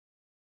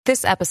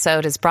This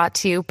episode is brought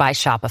to you by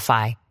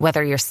Shopify.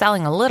 Whether you're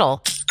selling a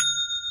little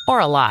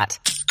or a lot,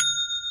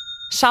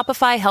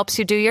 Shopify helps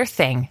you do your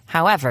thing,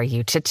 however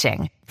you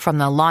cha-ching. From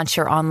the launch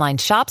your online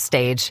shop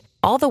stage,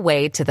 all the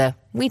way to the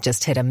we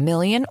just hit 1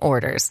 million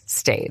orders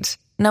stage.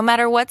 No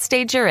matter what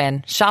stage you're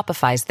in,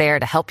 Shopify's there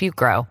to help you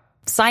grow.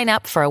 Sign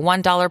up for a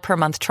 $1 per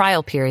month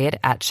trial period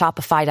at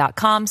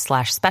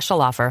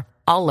shopify.com/special offer,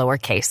 all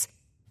lowercase.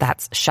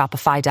 That's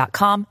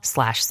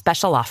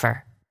shopify.com/special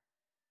offer.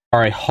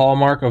 Are a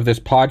hallmark of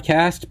this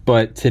podcast,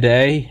 but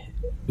today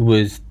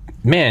was,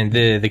 man,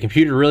 the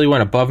computer really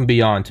went above and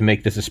beyond to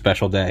make this a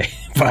special day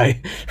by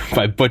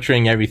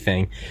butchering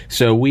everything.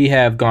 So we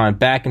have gone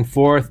back and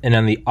forth, and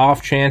on the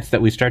off chance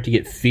that we start to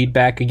get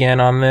feedback again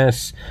on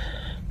this,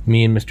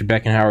 me and Mr.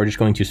 Beckenhauer are just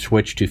going to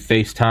switch to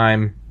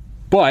FaceTime.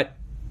 But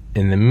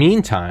in the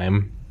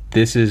meantime,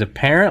 this is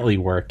apparently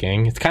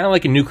working. It's kind of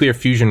like a nuclear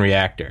fusion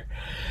reactor.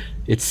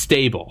 It's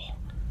stable,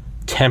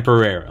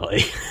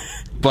 temporarily.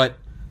 But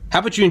how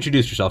about you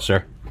introduce yourself,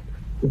 sir?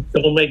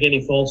 Don't make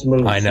any false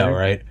moves. I know, sir.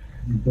 right?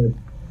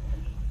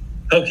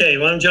 Okay,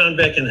 well, I'm John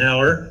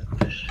Beckenhauer,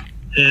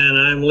 and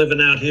I'm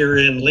living out here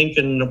in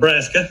Lincoln,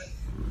 Nebraska.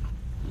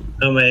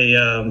 I'm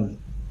a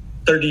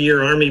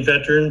 30-year Army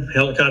veteran,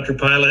 helicopter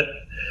pilot.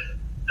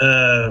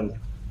 I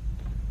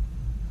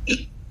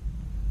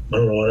don't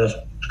know what else.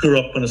 Grew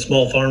up on a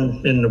small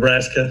farm in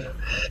Nebraska.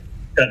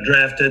 Got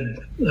drafted.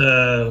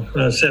 I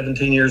was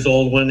 17 years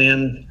old, went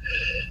in.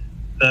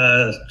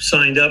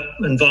 Signed up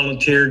and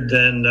volunteered,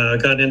 and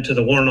got into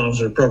the warrant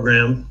officer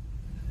program,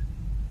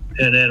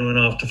 and then went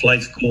off to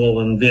flight school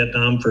in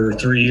Vietnam for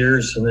 3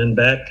 years, and then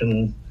back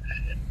and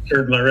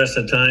served my rest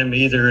of the time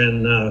either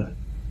in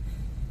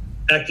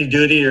active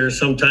duty or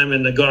sometime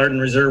in the Guard and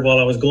Reserve while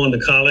I was going to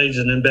college,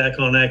 and then back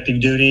on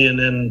active duty, and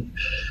then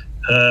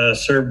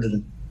served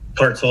in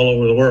parts all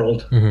over the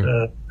world.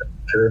 Mm-hmm.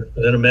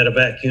 Then a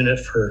medevac unit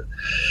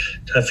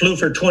I flew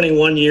for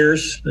 21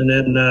 years, and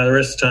then the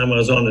rest of the time I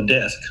was on the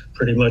desk,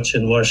 pretty much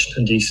in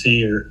Washington,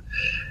 D.C. or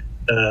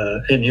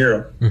in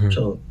Europe. Mm-hmm.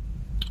 So,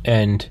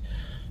 and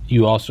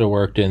you also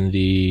worked in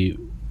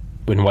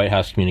White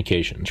House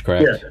Communications,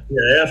 correct?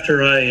 Yeah.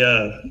 After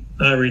I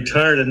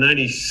retired in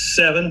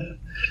 97,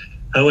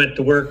 I went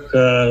to work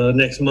the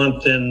next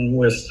month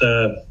with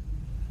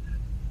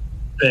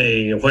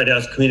a White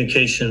House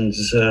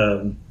Communications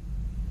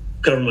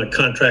government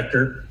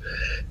contractor.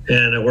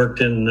 And I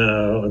worked in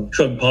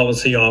drug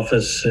policy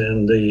office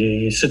and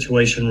the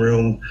situation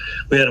room.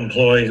 We had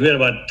employees. We had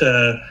about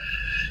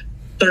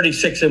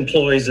 36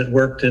 employees that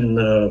worked in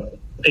the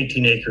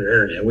 18-acre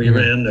area. We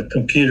ran the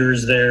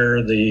computers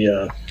there,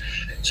 the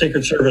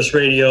Secret Service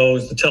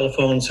radios, the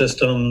telephone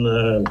system,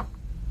 the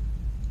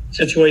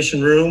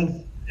situation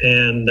room,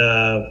 and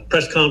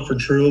press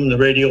conference room, the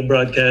radio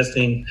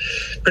broadcasting,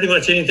 pretty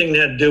much anything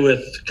that had to do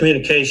with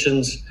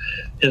communications,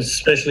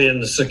 especially in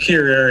the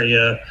secure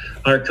area.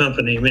 Our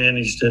company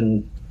managed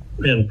and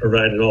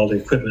provided all the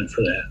equipment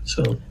for that.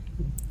 So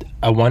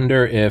I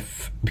wonder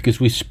if, because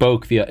we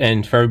spoke,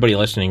 and for everybody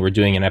listening, we're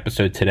doing an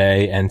episode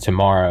today and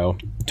tomorrow.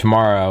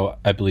 Tomorrow,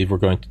 I believe we're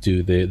going to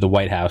do the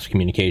White House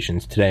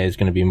Communications. Today is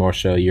going to be more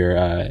so your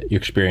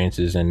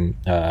experiences and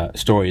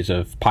stories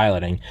of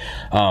piloting.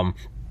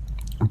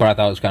 But I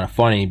thought it was kind of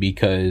funny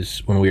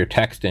because when we were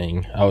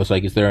texting, I was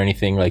like, is there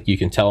anything like you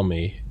can tell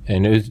me?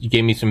 And you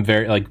gave me some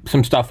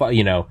some stuff,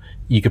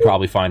 you could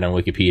probably find on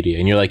Wikipedia.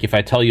 And you're like, if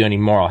I tell you any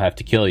more, I'll have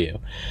to kill you.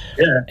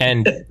 Yeah.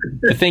 And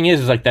the thing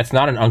is like, that's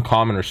not an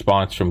uncommon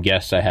response from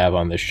guests I have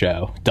on this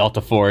show. Delta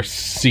Force,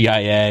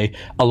 CIA.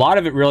 A lot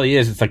of it really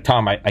is. It's like,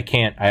 Tom, I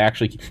can't, I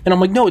actually, and I'm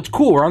like, no, it's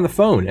cool. We're on the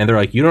phone. And they're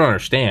like, you don't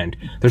understand.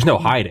 There's no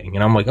hiding.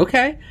 And I'm like,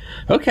 okay.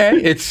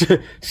 It's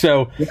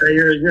so. Yeah,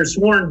 you're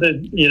sworn to,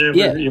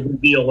 you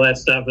reveal that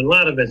stuff. And a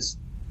lot of it's,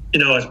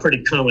 it's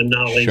pretty common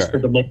knowledge for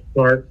the most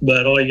part,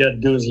 but all you got to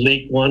do is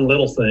leak one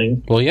little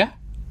thing. Well, yeah,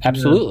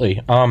 absolutely.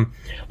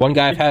 One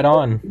guy I've had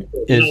on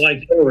is not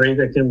like Hillary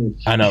that can.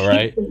 I know,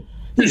 right?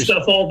 Do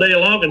stuff all day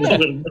long and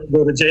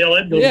go to jail.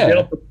 I'd go to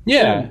jail.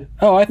 Yeah.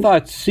 Oh, I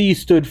thought C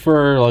stood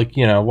for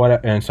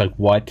what? And it's like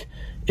what?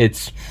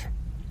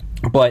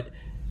 But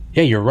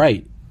yeah, you're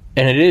right.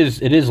 And it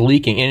is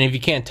leaking. And if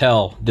you can't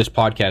tell, this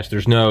podcast,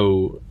 there's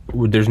no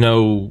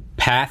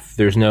path.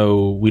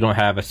 We don't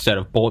have a set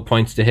of bullet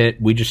points to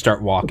hit. We just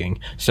start walking.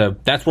 So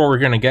that's where we're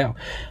going to go.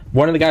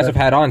 One of the guys I've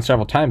had on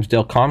several times,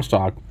 Dale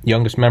Comstock,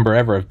 youngest member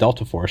ever of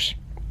Delta Force.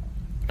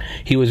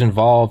 He was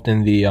involved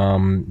in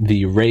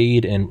the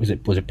raid, and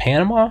was it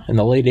Panama in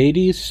the late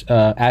 80s,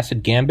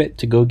 Acid Gambit,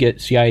 to go get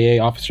CIA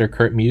officer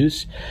Kurt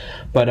Muse.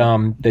 But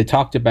they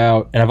talked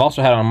about, and I've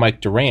also had on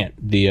Mike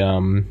Durant,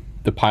 the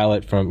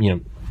pilot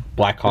from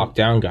Black Hawk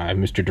Down guy,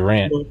 Mr.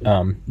 Durant,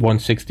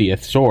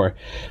 160th SOAR.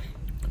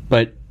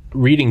 But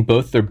reading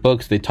both their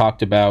books, they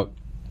talked about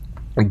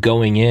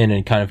going in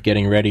and kind of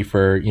getting ready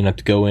for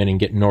to go in and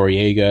get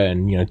Noriega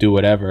and do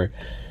whatever.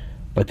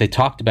 But they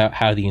talked about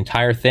how the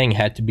entire thing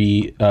had to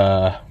be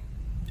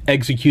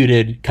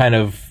executed kind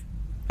of,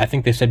 I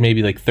think they said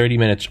maybe like 30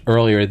 minutes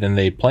earlier than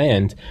they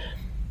planned,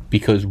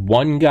 because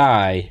one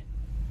guy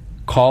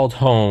called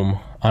home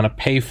on a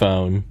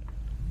payphone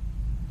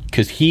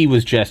because he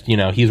was just,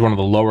 he's one of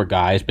the lower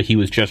guys, but he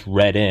was just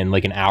read in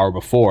like an hour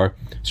before.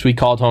 So he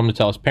called home to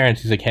tell his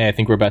parents. He's like, hey, I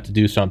think we're about to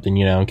do something,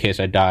 in case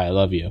I die, I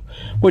love you.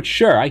 Which,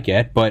 sure, I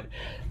get, but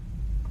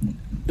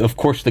of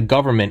course the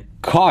government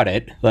caught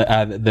it.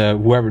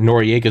 Whoever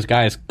Noriega's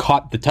guys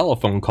caught the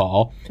telephone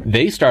call.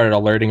 They started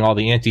alerting all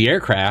the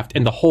anti-aircraft,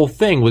 and the whole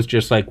thing was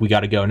just like, we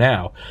got to go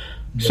now.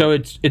 Yeah. So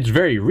it's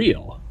very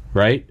real,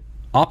 right?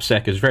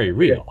 OPSEC is very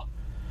real.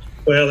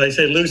 Well, they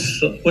say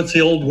what's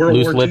the old World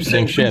War II? Loose lips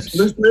sink ships.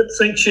 Loose lips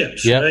sink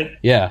ships, yep. Right?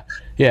 Yeah.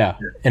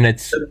 And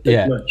it's,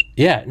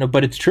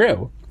 but it's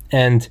true.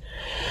 And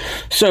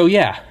so,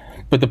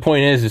 but the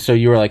point is so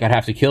you were like, I'd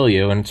have to kill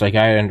you. And it's like,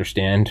 I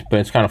understand, but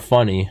it's kind of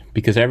funny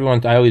because I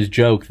always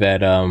joke that,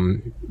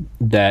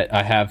 that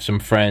I have some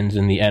friends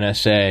in the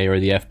NSA or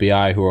the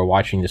FBI who are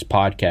watching this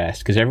podcast,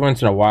 because every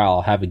once in a while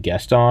I'll have a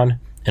guest on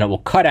and it will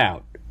cut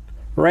out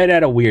right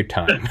at a weird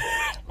time.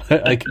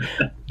 Like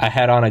I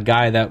had on a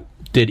guy that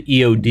did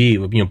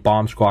EOD,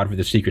 bomb squad for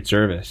the Secret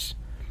Service.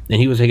 And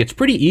he was like, it's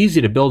pretty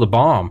easy to build a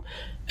bomb.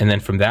 And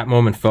then from that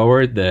moment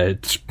forward,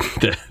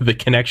 the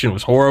connection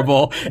was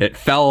horrible. It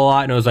fell a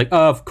lot, and it was like,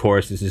 oh, of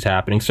course this is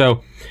happening.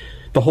 So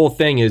the whole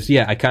thing is,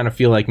 I kind of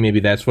feel like maybe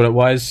that's what it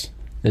was.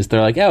 Is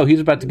they're like, oh, he's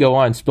about to go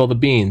on, spill the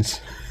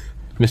beans,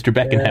 Mr.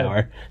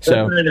 Beckenhauer.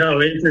 So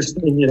how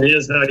interesting it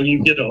is how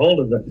you get a hold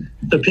of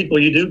the people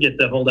you do get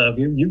the hold of.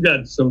 You've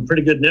got some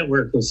pretty good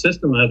network and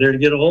system out there to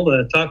get a hold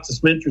of, talk to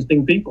some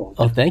interesting people.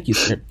 Oh, thank you,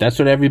 sir. That's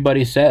what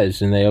everybody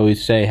says, and they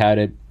always say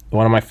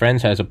one of my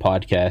friends has a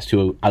podcast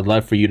who I'd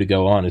love for you to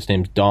go on. His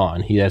name's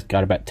Don. He has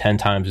got about 10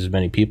 times as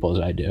many people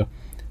as I do.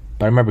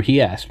 But I remember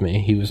he asked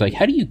me, he was like,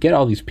 how do you get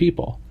all these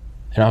people?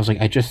 And I was like,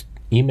 I just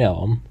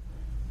email them.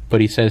 But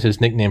he says his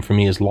nickname for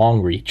me is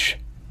Long Reach.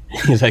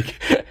 He's like,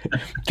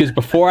 because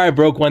before I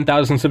broke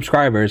 1,000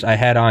 subscribers, I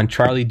had on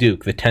Charlie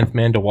Duke, the 10th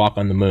man to walk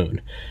on the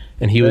moon.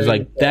 And he was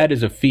like, that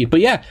is a feat. But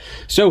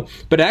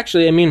but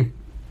actually,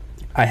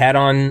 I had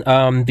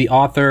on the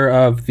author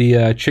of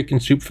the Chicken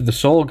Soup for the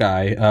Soul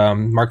guy,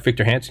 Mark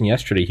Victor Hansen,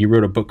 yesterday. He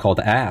wrote a book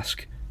called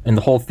Ask. And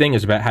the whole thing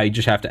is about how you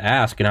just have to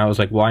ask. And I was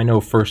like, well, I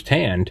know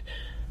firsthand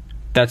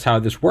that's how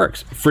this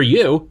works. For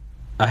you,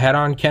 I had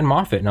on Ken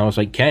Moffitt. And I was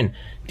like, Ken,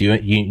 do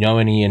you know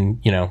any, in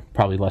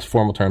probably less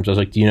formal terms, I was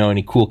like, do you know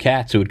any cool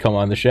cats who would come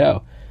on the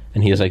show?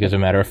 And he was like, as a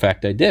matter of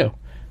fact, I do.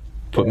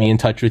 Put me in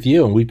touch with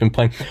you. And we've been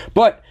playing.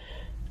 But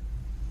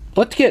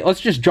let's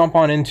just jump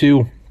on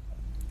into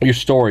your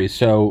stories.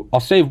 So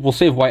we'll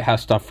save White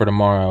House stuff for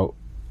tomorrow.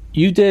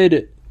 You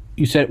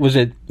said was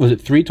it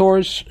 3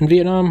 tours in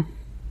Vietnam?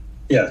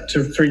 Yeah,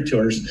 3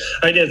 tours.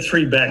 I did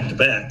 3 back to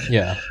back.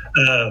 Yeah.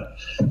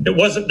 That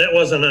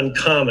wasn't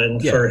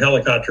uncommon for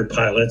helicopter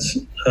pilots.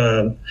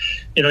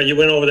 You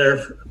went over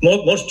there.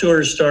 Most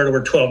tours start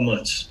over 12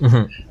 months,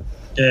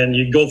 and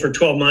you'd go for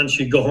 12 months.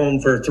 You'd go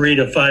home for 3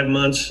 to 5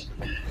 months,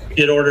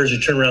 get orders, you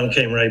turn around,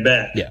 came right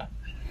back. Yeah.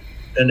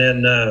 And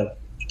then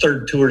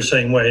 3rd tour,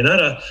 same way.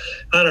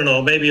 I don't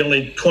know, maybe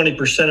only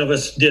 20% of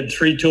us did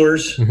 3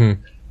 tours.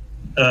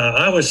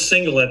 I was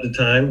single at the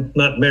time,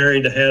 not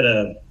married. I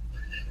had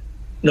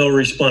no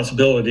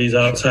responsibilities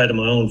outside of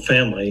my own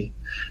family.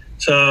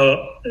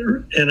 So,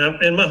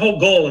 and my whole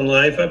goal in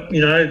life,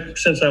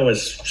 since I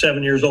was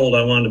 7 years old,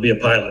 I wanted to be a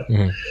pilot.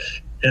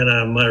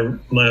 And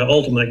my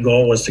ultimate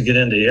goal was to get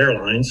into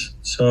airlines.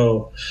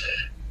 So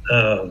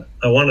I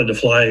wanted to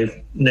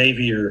fly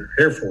Navy or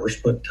Air Force,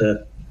 but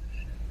you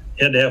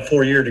had to have a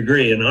 4-year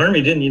degree. And the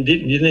Army didn't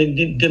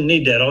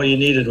need that. All you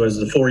needed was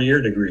the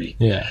 4-year degree.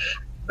 Yeah.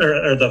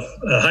 Or the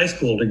high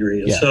school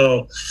degree. And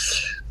so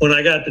when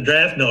I got the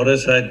draft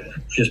notice, I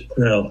just,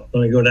 let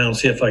me go down and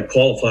see if I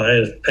qualify.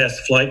 I passed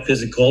the flight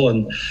physical,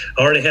 and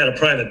I already had a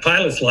private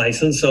pilot's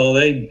license. So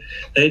they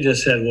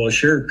just said, well,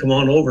 sure, come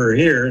on over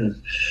here. And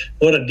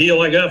what a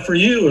deal I got for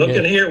you. Look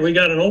at here. We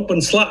got an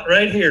open slot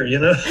right here,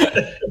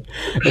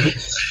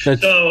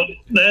 So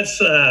that's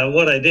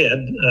what I did.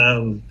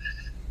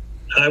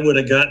 I would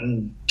have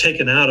gotten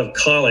taken out of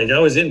college. I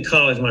was in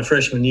college my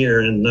freshman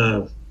year, and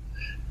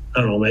I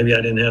don't know, maybe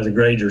I didn't have the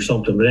grades or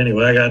something, but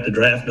anyway, I got the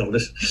draft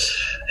notice.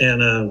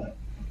 And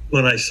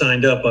when I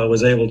signed up, I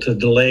was able to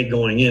delay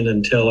going in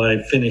until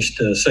I finished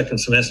the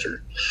 2nd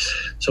semester.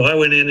 So I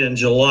went in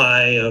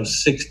July of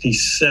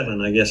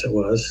 67, I guess it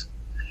was.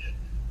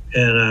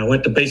 And I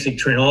went to basic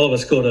training. All of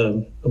us go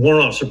to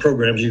warrant officer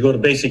programs. You go to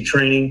basic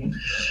training,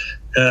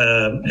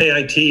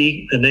 AIT,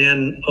 and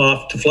then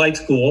off to flight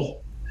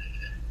school.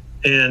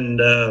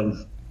 And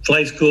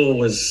flight school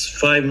was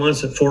 5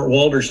 months at Fort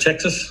Walters,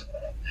 Texas.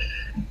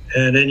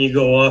 And then you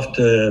go off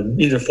to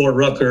either Fort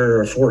Rucker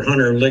or Fort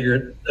Hunter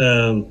Liggett,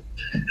 or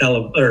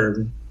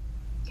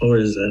what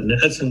is that?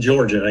 That's in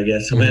Georgia, I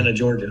guess, Savannah,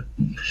 Georgia.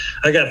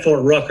 I got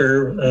Fort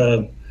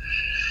Rucker.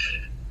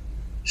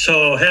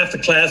 So half the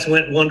class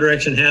went one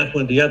direction, half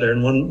went the other.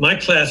 And my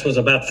class was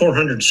about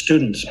 400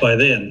 students by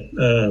then.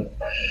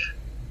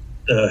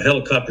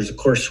 Helicopters, of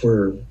course,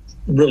 were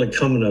really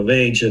coming of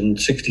age in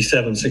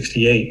 67,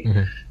 68.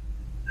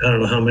 I don't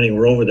know how many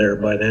were over there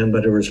by then,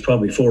 but there was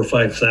probably 4,000 or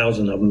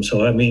 5,000 of them.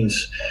 So that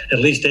means at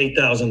least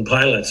 8,000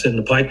 pilots in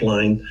the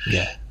pipeline,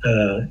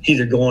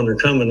 either going or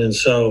coming. And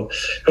so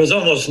it was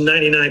almost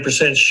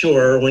 99%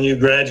 sure when you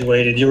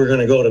graduated you were going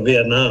to go to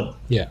Vietnam.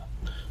 Yeah.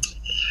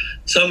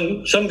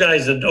 Some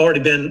guys had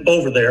already been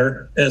over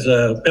there as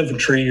a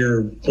infantry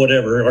or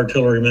whatever,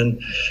 artilleryman,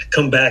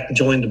 come back and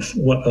joined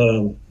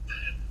the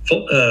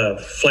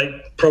flight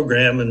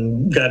program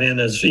and got in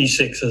as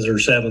E6s or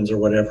 7s or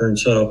whatever. And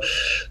so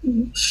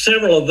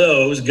several of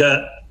those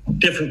got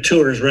different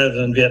tours rather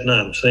than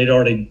Vietnam. So they'd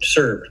already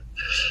served.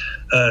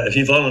 If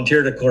you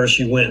volunteered, of course,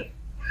 you went.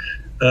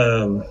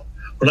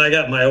 When I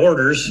got my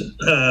orders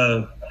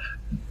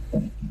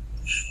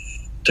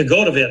to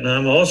go to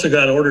Vietnam, I also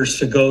got orders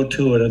to go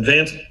to an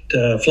advanced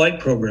flight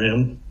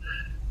program,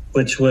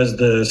 which was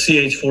the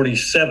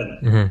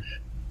CH-47.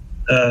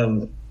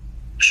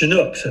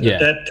 Chinooks. And at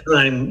that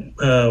time,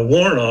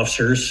 warrant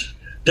officers,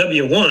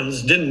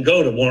 W-1s, didn't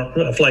go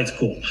to flight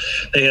school.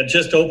 They had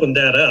just opened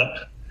that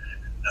up.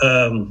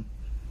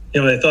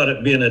 They thought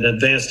it being an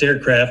advanced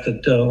aircraft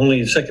that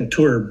only second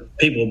tour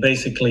people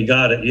basically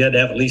got it. You had to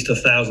have at least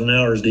 1,000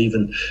 hours to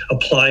even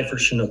apply for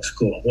Chinook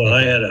school. Well,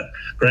 I had a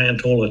grand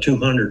total of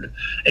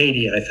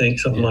 280, I think,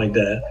 something like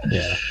that.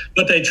 Yeah.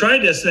 But they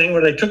tried this thing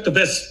where they took the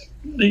best,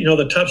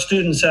 the top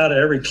students out of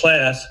every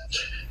class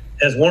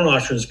as warrant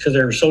officers because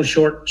they were so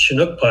short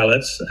Chinook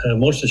pilots.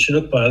 Most of the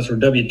Chinook pilots were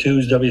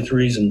W-2s,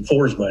 W-3s, and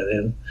 4s by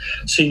then,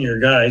 senior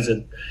guys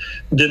that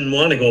didn't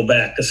want to go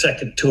back a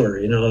second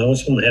tour.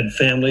 Those of them had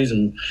families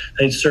and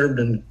they'd served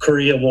in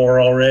Korea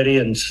War already.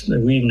 And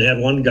we even had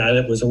one guy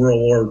that was a World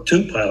War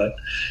II pilot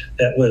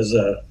that was,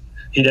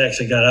 he'd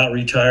actually got out,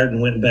 retired,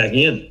 and went back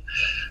in,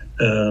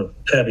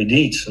 Pappy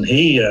Dietz. And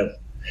he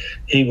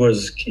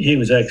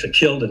was actually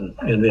killed in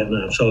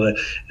Vietnam. So the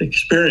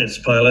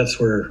experienced pilots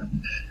were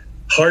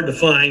hard to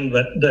find,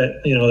 but there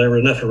were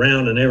enough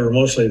around, and they were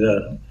mostly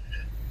the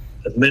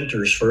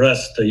mentors for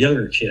us, the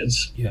younger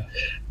kids. Yeah.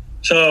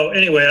 So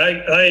anyway,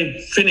 I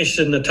finished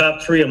in the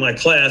top 3 of my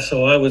class,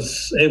 so I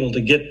was able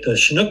to get the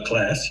Chinook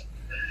class,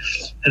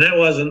 and that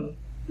wasn't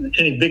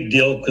any big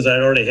deal because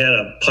I'd already had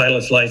a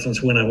pilot's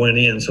license when I went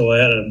in, so I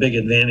had a big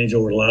advantage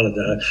over a lot of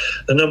the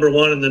number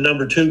 1 and the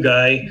number 2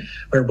 guy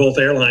were both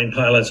airline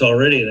pilots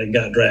already that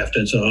got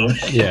drafted. So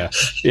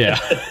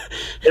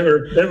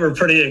they were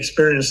pretty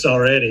experienced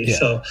already. Yeah.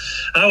 So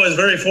I was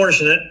very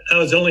fortunate. I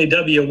was the only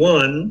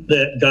W-1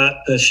 that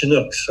got the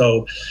Chinook.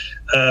 So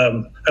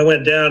I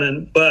went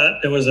down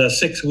but there was a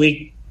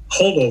 6-week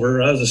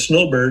holdover. I was a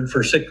snowbird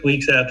for 6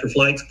 weeks after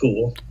flight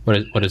school.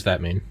 What does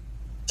that mean?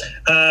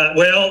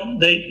 Well,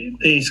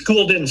 the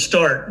school didn't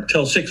start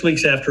until 6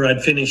 weeks after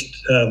I'd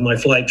finished my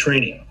flight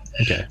training.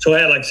 Okay. So I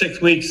had like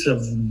 6 weeks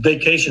of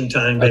vacation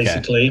time,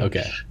 basically.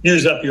 Okay.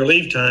 Use up your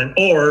leave time.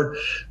 Or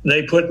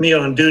they put me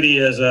on duty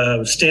as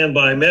a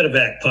standby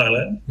medevac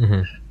pilot,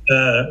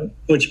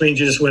 which means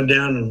you just went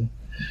down and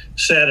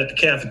sat at the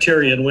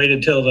cafeteria and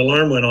waited till the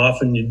alarm went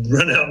off, and you'd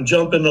run out and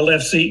jump in the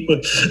left seat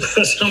with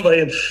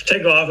somebody and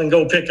take off and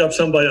go pick up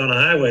somebody on a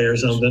highway or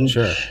something.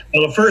 Sure.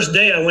 Well, the first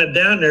day I went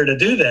down there to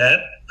do that,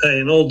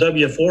 an old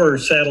W-4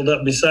 saddled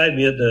up beside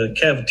me at the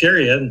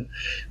cafeteria, and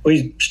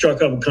we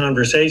struck up a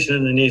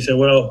conversation, and he said,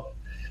 well,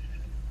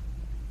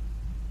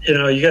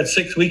 you got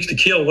 6 weeks to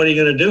kill. What are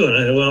you going to do? And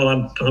I said, well,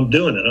 I'm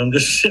doing it. I'm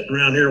just sitting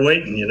around here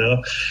waiting,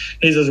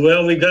 He says,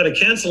 well, we've got a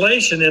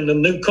cancellation in the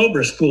new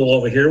Cobra school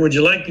over here. Would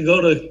you like to go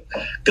to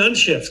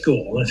gunship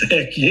school? I said,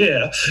 heck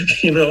yeah,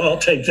 I'll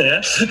take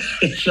that.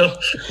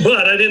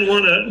 But I didn't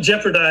want to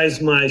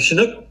jeopardize my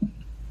Chinook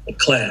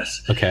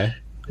class. Okay.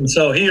 And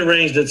so he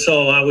arranged it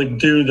so I would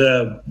do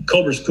the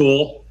Cobra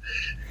school,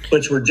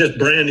 which were just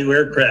brand new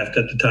aircraft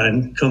at the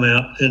time, come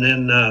out. And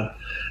then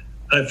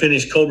I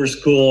finished Cobra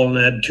school and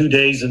had 2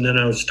 days, and then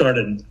I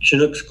started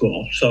Chinook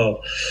school.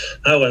 So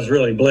I was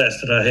really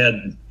blessed that I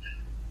had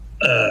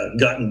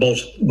gotten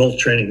both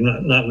training.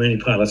 Not many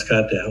pilots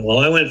got that. Well,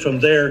 I went from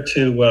there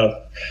to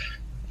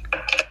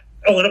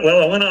I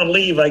went on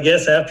leave, I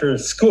guess, after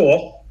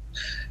school.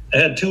 I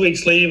had 2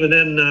 weeks leave, and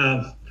then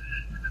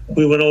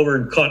we went over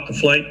and caught the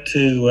flight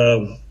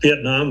to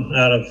Vietnam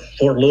out of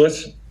Fort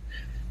Lewis.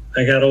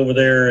 I got over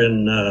there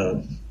in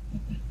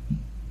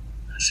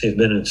it'd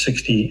been in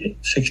 68,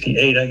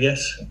 I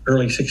guess,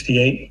 early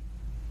 68.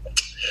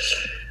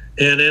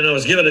 And then I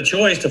was given a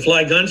choice to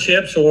fly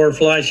gunships or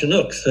fly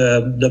Chinooks.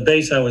 The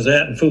base I was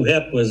at in Phu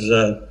Hep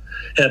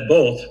had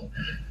both.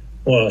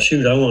 Well,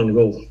 shoot, I wanted to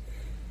go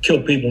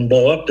kill people and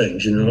blow up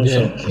things, Yeah.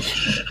 So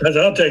I said,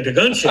 I'll take the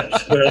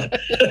gunships. But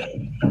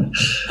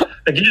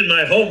again,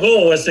 my whole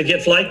goal was to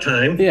get flight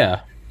time.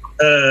 Yeah.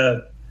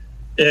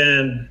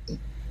 And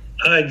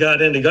I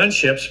got into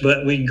gunships,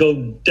 but we'd go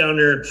down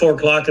there at 4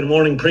 o'clock in the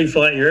morning,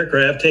 pre-flight your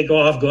aircraft, take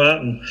off, go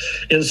out and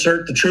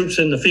insert the troops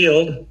in the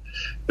field,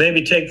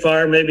 maybe take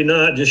fire, maybe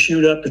not, just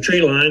shoot up the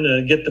tree line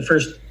to get the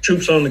first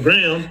troops on the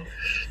ground.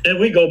 Then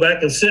we go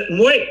back and sit and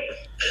wait.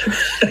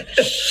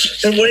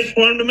 and wait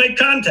for them to make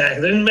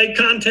contact. They didn't make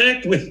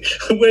contact. We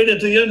waited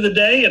to the end of the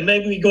day, and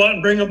maybe we go out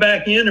and bring them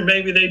back in, or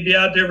maybe they'd be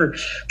out there for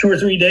 2 or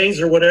 3 days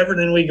or whatever.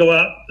 Then we go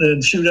out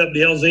and shoot up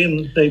the LZ,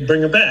 and they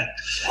bring them back.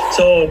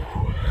 So,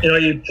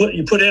 you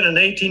put in an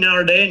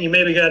 18-hour day, and you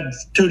maybe got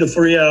 2 to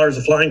 3 hours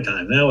of flying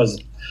time. That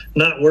was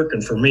not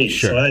working for me.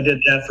 Sure. So I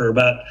did that for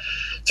about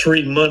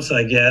 3 months,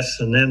 I guess,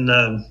 and then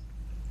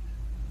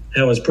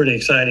that was pretty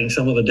exciting.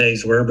 Some of the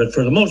days were, but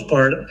for the most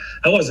part,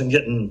 I wasn't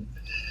even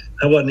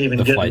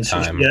getting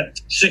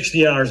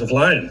 60 hours of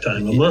flying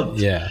time a month.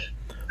 Yeah.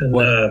 And,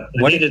 I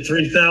needed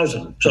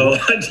 3,000. So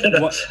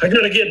I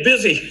got to get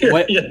busy here.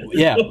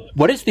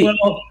 What's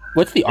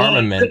the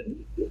armament?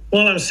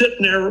 Well, I'm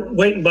sitting there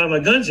waiting by my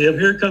gun ship.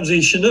 Here comes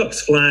these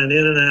Chinooks flying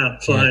in and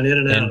out. Fly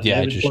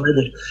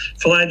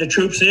the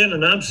troops in,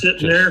 and I'm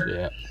sitting there.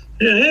 Yeah.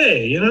 Yeah,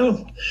 hey,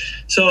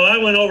 So I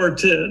went over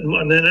to,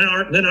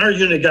 then our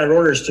unit got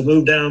orders to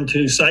move down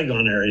to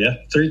Saigon area,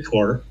 3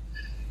 Corps.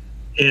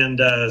 And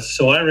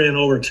so I ran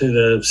over to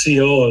the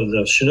CO of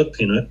the Chinook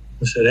unit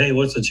and said, hey,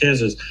 what's the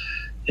chances,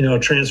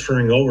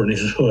 transferring over? And he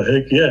said, well,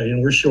 heck yeah,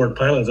 we're short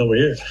pilots over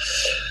here.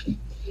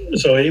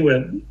 So he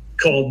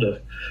called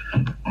the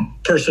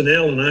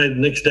personnel, and the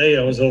next day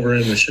I was over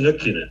in the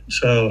Chinook unit.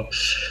 So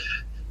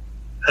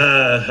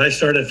I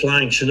started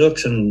flying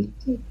Chinooks, and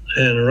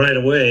right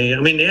away,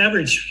 the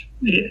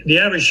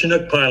average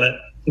Chinook pilot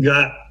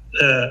got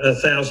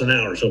 1,000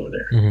 hours over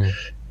there.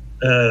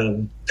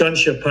 Mm-hmm.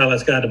 Gunship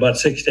pilots got about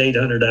 600 to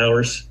 800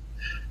 hours.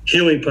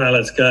 Huey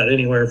pilots got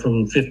anywhere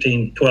from 12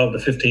 to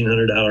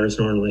 1,500 hours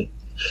normally.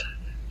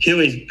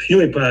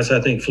 Huey pilots,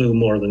 I think, flew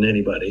more than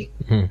anybody.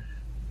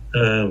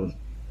 Mm-hmm.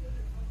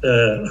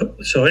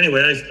 So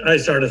anyway, I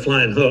started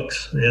flying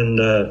hooks, and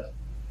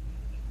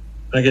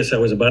I guess that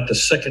was about the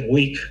second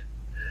week.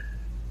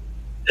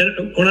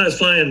 And when I was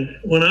flying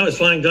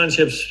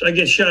gunships, I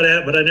get shot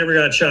at, but I never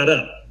got shot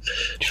up.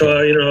 So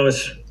I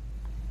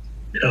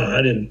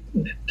didn't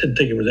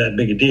think it was that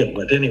big a deal.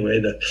 But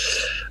anyway,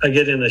 I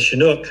get in the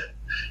Chinook,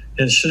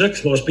 and Chinook's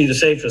supposed to be the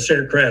safest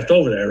aircraft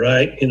over there,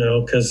 right?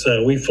 Because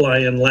we fly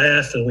in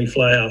last and we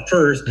fly out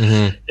first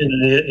into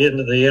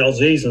the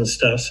LZs and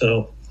stuff.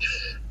 So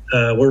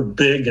we're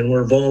big and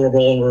we're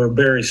vulnerable and we're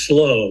very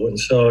slow, and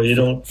so you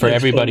don't. For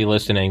everybody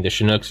listening, the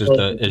Chinooks is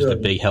the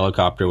big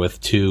helicopter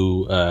with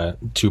two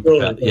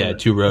rotors. Yeah.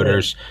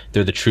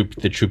 They're the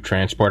troop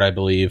transport, I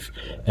believe,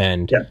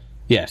 and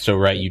so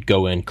right, you'd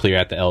go in, clear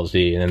out the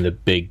LZ, and then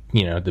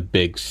the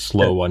big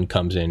slow one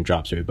comes in,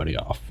 drops everybody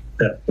off.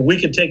 Yeah.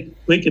 We could take.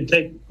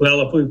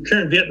 Well, if we were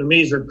carrying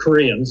Vietnamese or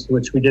Koreans,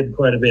 which we did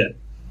quite a bit,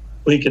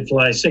 we could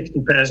fly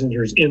 60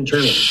 passengers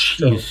internally.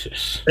 So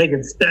they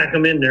could stack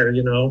them in there,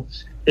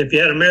 If you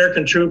had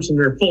American troops and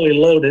they're fully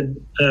loaded,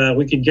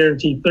 we could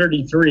guarantee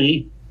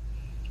 33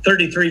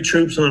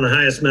 troops on the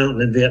highest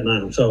mountain in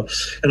Vietnam. So,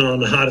 and on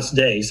the hottest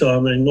day. So,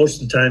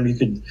 most of the time you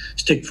could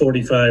stick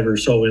 45 or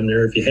so in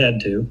there if you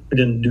had to. We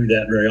didn't do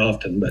that very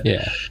often, but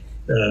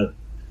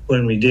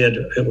when we did,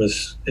 it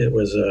was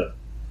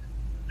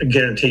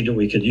guaranteed that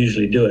we could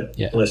usually do it,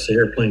 unless the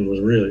airplane was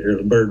or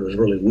the bird was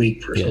really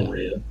weak for some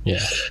reason.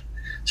 Yeah.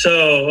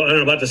 So, I don't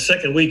know, about the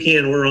second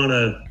weekend, we're on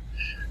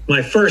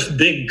my first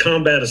big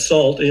combat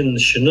assault in the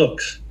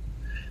Chinooks.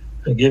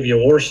 I'll give you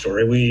a war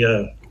story.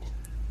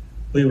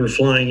 We were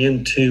flying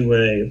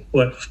into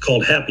what's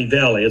called Happy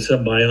Valley. It's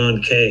up by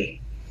An Cay.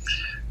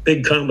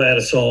 Big combat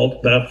assault,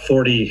 about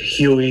 40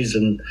 Hueys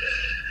and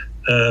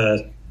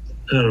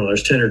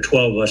there's 10 or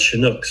 12 of us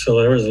Chinooks. So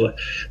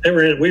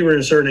we were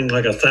inserting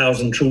like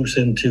 1,000 troops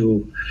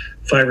into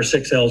 5 or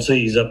 6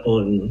 LZs up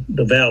on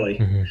the valley,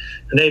 and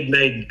they'd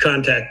made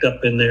contact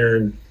up in there,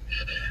 and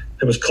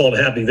it was called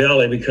Happy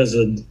Valley because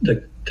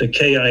the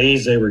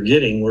KIAs they were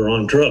getting were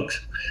on drugs,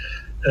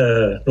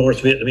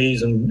 North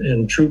Vietnamese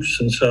and troops,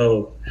 and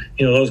so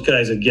those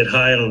guys would get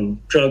high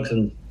on drugs,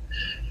 and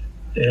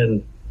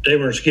they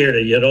weren't scared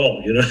of you at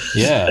all,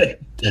 Yeah,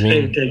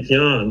 they'd take you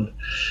on.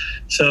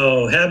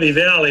 So Happy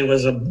Valley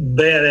was a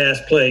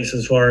badass place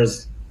as far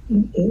as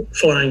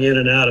flying in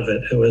and out of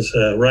it. It was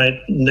right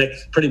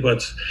next, pretty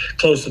much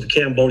close to the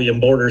Cambodian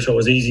border, so it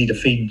was easy to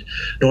feed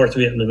North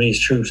Vietnamese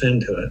troops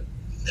into it.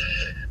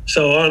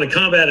 So on a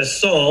combat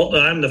assault,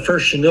 I'm the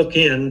first Chinook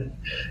in,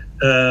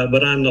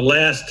 but I'm the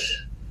last.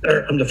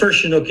 I'm the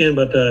first Chinook in,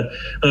 but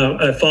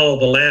I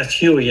followed the last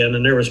Huey in,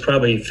 and there was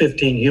probably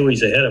 15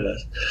 Hueys ahead of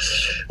us.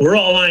 We're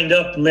all lined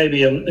up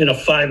maybe in a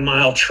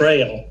 5-mile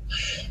trail,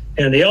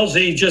 and the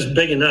LZ just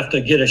big enough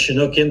to get a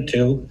Chinook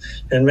into,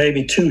 and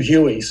maybe 2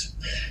 Hueys.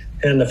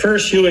 And the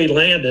first Huey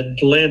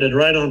landed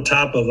right on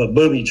top of a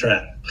booby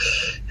trap,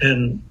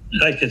 and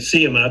I could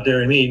see him out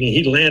there.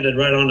 He landed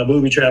right on the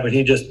booby trap, and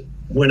he just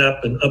went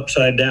up and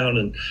upside down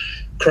and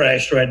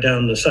crashed right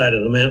down the side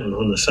of the mountain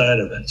on the side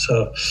of it.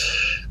 So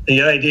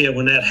the idea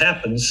when that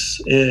happens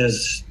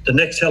is the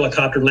next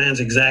helicopter lands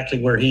exactly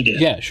where he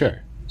did. Yeah,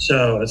 sure.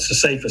 So it's the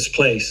safest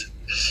place.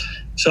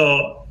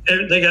 So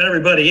they got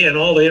everybody in.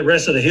 All the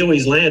rest of the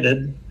Hueys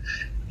landed,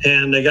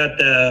 and they got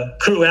the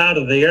crew out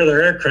of the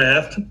other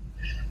aircraft.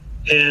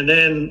 And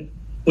then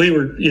we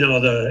were,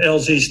 the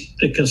LZ's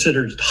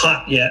considered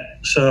hot yet.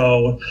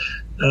 So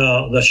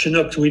the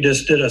Chinooks, we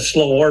just did a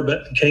slow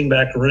orbit and came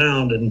back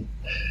around. And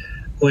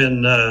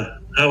when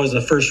I was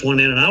the first one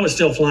in, and I was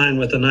still flying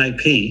with an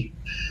IP.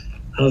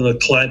 I was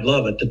with Clyde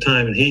Love at the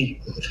time, and he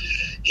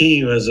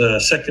was a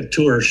second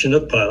tour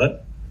Chinook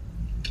pilot.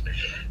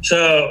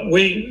 So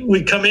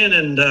we come in,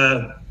 and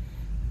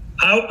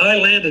I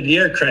landed the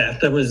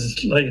aircraft. That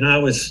was like,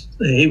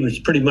 he was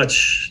pretty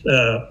much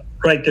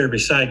right there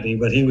beside me,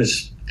 but he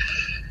was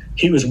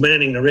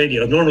manning the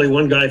radio. Normally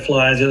one guy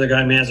flies, the other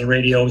guy mans the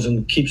radios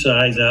and keeps the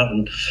eyes out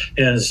and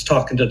is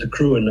talking to the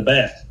crew in the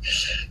back.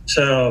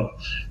 So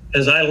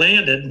as I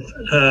landed,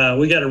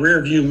 we got a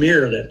rear view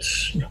mirror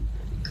that's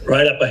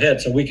right up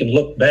ahead so we can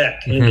look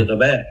back into the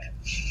back.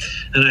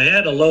 And I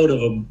had a load of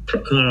them, I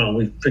don't know,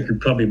 we figured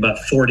probably about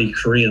 40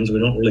 Koreans. We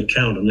don't really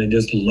count them. They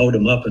just load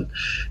them up and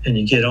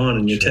you get on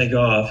and you take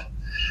off.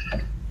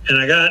 And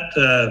I got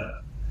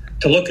to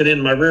looking in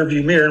my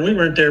rearview mirror, and we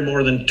weren't there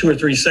more than 2 or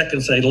 3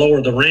 seconds. They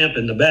lowered the ramp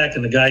in the back,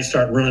 and the guys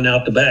start running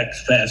out the back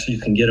as fast as you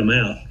can get them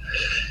out.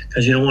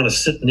 Because you don't want to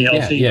sit in the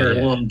LC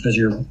very long, because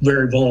you're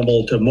very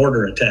vulnerable to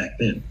mortar attack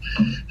then.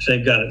 So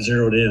they've got it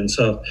zeroed in.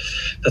 So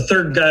the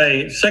third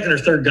guy, second or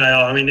third guy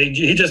off,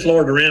 he just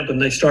lowered the ramp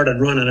and they started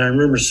running. I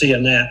remember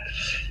seeing that.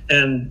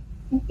 And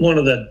one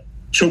of the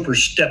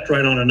troopers stepped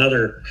right on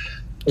another,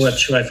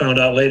 which I found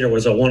out later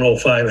was a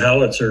 105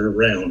 howitzer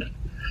round.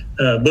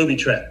 Booby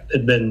trap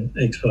had been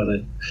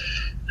exploded.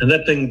 And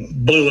that thing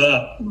blew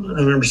up. I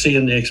remember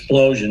seeing the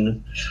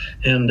explosion,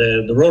 and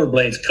the rotor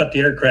blades cut the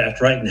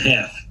aircraft right in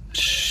half.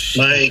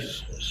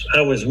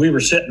 We were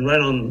sitting right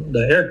on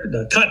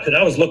the cockpit.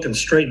 I was looking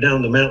straight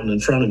down the mountain in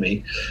front of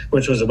me,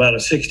 which was about a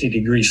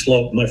 60-degree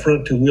slope. My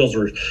front two wheels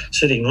were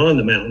sitting on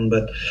the mountain,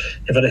 but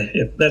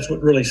if that's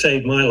what really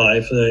saved my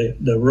life,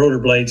 the rotor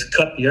blades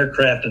cut the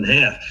aircraft in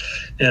half,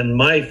 and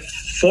my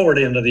forward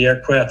end of the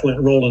aircraft went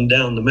rolling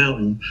down the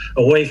mountain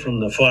away from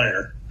the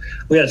fire.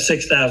 We had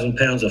 6,000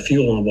 pounds of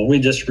fuel on, but we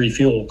just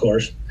refueled, of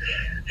course,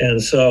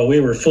 and so we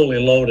were fully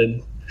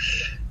loaded.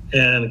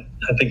 And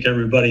I think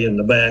everybody in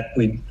the back,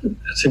 we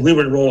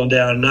went rolling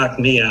down, knocked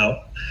me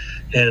out,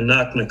 and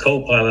knocked my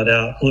co-pilot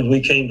out. When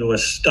we came to a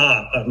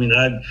stop,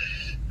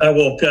 I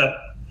woke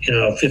up,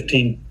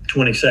 15,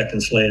 20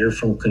 seconds later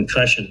from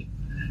concussion.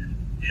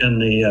 And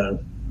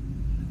the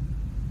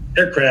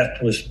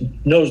aircraft was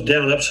nose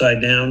down, upside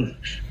down.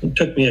 It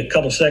took me a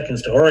couple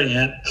seconds to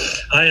orient.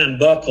 I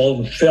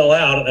unbuckled and fell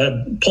out.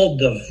 I pulled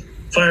the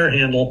fire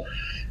handle,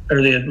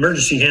 or the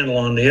emergency handle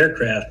on the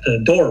aircraft. The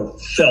door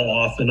fell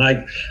off, and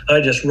I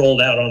just rolled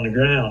out on the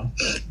ground.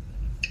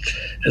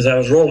 As I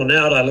was rolling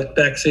out, I looked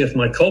back to see if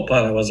my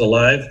co-pilot was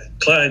alive.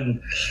 Clyde,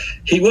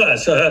 he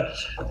was.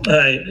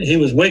 He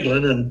was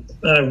wiggling, and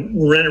I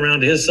ran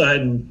around to his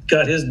side and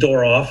got his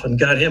door off and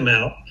got him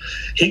out.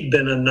 He'd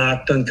been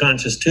knocked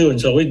unconscious too, and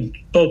so we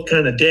both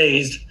kind of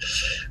dazed.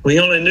 We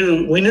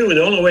knew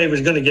the only way he was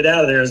going to get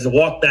out of there is to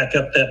walk back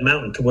up that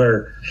mountain to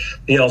where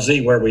the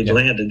LZ where we'd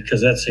landed, because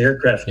that's the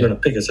aircraft going to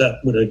pick us up.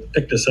 Would have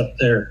picked us up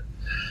there.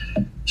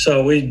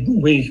 So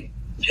we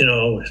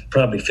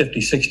probably 50,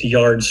 60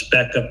 yards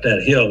back up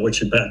that hill,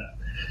 which about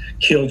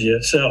killed you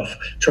itself,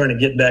 trying to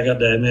get back up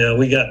that.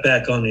 We got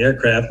back on the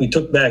aircraft. We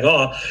took back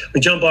off. We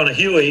jumped on a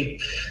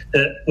Huey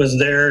that was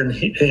there,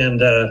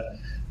 and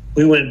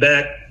we went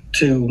back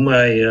to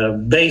my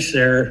base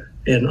there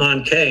in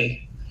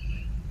Ankei.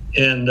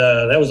 And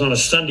that was on a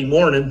Sunday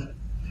morning,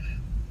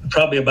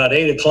 probably about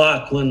 8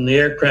 o'clock when the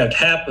aircraft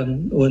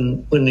happened,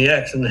 when the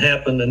accident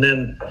happened. And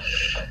then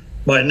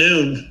by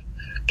noon,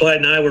 Clyde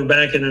and I were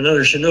back in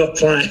another Chinook,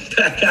 flying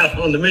back out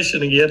on the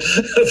mission again,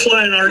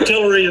 flying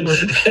artillery and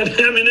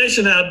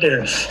ammunition out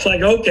there. It's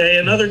like, okay,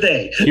 another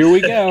day. Here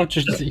we go.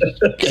 Just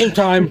game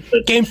time,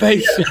 game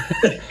face.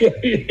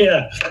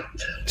 Yeah.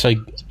 It's like,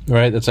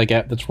 right?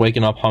 That's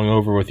waking up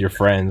hungover with your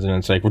friends, and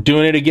it's like, we're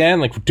doing it again.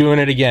 Like, we're doing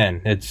it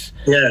again. It's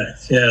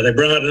They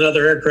brought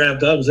another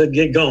aircraft up and said,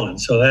 get going.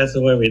 So that's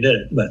the way we did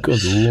it. But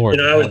good Lord,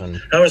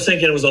 I was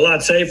thinking it was a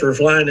lot safer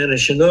flying in a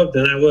Chinook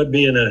than I would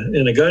be in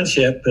a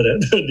gunship, but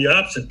the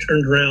opposite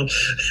turned around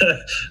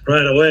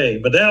right away.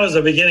 But that was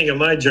the beginning of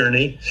my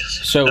journey.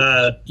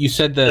 So you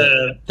said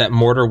that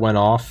mortar went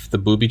off the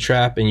booby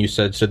trap, and you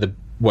said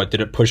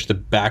did it push the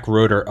back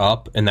rotor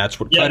up, and that's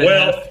what cut it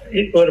off?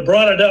 It would have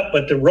brought it up,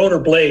 but the rotor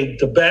blade,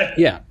 the back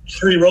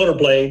 3 rotor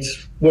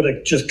blades would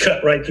have just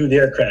cut right through the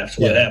aircraft.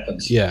 What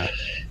happens. Yeah.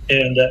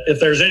 And if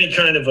there's any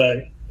kind of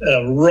a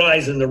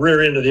rise in the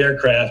rear end of the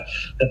aircraft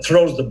that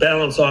throws the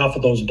balance off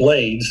of those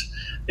blades,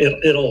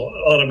 it'll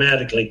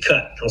automatically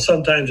cut. Now,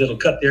 sometimes it'll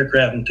cut the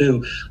aircraft in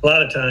two. A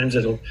lot of times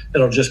it'll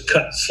just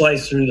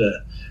slice through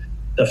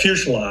the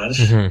fuselage,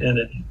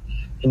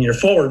 and your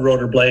forward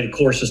rotor blade, of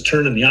course, is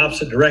turning the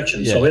opposite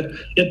direction. Yeah. So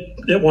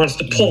it wants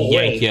to pull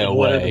away from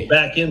whatever the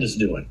back end is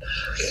doing.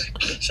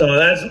 So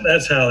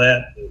that's how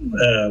that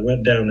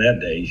went down that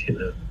day.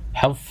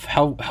 How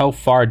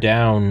far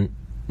down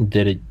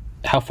did it?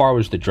 How far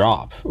was the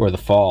drop or the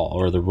fall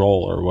or the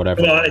roll or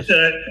whatever? Well,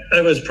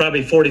 I was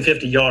probably 40,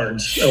 50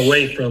 yards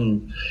away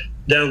from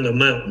down the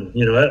mountain.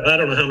 You know, I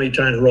don't know how many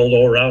times I rolled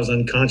over. I was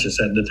unconscious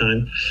at the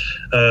time.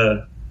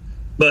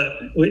 But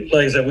like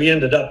I said, we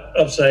ended up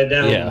upside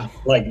down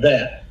like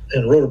that,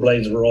 and rotor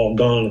blades were all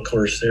gone. Of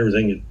course,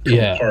 everything had come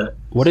apart.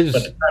 But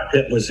the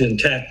cockpit was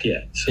intact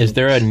yet. So. Is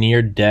there a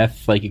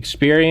near-death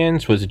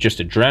experience? Was it just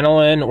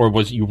adrenaline, or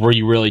were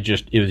you really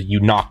just you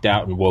knocked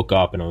out and woke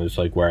up and it was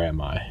like, where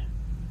am I?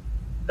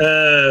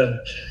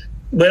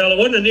 Well, it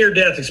wasn't a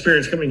near-death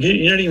experience. I mean, you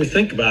didn't even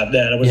think about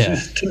that. It was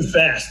just too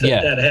fast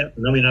that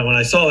happened. I mean, when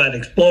I saw that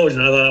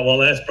explosion, I thought, well,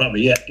 that's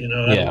probably it. You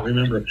know, I don't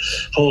remember a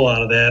whole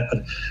lot of that.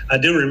 But I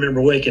do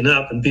remember waking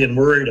up and being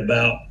worried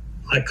about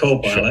my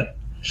co-pilot.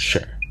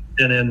 Sure.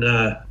 And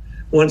then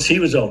once he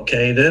was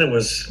okay, then it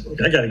was,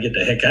 I got to get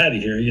the heck out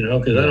of here, you know,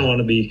 because I don't want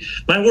to be,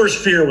 my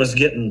worst fear was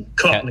getting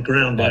caught on the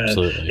ground by an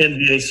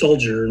NVA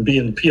soldier and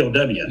being POW.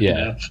 Yeah, you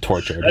know?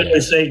 tortured. I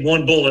only saved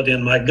one bullet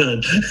in my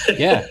gun.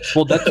 Yeah,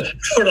 well, that's...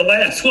 For the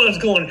last one, I was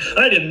going,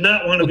 I did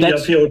not want to be a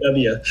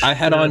POW. I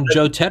had on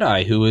Joe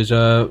Tedeye, who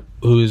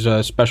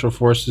is Special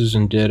Forces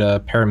and did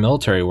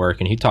paramilitary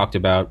work, and he talked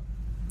about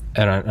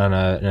an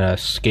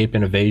escape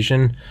and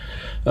evasion,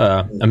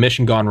 a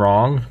mission gone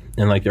wrong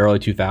in like the early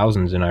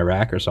 2000s in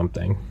Iraq or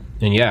something.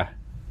 And he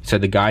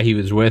said the guy he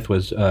was with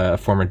was a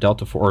former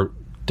Delta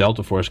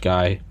Force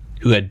guy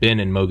who had been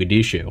in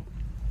Mogadishu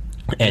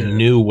and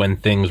knew when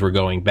things were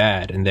going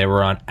bad, and they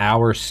were on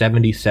hour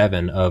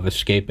 77 of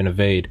escape and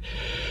evade.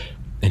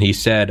 And he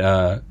said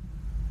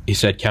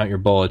count your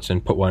bullets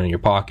and put one in your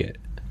pocket,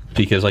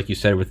 because like you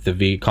said with the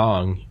Viet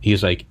Cong,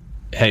 he's like,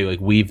 hey, like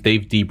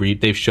they've debriefed,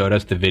 they've showed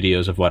us the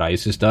videos of what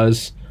ISIS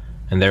does,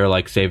 and they're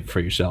like, save it for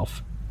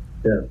yourself.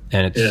 Yeah.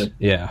 And it's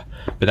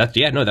but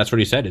that's what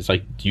he said. It's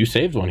like, you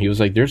saved one. He was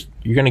like,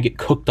 you're gonna get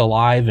cooked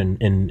alive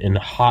in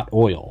hot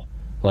oil.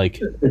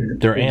 Like,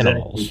 they're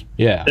animals.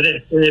 Yeah.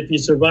 And if you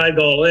survived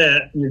all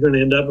that, you're going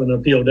to end up in a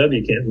POW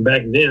camp. And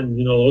back then,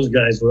 you know, those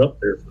guys were up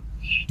there for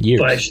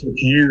years. 5-6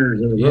 years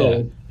in a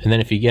row. And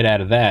then if you get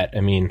out of that, I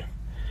mean,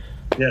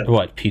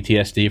 what,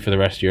 PTSD for the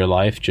rest of your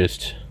life?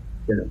 Just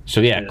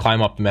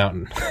climb up the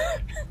mountain.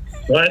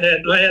 Well,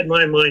 I had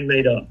my mind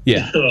made up.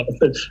 Yeah.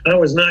 I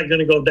was not going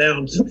to go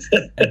down.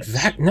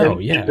 Exactly. No.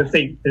 And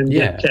defeat and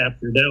get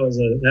captured.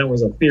 That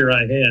was a fear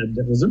I had.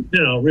 That was a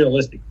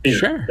realistic fear.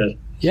 Sure.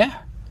 Yeah.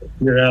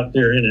 You're out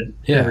there in it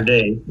every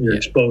day. You're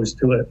exposed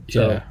to it.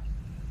 So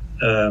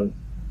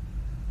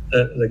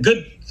the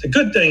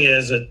good thing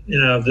is that, you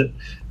know, I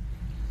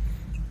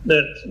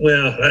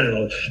don't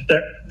know. There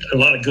are a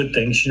lot of good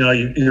things. You know,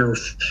 you're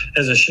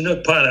as a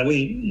Chinook pilot,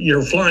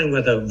 you're flying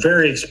with a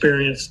very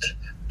experienced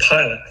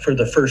pilot for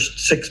the first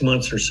 6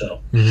 months or so.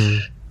 Mm-hmm.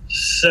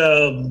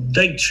 So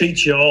they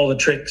teach you all the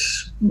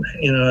tricks.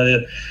 You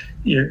know,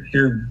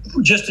 you're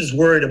just as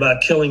worried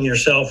about killing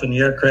yourself and the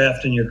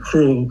aircraft and your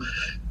crew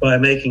by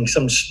making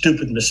some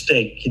stupid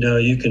mistake. You know,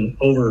 you can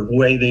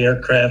overweigh the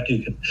aircraft.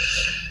 You can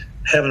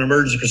have an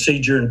emergency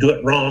procedure and do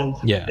it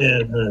wrong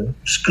and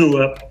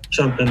screw up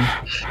something.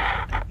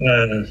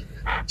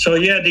 So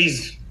you had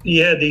these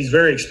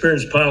very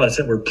experienced pilots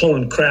that were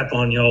pulling crap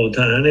on you all the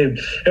time.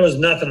 It was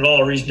nothing at all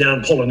to reach down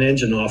and pull an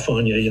engine off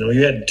on you. You know,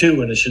 you had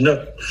two in a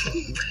Chinook.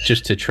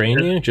 Just to train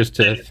you?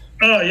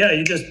 Oh, yeah.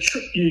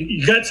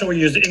 You got so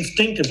used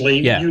instinctively.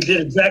 You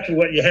did exactly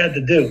what you had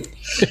to do.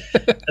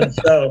 And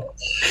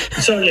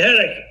so you had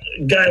a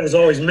guy who was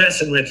always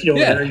messing with you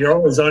over there. You're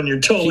always on your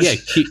toes. Yeah,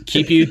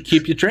 keep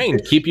you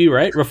trained. Keep you,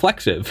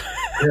 reflexive.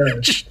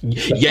 Just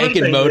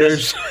yanking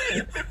motors.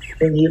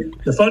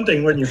 The fun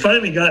thing, when you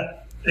finally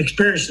got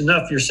experienced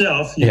enough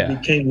yourself, you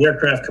became the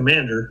aircraft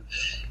commander,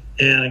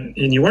 and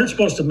you weren't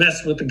supposed to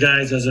mess with the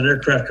guys as an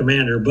aircraft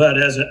commander,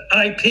 but as an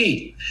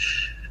IP,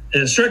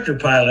 an instructor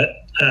pilot,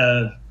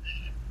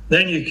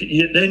 then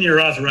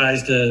you're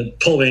authorized to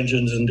pull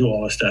engines and do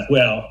all this stuff.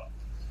 Well,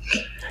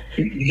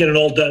 you get an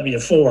old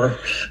W4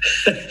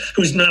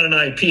 who's not an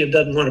IP and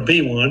doesn't want to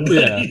be one,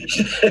 but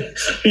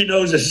he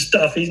knows his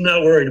stuff. He's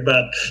not worried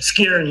about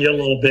scaring you a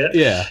little bit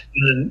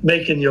and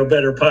making you a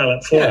better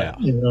pilot for it.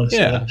 You know?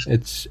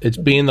 It's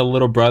being the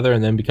little brother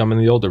and then becoming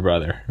the older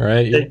brother,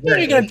 right? You're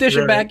going to dish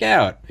it back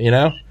out, you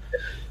know?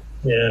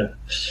 Yeah.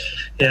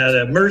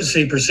 The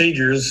emergency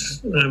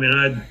procedures, I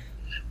mean,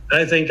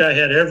 I think I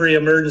had every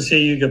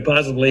emergency you could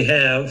possibly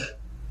have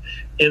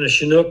in a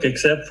Chinook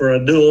except for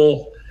a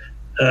dual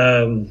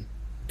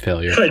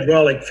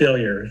hydraulic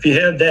failure. If you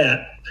had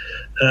that,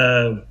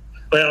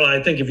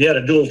 I think if you had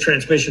a dual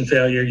transmission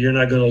failure, you're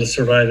not going to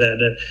survive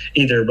that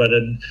either. But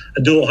a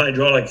dual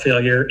hydraulic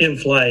failure in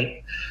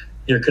flight,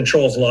 your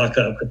controls lock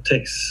up. It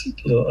takes,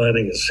 I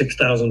think it's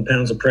 6,000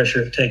 pounds of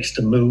pressure it takes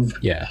to move.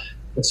 Yeah.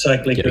 The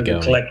cyclic or the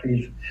collective.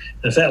 And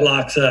if that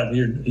locks up,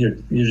 you're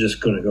just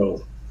going to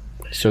go.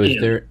 So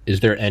is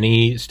there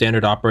any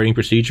standard operating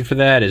procedure for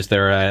that? Is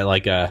there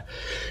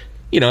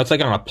it's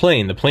like on a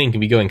plane. The plane can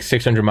be going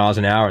 600 miles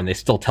an hour, and they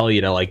still tell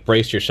you to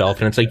brace yourself.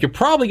 And it's like, you're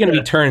probably going to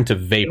be turned to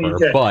vapor,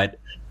 but...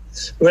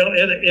 Well,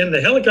 in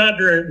the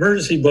helicopter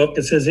emergency book,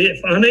 it says, if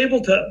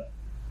unable to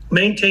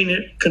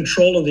maintain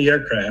control of the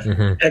aircraft,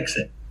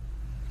 exit.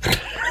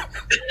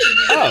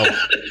 Oh,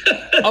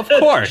 of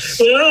course.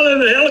 Well, in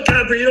the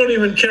helicopter, you don't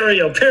even carry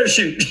a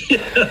parachute.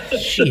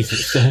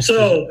 Jesus.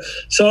 So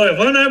if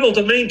unable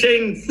to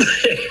maintain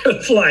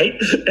flight,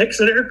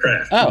 exit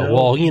aircraft. Oh,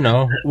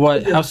 well,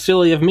 what? How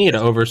silly of me to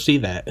oversee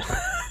that.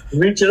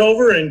 Reach it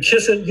over and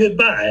kiss it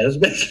goodbye. That's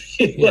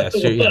basically what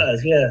it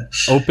was. Yeah.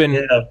 Open.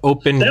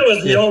 That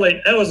was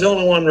the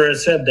only one where it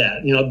said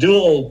that.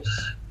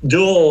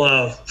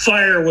 Dual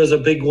fire was a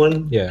big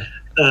one. Yeah.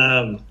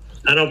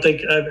 I don't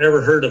think I've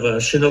ever heard of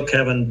a Chinook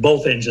having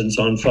both engines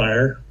on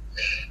fire.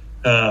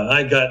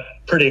 I got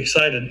pretty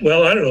excited.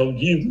 Well, I don't know.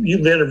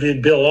 You've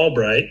interviewed Bill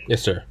Albright.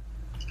 Yes, sir.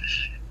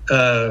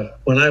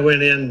 When I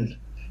went in,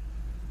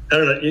 I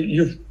don't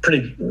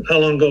know. How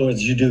long ago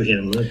did you do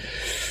him?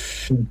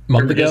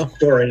 Month ago.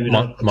 Story,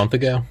 month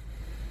ago.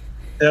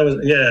 That was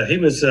He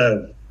was.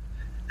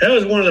 That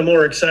was one of the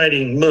more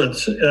exciting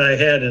months I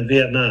had in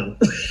Vietnam.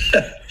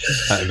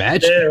 I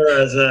imagine. There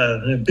was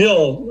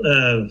Bill.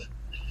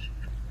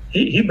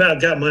 He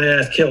about got my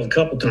ass killed a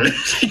couple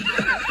times.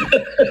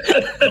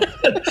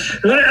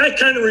 I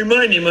kind of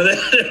remind him of that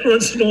every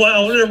once in a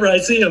while whenever I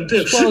see him too.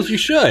 As well as you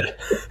should.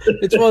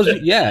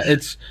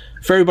 It's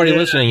for everybody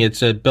listening. It's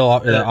Bill,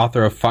 the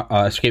author of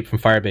Escape from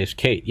Firebase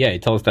Kate. Yeah, he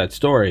tells that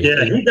story.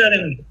 Yeah,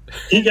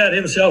 he got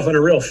himself in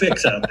a real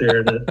fix out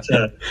there.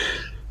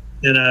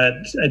 And I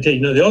tell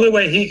you, the only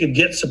way he could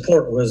get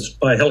support was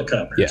by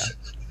helicopters. Yeah.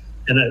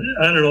 And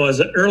I don't know, it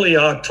was early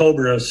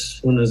October,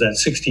 when was that,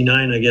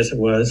 69, I guess it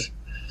was.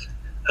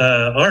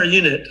 Our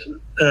unit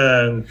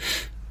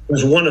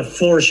was one of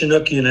four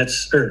Chinook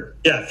units in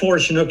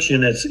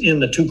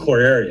the two-corps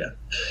area.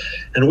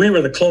 And we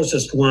were the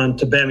closest one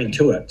to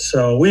Bamituit.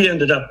 So we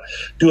ended up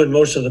doing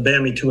most of the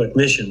Bamituit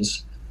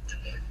missions.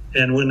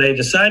 And when they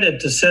decided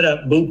to set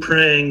up Bu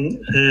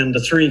Prang and the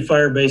 3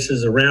 fire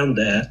bases around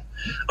that,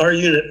 our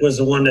unit was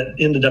the one that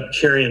ended up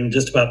carrying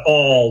just about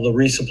all the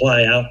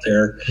resupply out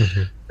there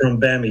from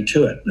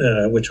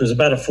Bamituit, which was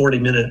about a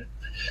 40-minute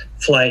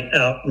flight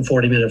out and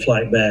 40-minute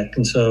flight back.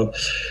 And so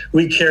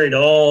we carried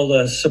all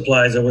the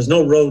supplies. There was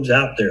no roads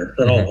out there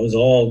at all. It was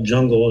all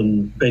jungle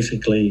and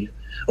basically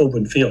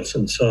open fields.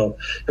 And so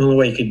the only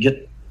way you could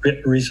get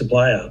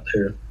resupply out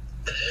there.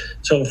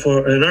 So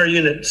our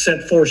unit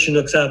sent 4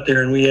 Chinooks out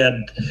there, and we had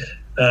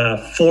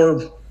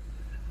 4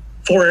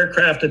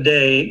 aircraft a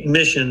day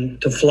mission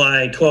to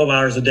fly 12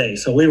 hours a day.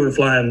 So we were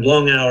flying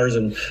long hours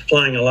and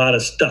flying a lot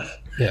of stuff.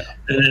 Yeah.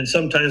 And then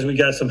sometimes we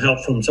got some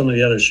help from some of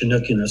the other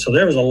Chinook units. So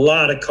there was a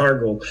lot of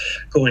cargo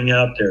going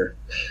out there.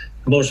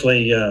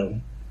 Mostly,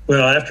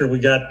 after we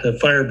got the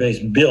fire base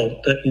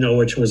built,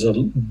 which was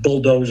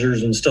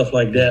bulldozers and stuff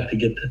like that to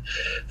get the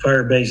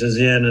fire bases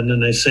in, and then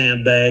they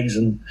sandbags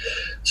and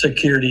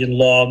security and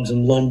logs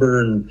and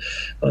lumber and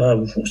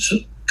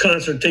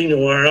concertina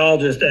wire, all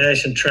just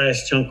ash and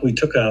trash junk we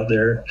took out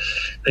there.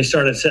 They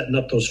started setting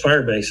up those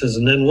fire bases.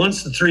 And then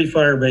once the 3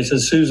 fire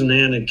bases, Susan,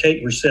 Ann, and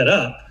Kate, were set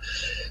up,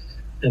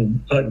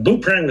 and Bu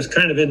Prang was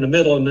kind of in the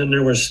middle, and then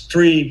there was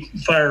 3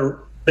 fire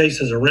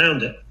bases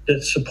around it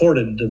that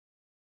supported the.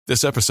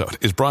 This episode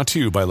is brought to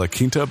you by La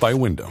Quinta by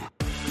Wyndham.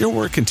 Your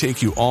work can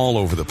take you all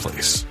over the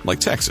place, like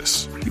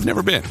Texas. You've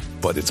never been,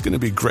 but it's going to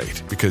be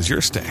great because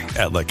you're staying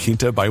at La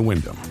Quinta by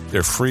Wyndham.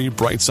 Their free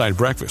Bright Side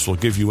breakfast will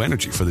give you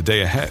energy for the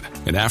day ahead.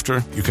 And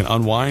after, you can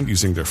unwind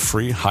using their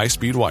free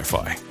high-speed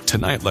Wi-Fi.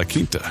 Tonight, La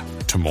Quinta.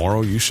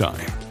 Tomorrow, you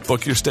shine.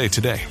 Book your stay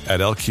today at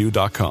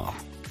LQ.com.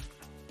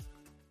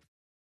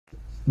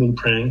 Bu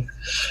Prang.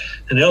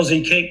 And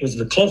LZ Kate was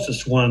the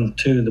closest one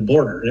to the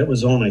border. It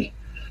was only,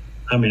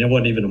 it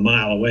wasn't even a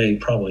mile away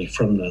probably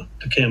from the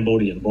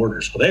Cambodian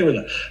border. So they were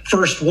the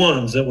first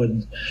ones that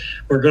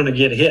were going to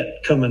get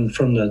hit coming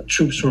from the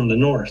troops from the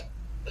north.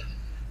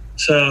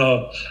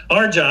 So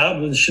our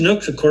job with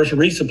Chinooks, of course,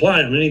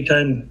 resupply them.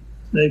 Anytime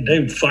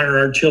they'd fire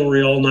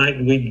artillery all night,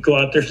 and we'd go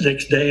out there the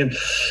next day and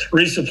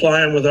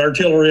resupply them with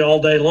artillery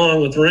all day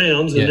long with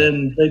rounds, and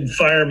then they'd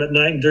fire them at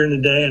night and during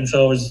the day. And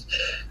so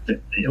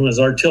it was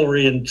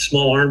artillery and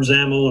small arms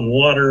ammo and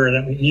water,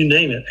 and you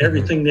name it.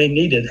 Everything they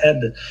needed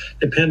had to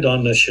depend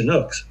on the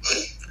Chinooks.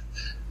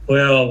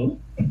 Well,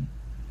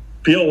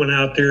 Bill went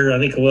out there, I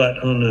think,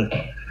 on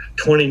the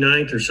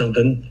 29th or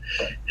something,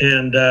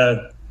 and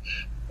the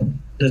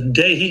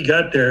day he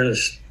got there,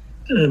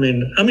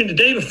 the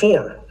day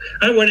before,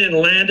 I went in,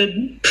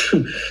 landed,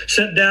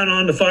 sat down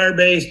on the fire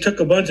base, took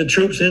a bunch of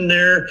troops in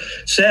there,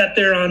 sat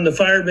there on the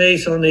fire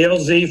base on the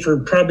LZ for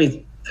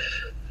probably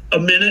a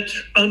minute,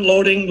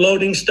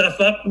 loading stuff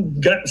up,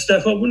 getting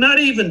stuff up. We're not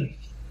even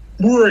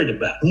worried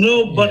about it.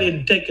 Nobody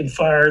had taken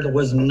fire. There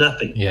was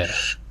nothing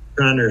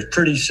around there.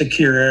 Pretty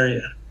secure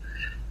area.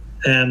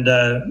 And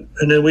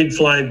then we'd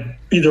fly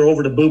either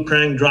over to Bu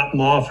Prang, drop them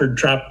off, or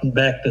drop them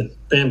back to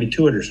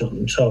Bamituit or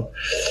something. So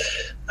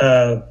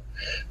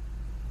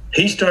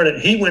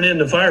he went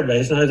into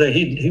Firebase, and I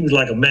think he was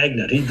like a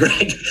magnet. He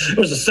drank. It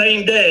was the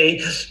same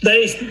day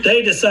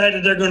they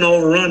decided they're going to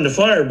overrun the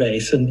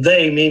Firebase, and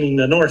they meaning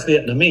the North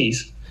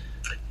Vietnamese.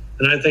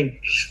 And I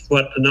think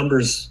what the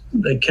numbers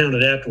they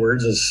counted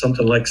afterwards is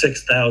something like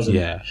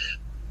 6,000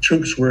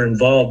 troops were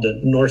involved.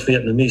 North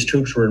Vietnamese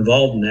troops were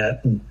involved in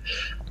that. And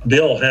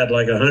Bill had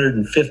like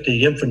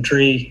 150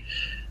 infantry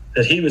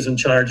that he was in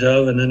charge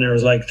of, and then there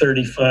was like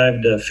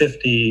 35 to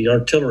 50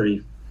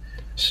 artillery.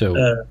 So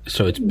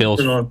it's Bill's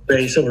on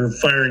base that were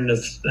firing.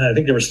 I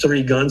think there was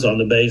 3 guns on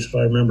the base, if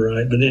I remember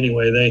right. But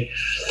anyway,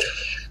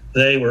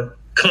 they were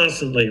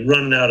constantly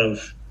running out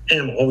of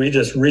ammo. We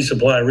just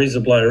resupply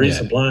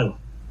them.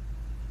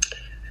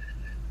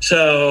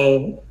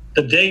 So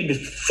the day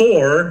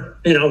before,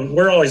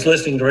 we're always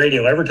listening to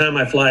radio. Every time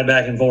I fly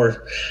back and forth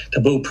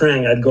to Boo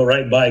Prang, I'd go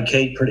right by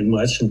Kate pretty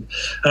much, and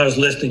I was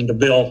listening to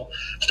Bill,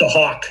 the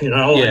Hawk,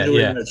 all I'm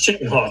doing is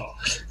Chicken Hawk.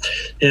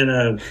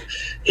 And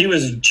he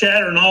was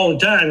chattering all the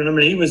time. And I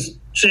mean, he was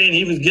saying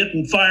he was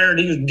getting fired,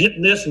 he was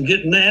getting this and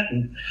getting that,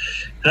 and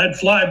I'd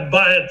fly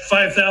by at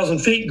 5,000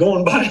 feet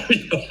going by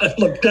him. I'd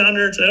look down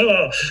there and say,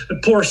 oh, the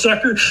poor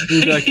sucker.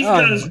 Like, he's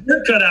got his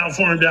work cut out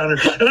for him down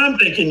there. And I'm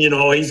thinking,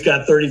 he's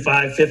got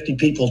 35, 50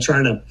 people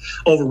trying to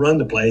overrun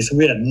the place. And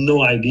we had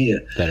no idea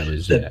that it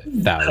was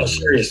how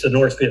serious the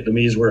North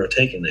Vietnamese were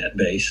taking that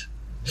base.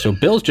 So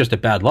Bill's just a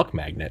bad luck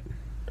magnet.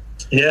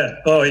 Yeah.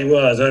 Oh, he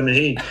was. I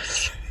mean,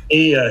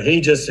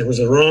 it was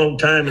the wrong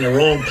time in the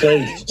wrong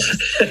place.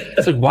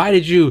 It's like, why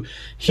did you?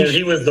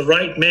 He was the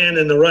right man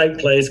in the right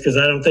place, because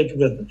I don't think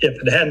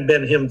if it hadn't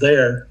been him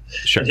there,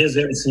 and his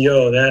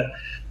NCO, that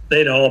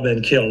they'd all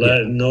been killed. I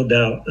have no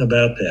doubt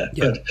about that.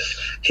 Yeah. But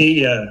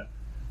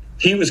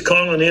he was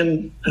calling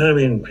in. I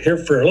mean, here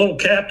for a little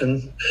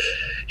captain,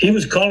 he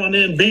was calling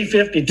in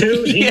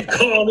B-52s. He was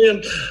calling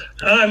in.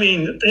 I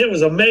mean, it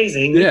was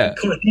amazing. Yeah. Of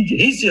course,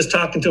 he's just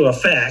talking to a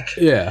FAC.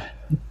 Yeah.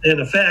 And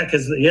the FAC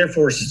is the Air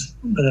Force,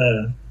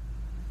 the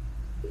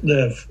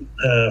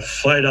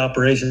flight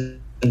operations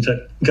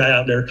guy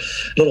out there,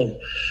 little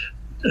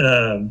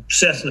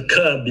Cessna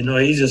Cub.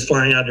 He's just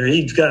flying out there.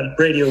 He's got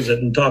radios that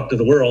can talk to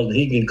the world, and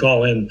he can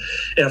call in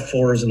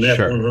F-4s and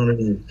F-100s.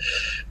 And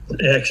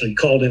actually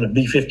called in a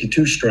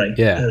B-52 strike.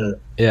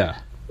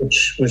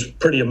 Which was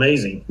pretty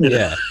amazing.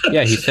 Yeah.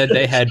 He said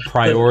they had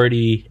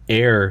priority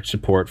air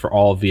support for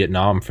all of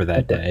Vietnam for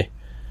that day.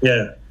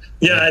 Yeah.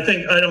 Yeah, I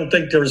don't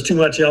think there was too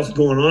much else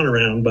going on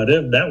around, but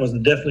that was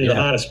definitely the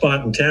hottest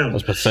spot in town.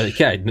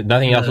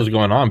 Nothing else was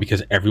going on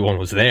because everyone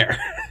was there.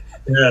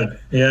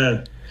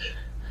 Yeah.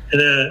 And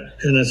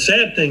the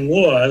sad thing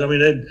was, I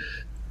mean,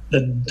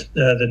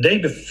 the day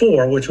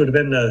before, which would have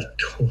been the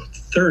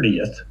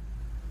 30th,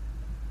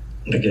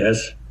 I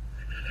guess,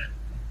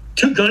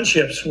 2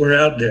 gunships were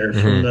out there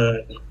from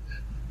the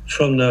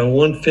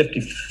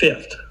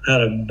 155th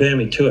out of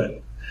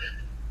Bamituit,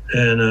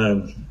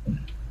 and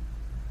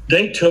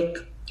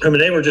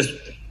they were just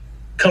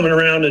coming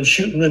around and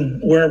shooting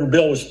wherever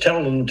Bill was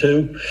telling them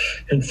to,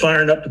 and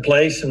firing up the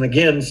place. And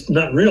again,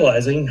 not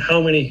realizing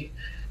how many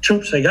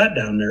troops they got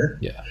down there.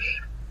 Yeah.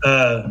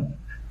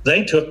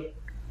 They took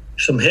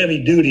some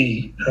heavy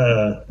duty.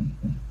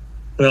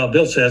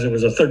 Bill says it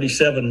was a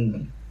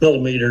 37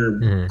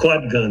 millimeter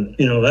quad gun.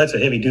 That's a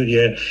heavy duty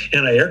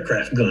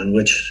anti-aircraft gun,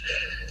 which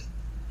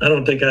I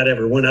don't think I'd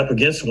ever went up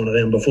against one of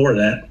them before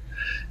that.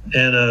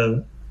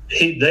 And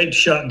they'd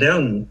shot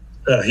down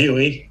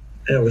Huey.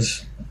 It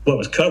was what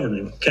was covering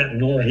him. Captain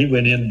Nora, he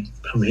went in.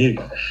 I mean,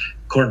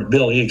 according to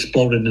Bill, he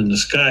exploded in the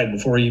sky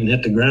before he even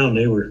hit the ground.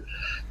 They were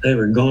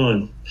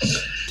gone.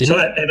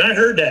 I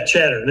heard that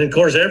chatter, and of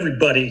course,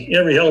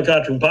 every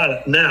helicopter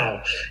pilot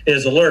now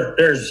is alert.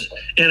 There's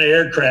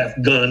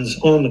anti-aircraft guns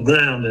on the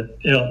ground in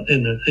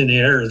the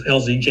air,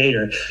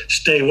 LZK.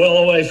 Stay well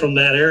away from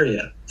that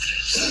area.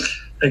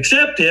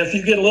 Except if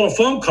you get a little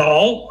phone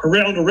call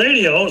around the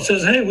radio that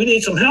says, hey, we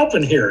need some help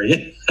in here.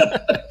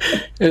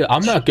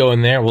 I'm not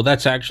going there. Well,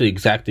 that's actually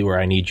exactly where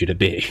I need you to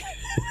be.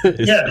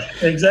 Yeah,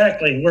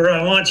 exactly where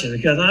I want you,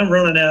 because I'm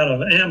running out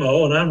of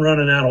ammo and I'm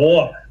running out of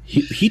water.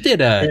 He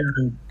did I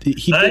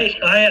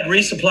had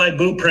resupplied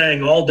Boo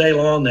Prang all day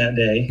long that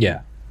day.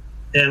 Yeah.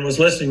 And was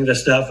listening to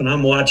stuff, and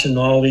I'm watching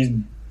all these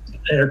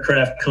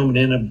aircraft coming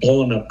in and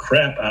blowing the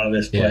crap out of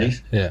this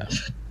place. Yeah.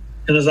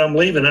 And as I'm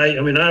leaving, I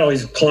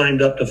always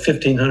climbed up to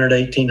 1,500,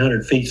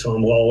 1,800 feet, so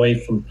I'm well away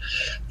from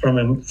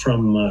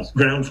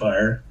ground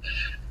fire.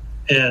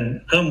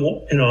 And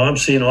I'm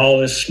seeing all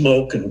this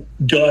smoke and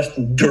dust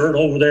and dirt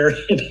over there.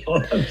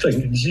 I'm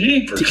thinking,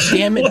 jeepers,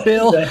 damn it,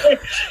 Bill, what the heck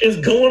is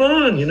going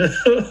on?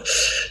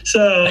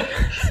 So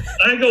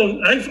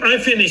I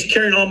finished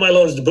carrying all my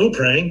loads to Boo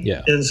Prang,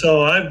 and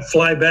so I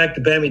fly back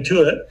to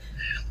Bamituit,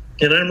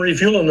 and I'm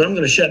refueling. I'm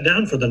going to shut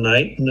down for the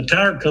night, and the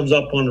tower comes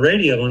up on the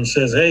radio and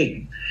says,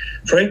 "Hey,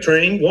 freight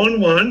train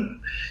 1-1,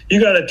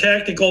 you got a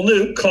tactical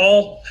nuke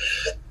call,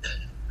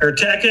 or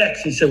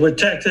TAC-X." He said, "With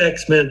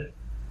TAC-X meant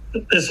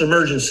this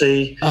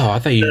emergency." Oh, I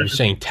thought you were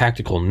saying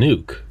tactical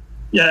nuke.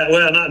 Yeah,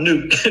 well, not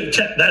nuke.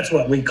 That's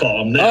what we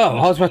call them now. Oh,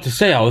 I was about to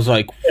say, I was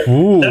like,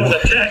 ooh. That was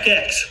a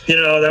TAC-X.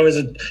 That was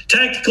a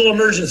tactical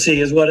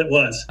emergency is what it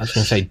was. I was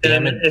going to say,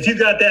 damn it. If you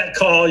got that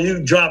call,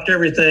 you dropped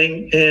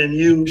everything and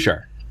you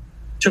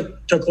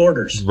took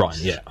orders. Run,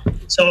 yeah.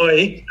 So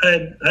I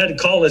had to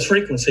call this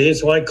frequency.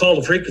 So I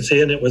called the frequency,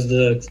 and it was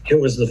the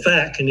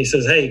FAC. And he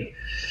says, "Hey,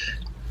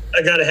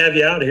 I got to have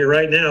you out of here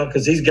right now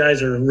because these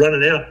guys are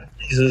running out."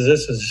 He says,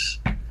 "This is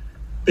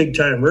big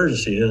time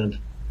emergency." And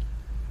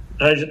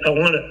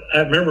I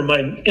remember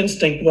my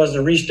instinct was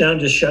to reach down,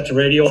 just shut the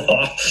radio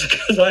off,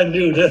 because I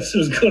knew this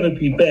was going to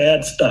be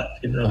bad stuff,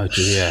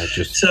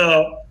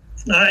 So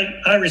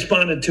I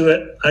responded to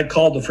it. I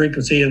called the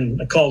frequency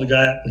and I called the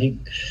guy up, and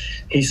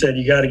he said,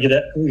 we got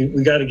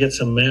to get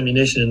some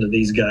ammunition into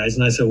these guys.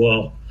 And I said,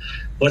 well,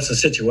 what's the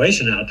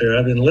situation out there?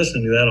 I've been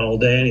listening to that all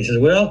day. And he says,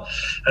 well,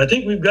 I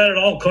think we've got it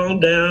all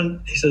calmed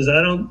down. He says,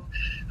 I don't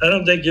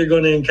think you're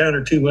going to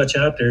encounter too much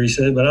out there. He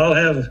said, but I'll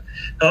have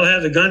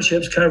the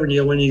gunships covering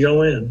you when you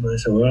go in. And I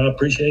said, well, I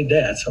appreciate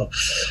that. So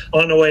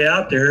on the way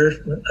out there,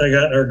 I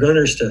got our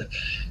gunners to,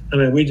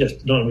 we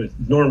just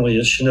normally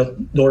as Chinook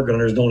door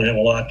gunners don't have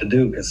a lot to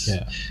do because,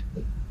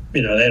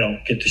 they don't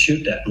get to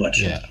shoot that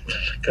much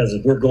because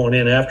we're going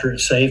in after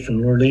it's safe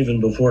and we're leaving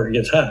before it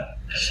gets hot.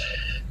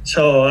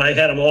 So I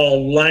had them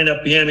all line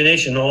up the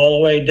ammunition all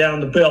the way down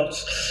the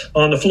belts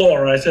on the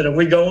floor. I said, if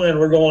we go in,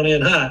 we're going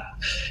in hot.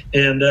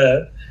 And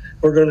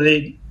we're going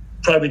to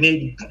probably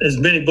need as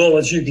many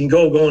bullets you can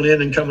going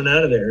in and coming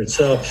out of there. And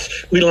so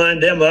we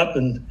lined them up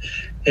and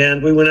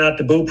we went out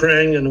to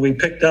Buprang and we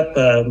picked up,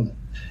 it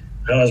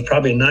was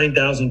probably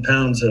 9,000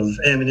 pounds of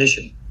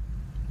ammunition,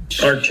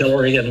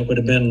 artillery, and it would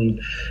have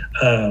been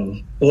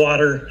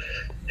water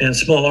and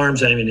small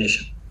arms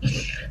ammunition.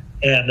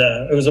 And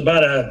it was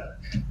about I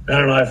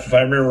don't know if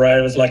I remember right,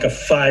 it was like a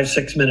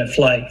 5-6 minute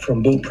flight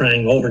from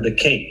Buprang over to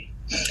Cape.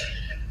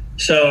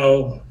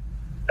 So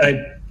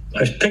I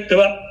picked them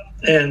up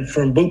and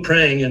from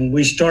Buprang, and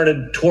we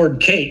started toward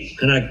Cape,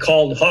 and I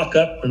called Hawk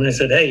up and I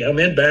said, hey, I'm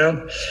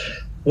inbound.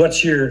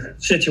 What's your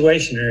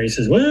situation there? He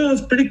says, well,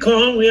 it's pretty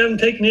calm. We haven't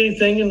taken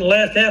anything in the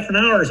last half an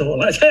hour or so.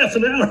 Last half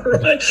an hour,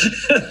 right?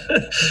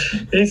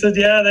 He said,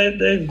 yeah,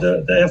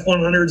 the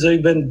F-100s,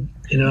 they've been,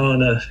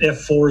 and the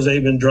F-4s,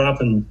 they've been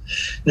dropping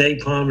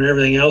napalm and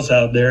everything else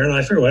out there. And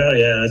I figured, well,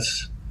 yeah,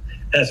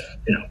 that's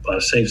about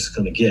as safe as it's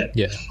going to get.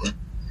 Yeah.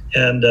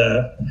 And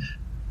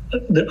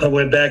I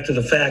went back to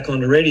the FAC on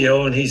the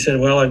radio, and he said,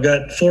 well, I've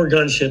got 4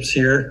 gunships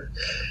here.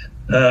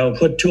 We'll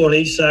put 2 on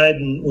each side,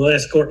 and we'll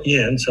escort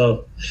you in.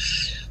 So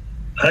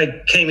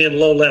I came in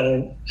low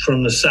level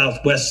from the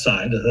southwest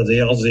side of the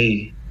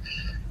LZ,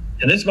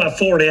 and it's about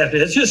 4.5.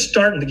 It's just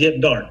starting to get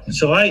dark.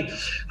 So I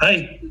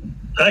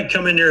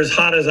come in there as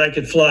hot as I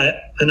could fly it,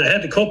 and I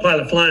had the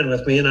co-pilot flying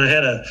with me, and I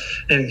had an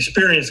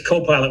experienced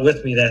co-pilot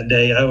with me that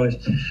day.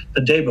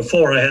 The day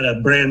before, I had a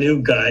brand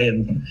new guy,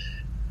 and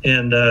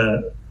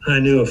I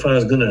knew if I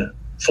was going to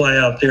fly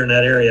out there in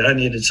that area, I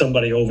needed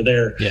somebody over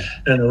there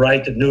and the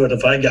right that knew it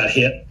if I got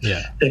hit.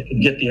 They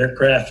could get the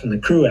aircraft and the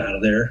crew out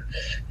of there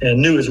and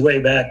knew his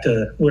way back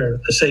to where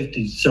the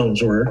safety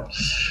zones were.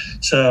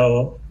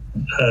 So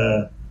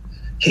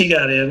he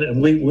got in,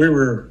 and we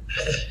were,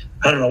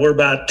 we're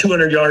about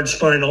 200 yards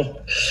final,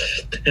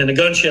 and the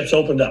gunships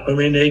opened up.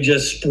 They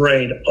just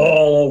sprayed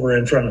all over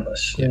in front of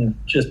us. And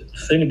just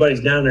if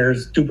anybody's down there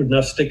is stupid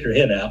enough to stick their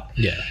head out,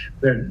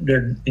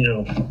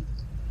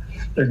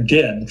 they're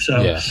dead.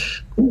 So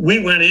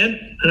we went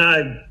in, and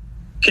I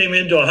came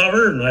into a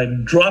hover, and I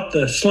dropped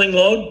the sling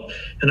load,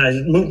 and I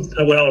moved.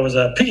 Well, it was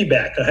a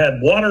piggyback. I had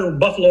water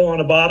buffalo on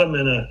the bottom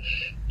and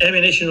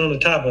ammunition on the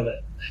top of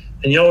it.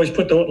 And you always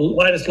put the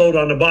lightest load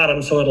on the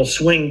bottom so it'll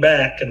swing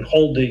back and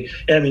hold the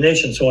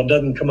ammunition so it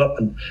doesn't come up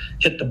and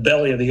hit the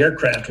belly of the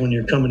aircraft when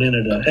you're coming in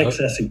at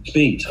excessive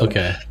speed. So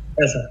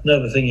that's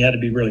another thing you had to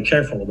be really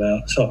careful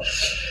about. So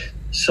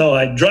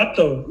I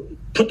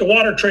put the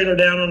water trailer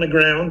down on the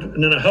ground,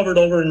 and then I hovered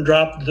over and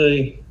dropped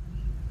the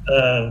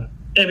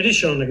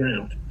ammunition on the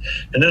ground.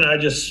 And then I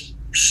just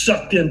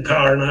sucked in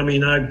power,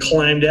 and I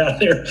climbed out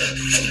there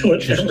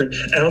with every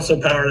ounce of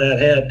power that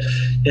had.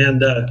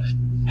 And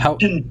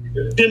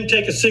didn't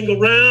take a single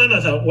round.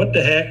 I thought, what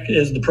the heck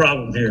is the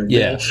problem here,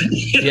 Bill?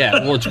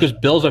 Well, it's because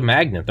Bill's a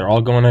magnet. They're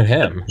all going at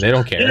him. They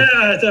don't care.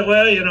 I thought,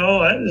 well,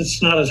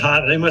 it's not as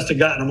hot. They must have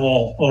gotten them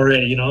all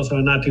already, so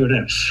I'm not doing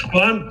that.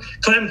 Well, I'm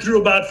climbing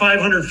through about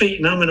 500 feet,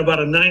 and I'm in about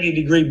a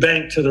 90-degree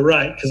bank to the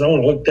right because I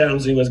want to look down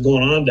and see what's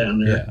going on down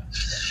there.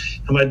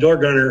 And my door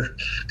gunner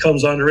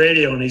comes on the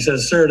radio, and he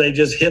says, sir, they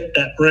just hit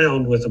that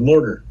round with a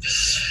mortar.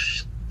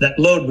 That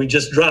load we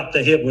just dropped,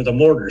 they hit with a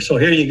mortar. So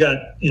here you got,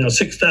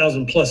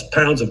 6,000 plus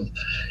pounds of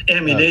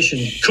ammunition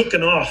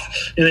cooking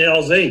off in the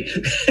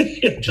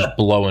LZ. Just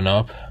blowing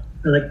up.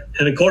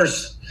 And of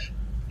course,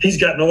 he's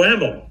got no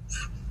ammo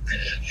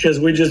because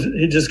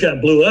he just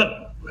got blew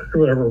up,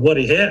 or what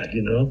he had,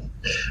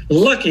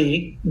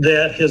 Lucky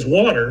that his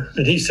water,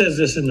 and he says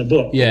this in the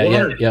book,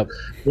 the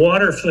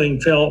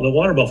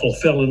water buffalo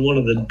fell in one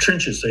of the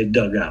trenches they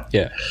dug out.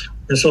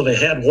 And so they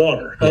had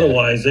water.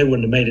 Otherwise, they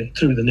wouldn't have made it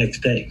through the next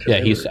day.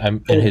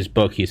 In his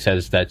book, he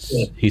says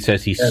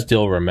he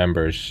still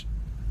remembers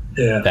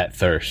that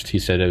thirst. He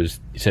said it was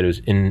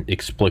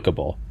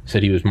inexplicable. He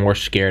said he was more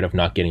scared of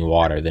not getting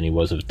water than he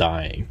was of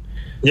dying.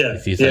 I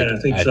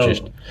think so.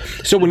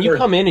 So when you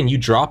come in and you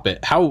drop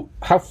it, how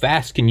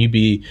fast can you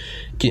be?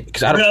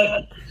 Because I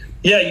don't.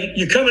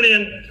 You're coming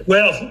in.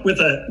 Well, with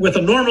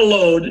a normal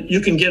load, you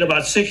can get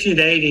about 60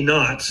 to 80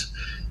 knots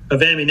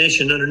of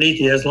ammunition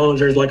underneath you, as long as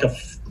there's like a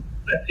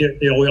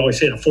we always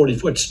say a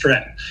 40-foot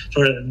strap.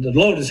 So the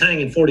load is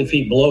hanging 40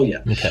 feet below you.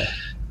 Okay.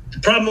 The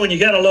problem when you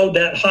got a load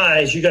that high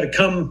is you got to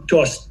come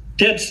to a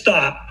dead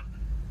stop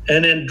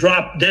and then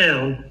drop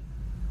down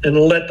and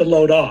let the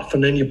load off,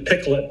 and then you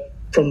pickle it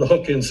from the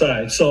hook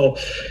inside. So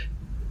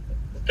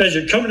as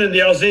you're coming in the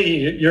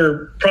LZ,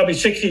 you're probably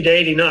 60 to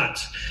 80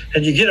 knots,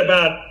 and you get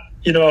about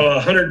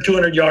 100,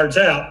 200 yards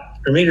out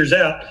or meters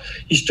out.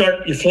 You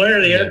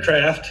flare the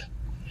aircraft.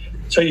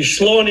 So you're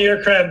slowing the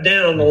aircraft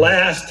down the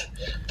last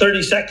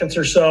 30 seconds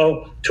or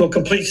so to a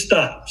complete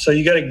stop. So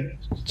you got to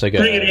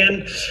bring it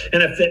in.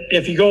 And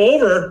if you go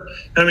over,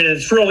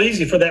 it's real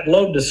easy for that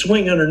load to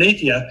swing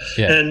underneath you,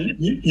 and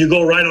you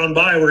go right on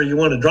by where you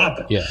want to drop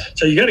it. Yeah.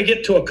 So you got to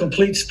get to a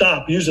complete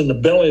stop using the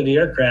belly of the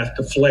aircraft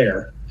to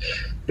flare,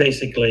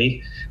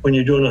 basically, when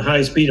you're doing a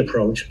high-speed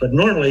approach. But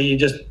normally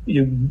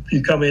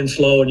you come in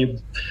slow, and you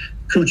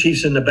crew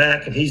chief's in the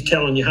back, and he's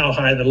telling you how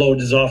high the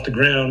load is off the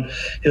ground.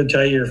 He'll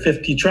tell you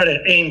you try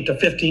to aim to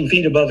 15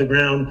 feet above the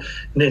ground,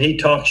 and then he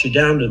talks you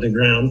down to the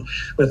ground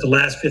with the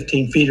last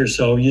 15 feet or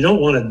so. You don't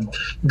want to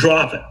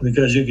drop it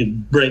because you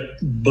could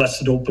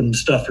bust it open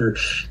stuff or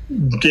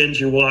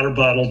dent your water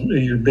bottle,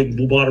 your big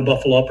water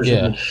buffalo up or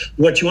something.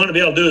 What you want to be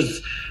able to do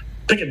is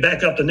pick it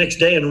back up the next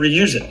day and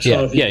reuse it.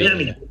 So if you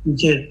damage it, you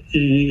can't,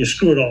 you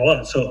screw it all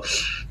up. So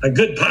a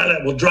good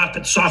pilot will drop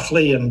it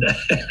softly and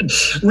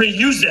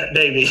reuse that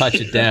baby. Touch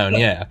it down,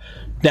 yeah.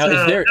 Now,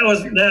 that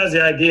was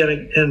the idea.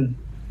 And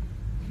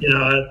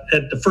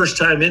at the first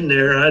time in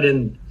there, I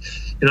didn't,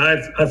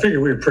 I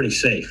figured we were pretty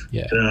safe.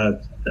 Yeah.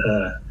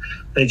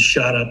 They'd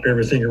shot up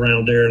everything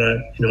around there,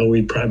 and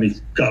we probably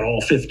got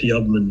all 50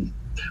 of them, and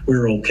we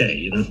were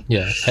okay.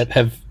 Yeah.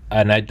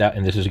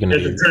 And this is going to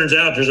be. As it turns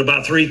out, there's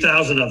about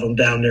 3,000 of them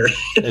down there.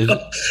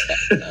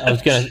 I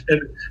was going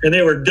to. And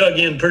they were dug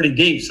in pretty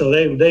deep, so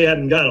they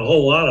hadn't got a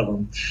whole lot of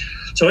them.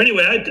 So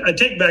anyway, I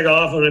take back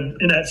off, and I'm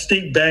in that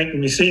steep bank,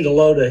 and you see the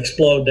load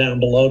explode down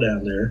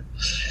there,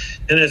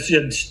 and it's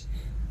just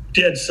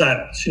dead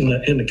silence in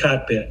the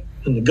cockpit.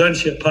 And the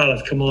gunship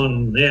pilots come on,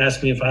 and they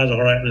asked me if I was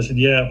all right, and I said,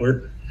 "Yeah,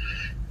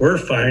 we're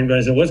fine." But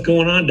I said, "What's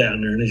going on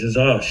down there?" And he says,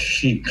 "Oh,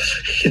 shoot,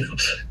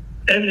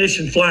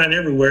 ammunition flying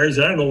everywhere." He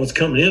said, "I don't know what's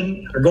coming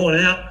in or going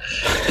out."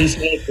 He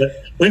said, "But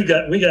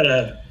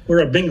we're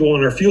a bingo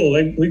on our fuel.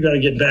 We've got to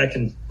get back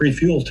and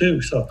refuel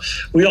too." So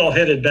we all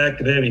headed back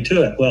to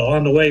Mamituit. Well,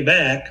 on the way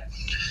back,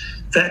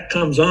 Fat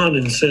comes on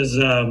and says,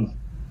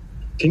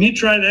 "Can you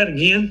try that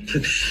again?"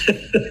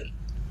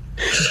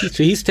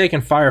 So he's taking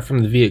fire from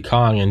the Viet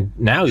Cong, and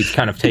now he's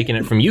kind of taking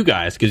it from you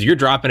guys because you're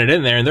dropping it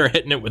in there and they're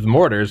hitting it with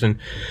mortars. And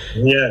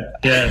yeah.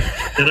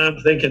 And I'm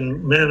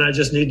thinking, man, I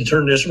just need to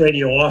turn this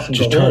radio off and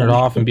just go turn home. it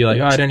off and be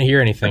like, "Oh, I didn't hear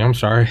anything. I'm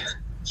sorry."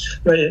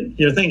 But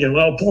you're thinking,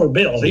 well, poor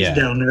Bill, he's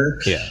down there.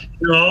 Yeah.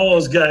 All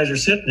those guys are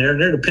sitting there,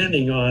 and they're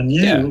depending on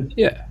you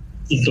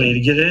to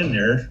get in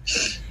there.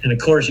 And of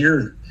course,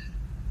 you're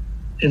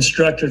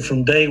instructed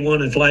from day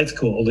one in flight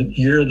school that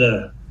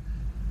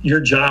your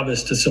job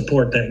is to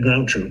support that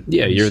ground troop.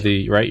 Yeah, you're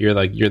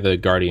the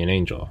guardian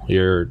angel.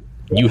 You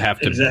have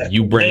to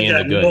you bring in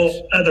the goods.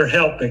 No other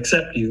help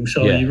except you.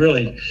 So you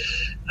really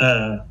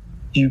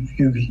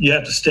you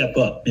have to step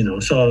up,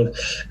 So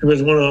it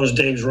was one of those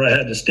days where I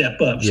had to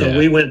step up. So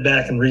we went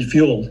back and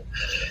refueled.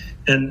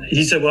 And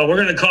he said, "Well, we're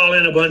going to call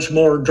in a bunch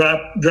more,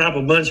 drop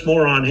a bunch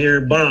more on here,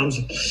 bombs,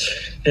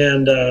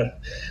 and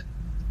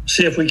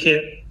see if we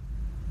can't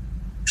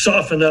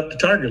soften up the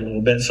target a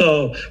little bit."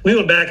 So we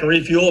went back and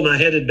refueled, and I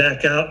headed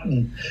back out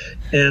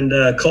and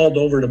called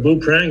over to Boo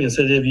Prang and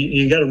said, "Have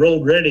you got a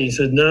road ready?" He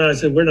said, "No." I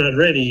said, "We're not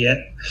ready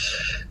yet."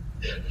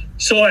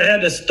 So I had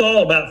to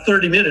stall about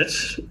 30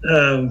 minutes,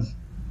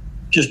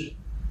 just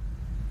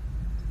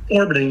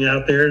orbiting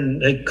out there,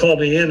 and they called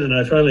me in, and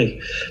I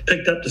finally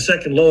picked up the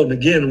second load. And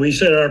again, we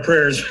said our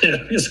prayers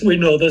because we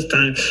know this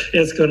time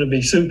it's going to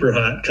be super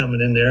hot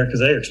coming in there because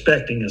they're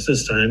expecting us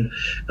this time.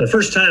 The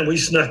first time we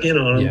snuck in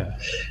on them,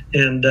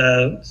 and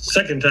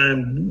second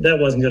time that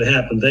wasn't going to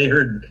happen. They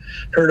heard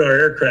our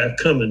aircraft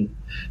coming.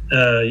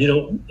 You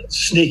don't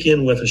sneak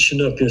in with a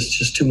Chinook; it's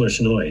just too much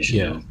noise.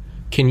 You know?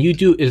 Can you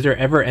do? Is there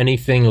ever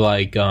anything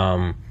like?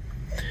 I'm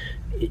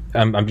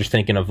just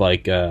thinking of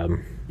like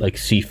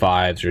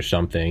C5s or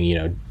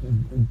something,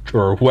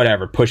 or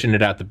whatever, pushing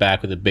it out the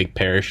back with a big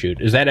parachute.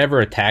 Is that ever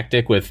a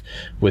tactic with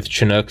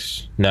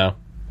Chinooks? No.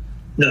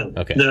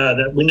 Okay.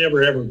 No, we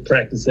never ever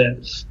practice that.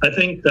 I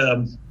think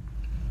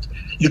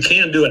you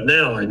can do it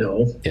now. I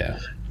know. Yeah.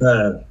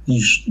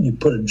 You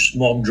put a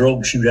small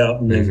drogue chute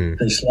out and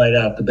they slide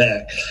out the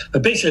back.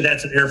 But basically,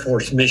 that's an Air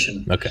Force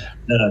mission. Okay.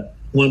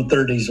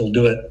 130s will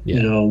do it,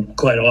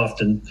 quite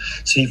often.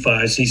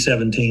 C5,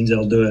 C-17s,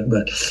 they'll do it.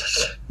 But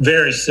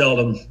very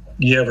seldom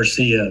you ever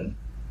see a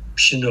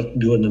Chinook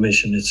doing the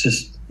mission. It's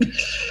just,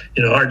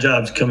 our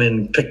jobs come in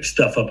and pick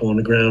stuff up on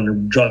the ground or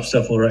drop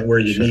stuff right where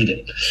you need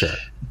it. Sure.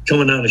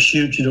 Coming down a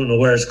chute, you don't know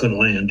where it's going to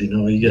land.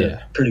 You get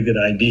a pretty good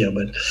idea,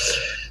 but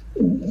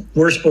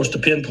we're supposed to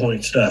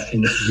pinpoint stuff.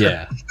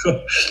 Yeah.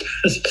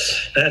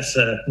 That's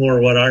more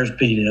what our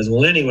speed is.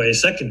 Well, anyway,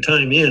 second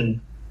time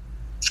in,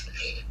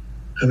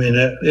 I mean,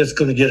 it's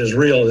going to get as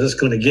real as it's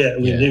going to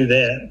get. We knew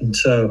that. And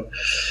so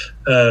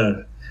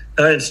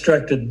I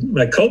instructed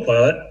my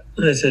co-pilot.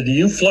 I said, do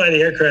you fly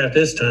the aircraft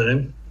this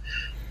time?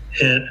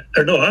 I'm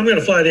going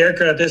to fly the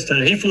aircraft this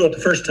time. He flew it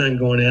the first time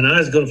going in. I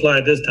was going to fly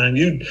it this time.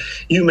 You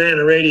man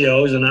the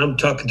radios, and I'm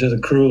talking to the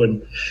crew.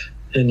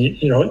 And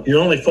your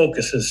only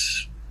focus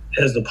is,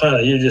 as the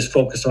pilot, you just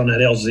focus on that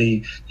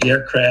LZ, the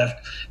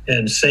aircraft,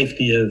 and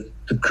safety of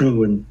the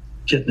crew and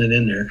getting it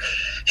in there.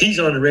 He's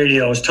on the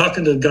radio. I was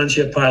talking to the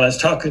gunship pilots,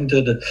 talking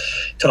to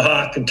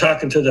Hawk, and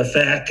talking to the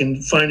FAC,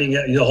 and finding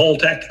out the whole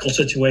tactical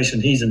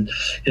situation. He's in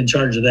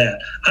charge of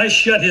that. I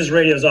shut his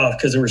radios off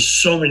because there was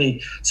so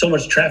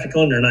much traffic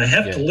on there, and I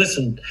have to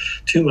listen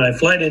to my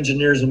flight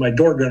engineers and my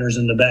door gunners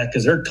in the back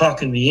because they're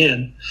talking me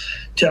in.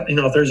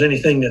 If there's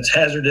anything that's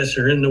hazardous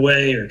or in the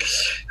way, or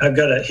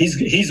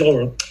he's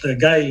over the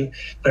guy,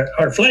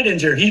 our flight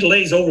engineer, he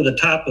lays over the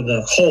top of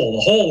the hole.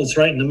 The hole is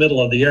right in the middle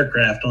of the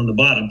aircraft on the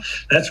bottom.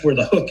 That's where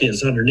the hook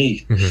is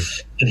underneath.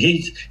 Mm-hmm. And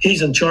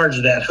he's in charge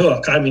of that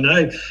hook. I mean,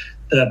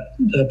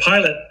 the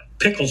pilot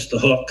pickles the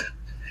hook.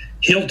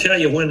 He'll tell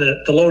you when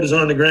the load is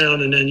on the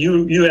ground, and then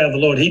you have the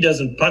load. He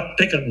doesn't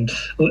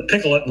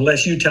pickle it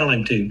unless you tell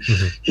him to.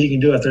 Mm-hmm. He can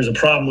do it if there's a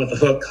problem with the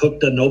hook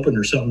doesn't open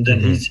or something.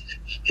 Then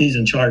he's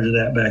in charge of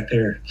that back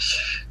there.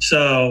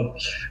 So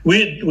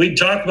we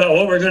talked about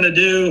what we're going to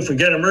do if we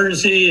get an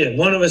emergency, if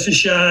one of us is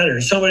shot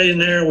or somebody in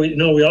there. We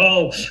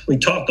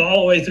talked all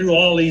the way through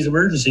all these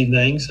emergency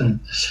things,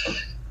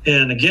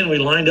 and again we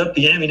lined up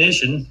the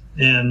ammunition,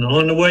 and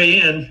on the way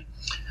in.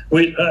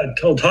 We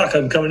told Hawk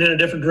I'm coming in a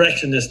different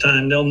direction this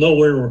time. They'll know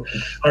where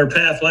our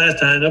path last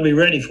time. They'll be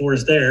ready for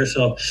us there.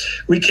 So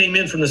we came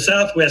in from the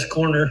southwest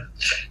corner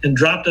and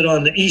dropped it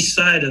on the east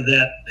side of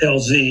that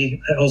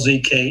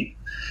LZ Kate.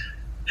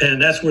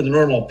 And that's where the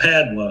normal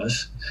pad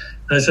was.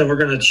 I said, we're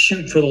going to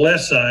shoot for the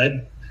left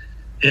side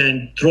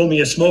and throw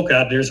me a smoke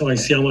out there so I can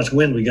see how much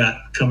wind we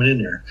got coming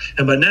in there.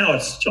 And by now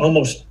it's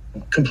almost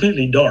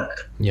completely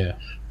dark. Yeah.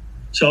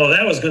 So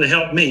that was going to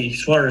help me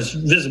as far as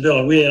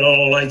visibility. We had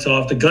all the lights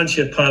off. The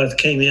gunship pilots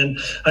came in.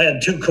 I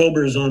had 2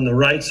 Cobras on the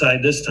right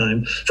side this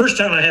time. First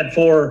time I had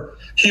 4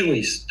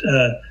 Huey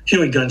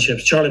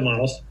gunships, Charlie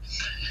models.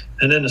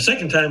 And then the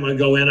second time I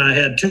go in, I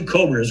had 2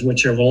 Cobras,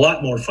 which have a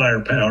lot more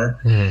firepower.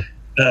 Mm-hmm.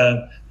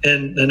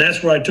 And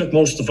that's where I took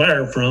most of the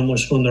fire from,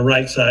 was from the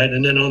right side.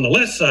 And then on the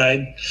left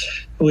side,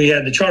 we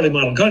had the Charlie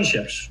model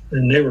gunships,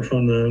 and they were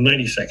from the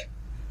 92nd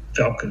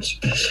Falcons.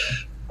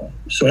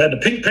 So I had the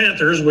Pink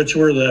Panthers, which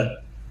were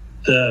the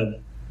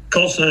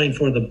call sign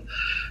for the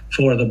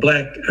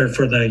black, or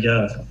for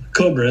the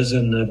Cobras,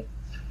 and the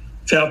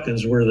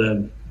Falcons were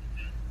the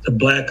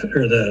black,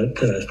 or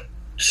the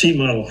C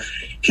model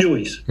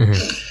Hueys.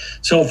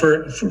 Mm-hmm. So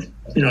for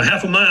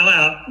half a mile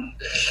out,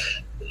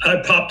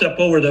 I popped up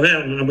over the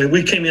mountain. I mean,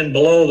 we came in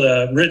below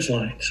the ridge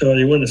line, so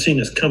they wouldn't have seen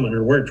us coming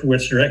or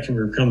which direction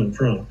we were coming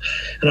from.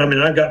 And I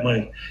mean, I've got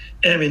my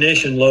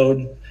ammunition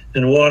load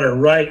and water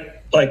right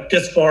like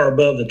this far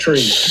above the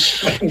tree.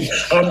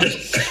 I'm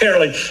just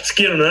barely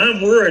skimming.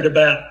 I'm worried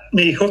about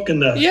me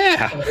hooking the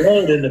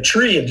load in the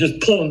tree and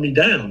just pulling me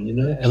down,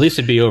 At least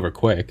it'd be over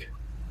quick.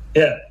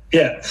 Yeah.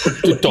 Yeah,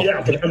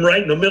 but I'm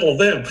right in the middle of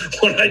them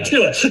when I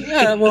do it.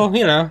 Yeah, well,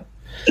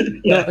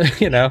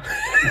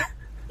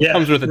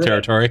 comes with the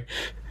territory.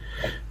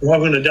 We're all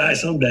going to die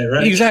someday,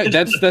 right? Exactly.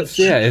 That's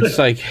It's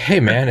like, hey,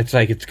 man, it's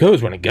like it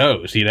goes when it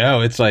goes.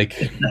 It's like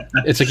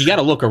you got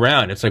to look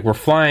around. It's like we're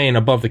flying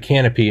above the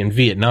canopy in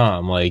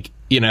Vietnam. Like,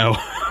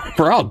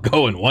 we're all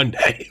going one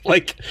day.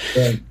 Like,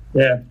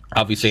 yeah.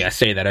 Obviously, I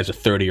say that as a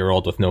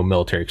 30-year-old with no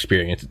military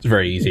experience. It's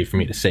very easy for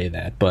me to say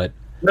that, but.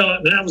 Well,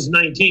 I was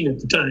 19 at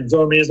the time,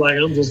 so I mean, it's like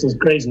I'm just as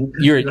crazy.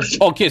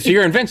 Okay, so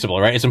you're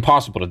invincible, right? It's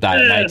impossible to die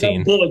at 19.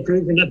 I'm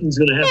bulletproof, and nothing's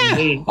going to happen to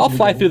me. I'll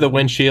fly through the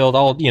windshield.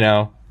 I'll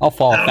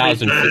fall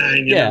 1,000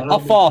 feet. I'll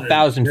fall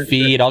 1,000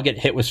 feet. I'll get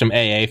hit with some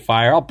AA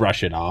fire. I'll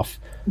brush it off.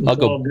 It's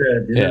all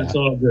good. It's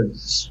all good.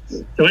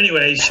 So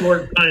anyway,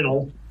 short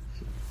final.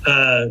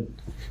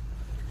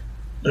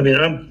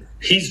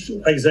 He's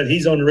like I said,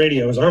 he's on the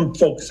radios. I'm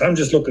focused. I'm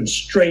just looking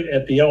straight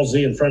at the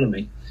LZ in front of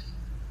me,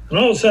 and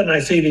all of a sudden I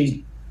see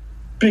these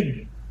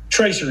big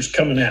tracers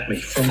coming at me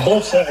from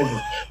both sides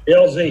of the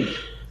LZ.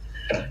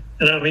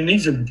 And I mean,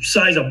 these are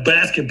size of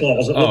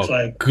basketballs, it looks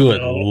like. Good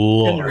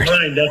Lord. In your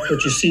mind, that's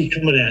what you see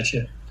coming at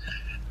you.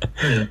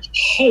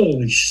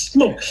 Holy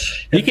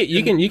smokes.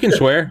 You can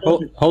swear.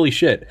 Holy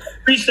shit.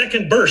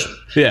 3-second burst.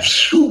 Yeah.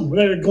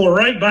 They're going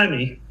right by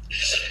me.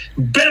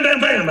 Bam,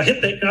 bam, bam. I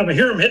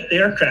hear them hit the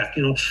aircraft.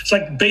 It's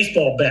like a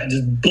baseball bat.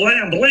 Just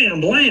blam,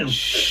 blam, blam.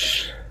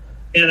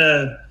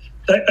 And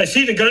I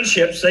see the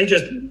gunships. They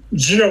just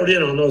zeroed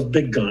in on those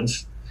big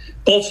guns,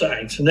 both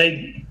sides, and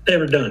they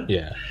were done.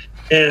 Yeah.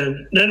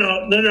 And then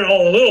all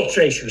the little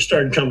tracers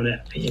started coming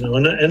at me,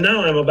 and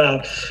now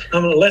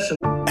I'm less than.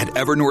 At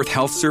Evernorth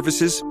Health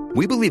Services,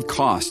 we believe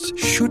costs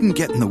shouldn't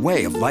get in the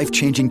way of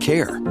life-changing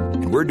care,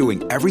 and we're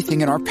doing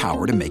everything in our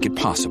power to make it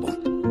possible.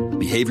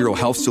 Behavioral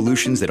health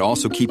solutions that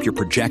also keep your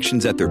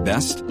projections at their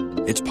best?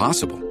 It's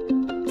possible.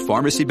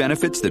 Pharmacy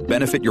benefits that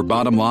benefit your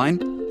bottom line?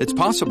 It's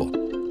possible.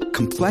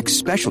 complex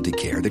specialty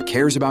care that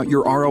cares about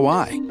your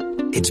ROI.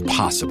 It's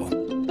possible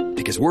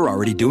because we're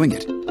already doing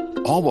it,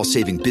 all while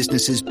saving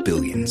businesses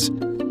billions.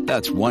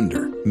 That's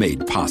Wonder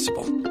made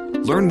possible.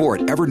 Learn more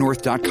at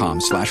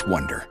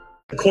evernorth.com/wonder.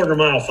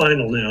 Quarter-mile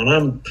final now,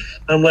 and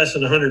I'm less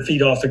than 100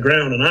 feet off the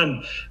ground,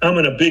 and I'm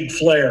in a big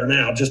flare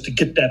now just to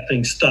get that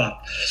thing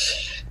stopped.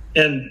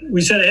 And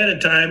we said ahead of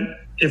time,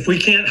 if we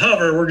can't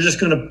hover, we're just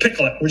going to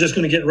pickle it. We're just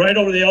going to get right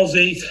over the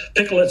LZ,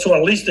 pickle it, so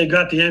at least they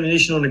got the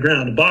ammunition on the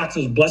ground. The box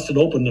is busted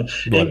open.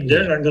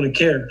 They're not going to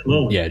care at the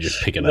moment. Yeah,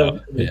 just pick it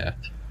up. Yeah.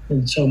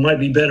 And so it might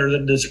be better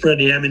than to spread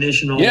the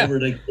ammunition all over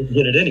to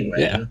get it anyway.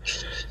 Yeah.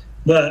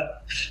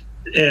 But,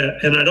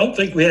 and I don't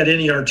think we had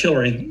any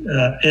artillery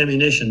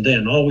ammunition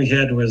then. All we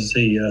had was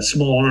the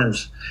small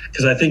arms,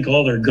 because I think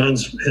all their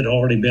guns had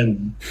already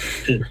been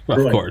destroyed.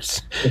 Of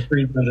course.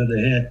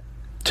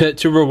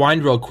 To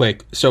rewind real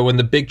quick, so when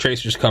the big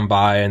tracers come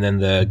by and then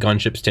the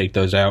gunships take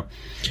those out,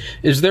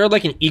 is there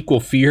like an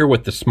equal fear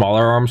with the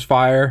smaller arms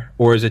fire,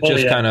 or is it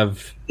just kind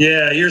of...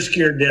 Yeah, you're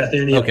scared to death.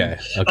 Okay.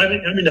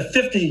 I mean the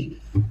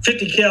 50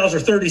 cals or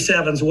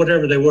 37s,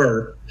 whatever they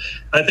were,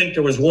 I think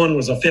there was one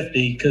was a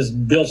 50, because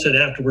Bill said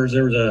afterwards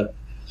there was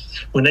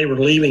when they were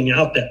leaving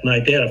out that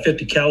night, they had a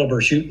 50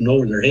 caliber shooting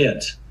over their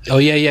heads. Oh,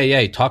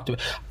 yeah. He talked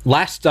about...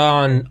 Last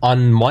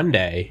on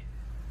Monday...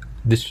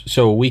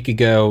 So a week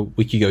ago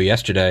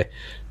yesterday,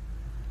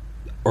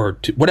 or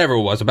whatever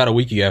it was, about a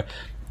week ago,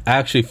 I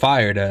actually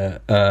fired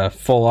a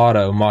full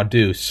auto Ma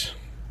Deuce.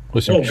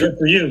 With some good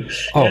for you.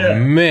 Oh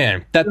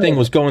man, that thing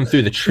was going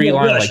through the tree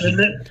line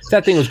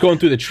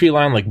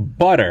like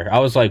butter. I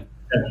was like,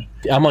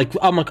 I'm like,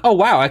 oh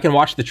wow, I can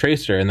watch the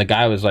tracer. And the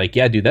guy was like,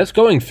 yeah, dude, that's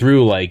going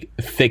through like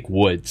thick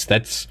woods.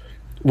 That's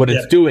what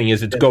it's doing,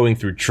 is it's going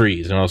through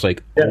trees. And I was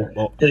like,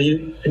 oh.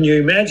 And you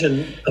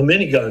imagine a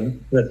minigun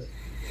with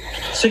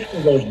 6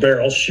 of those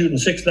barrels shooting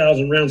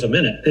 6,000 rounds a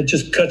minute. It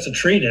just cuts a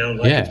tree down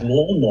like it's a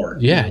lawnmower.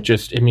 Yeah,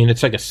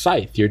 it's like a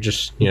scythe. You're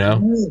just,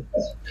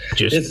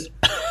 it's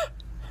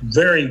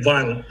very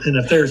violent. And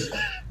if there's,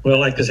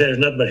 like I said, there's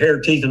nothing but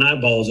hair, teeth, and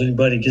eyeballs.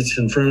 Anybody gets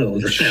in front of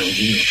those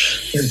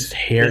rounds.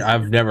 Hair.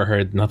 I've never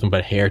heard nothing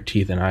but hair,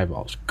 teeth, and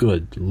eyeballs.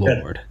 Good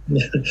Lord.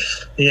 Yeah,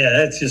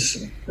 that's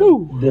just.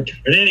 But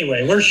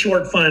anyway, we're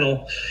short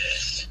final.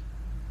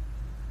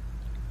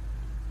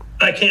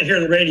 I can't hear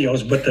the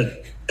radios, but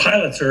the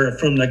pilots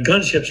from the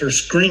gunships are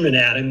screaming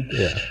at him,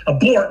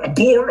 abort.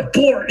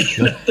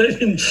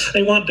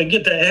 They want to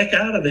get the heck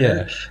out of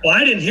there. Well,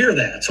 I didn't hear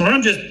that, so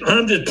I'm just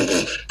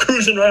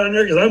cruising around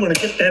there because I'm going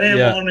to get that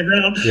ammo on the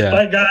ground.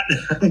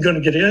 I'm going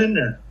to get in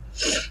there.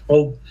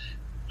 Well,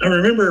 I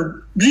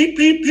remember beep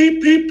beep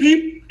beep beep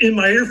beep in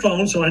my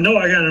earphone, so I know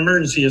I got an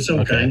emergency of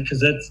some kind, because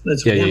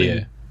that's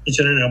warning.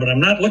 But I'm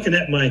not looking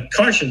at my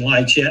caution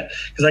lights yet,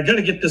 because I got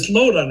to get this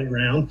load on the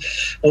ground.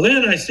 Well,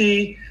 then I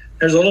see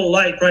there's a little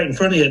light right in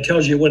front of you that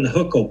tells you when the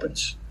hook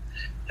opens.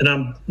 And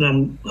I'm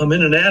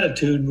in an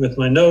attitude with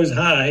my nose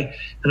high,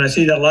 and I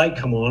see that light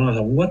come on. I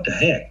thought, what the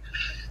heck?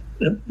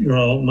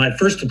 My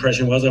first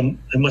impression was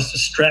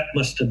strap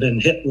must have been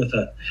hit with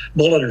a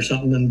bullet or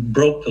something and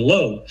broke the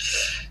load.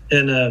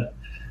 And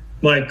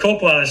my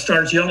co-pilot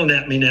starts yelling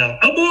at me now,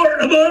 abort,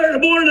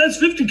 that's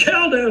 50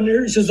 cal down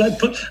there. He says, I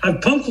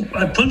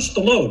punched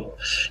the load.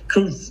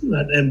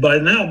 And by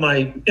now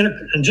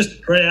and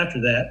just right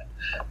after that,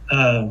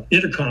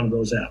 intercom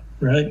goes out,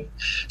 right?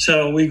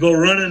 So we go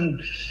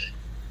running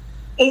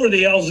over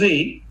the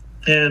LZ,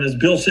 and as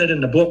Bill said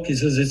in the book, he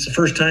says it's the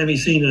first time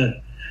he's seen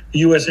a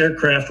U.S.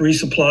 aircraft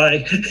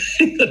resupply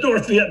the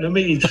North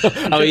Vietnamese.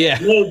 Oh, yeah.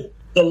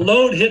 The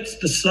load hits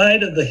the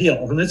side of the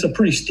hill, and it's a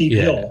pretty steep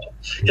hill.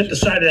 Hit the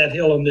side of that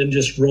hill and then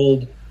just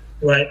rolled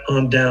right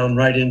on down,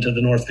 right into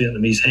the North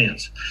Vietnamese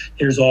hands.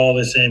 Here's all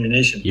this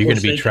ammunition. You're going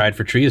to be tried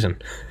for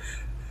treason.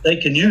 They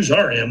can use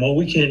our ammo.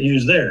 We can't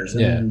use theirs.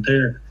 And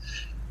their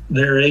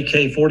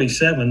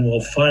AK-47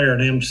 will fire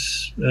them.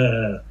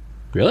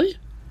 Really?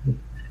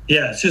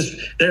 Yeah, it's just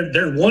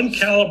they're one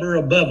caliber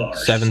above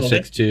ours. 7.62.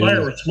 So they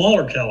fire a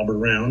smaller caliber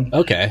round.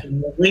 Okay.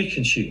 Than what we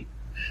can shoot.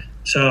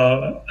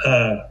 So,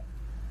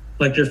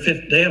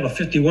 they have a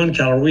 51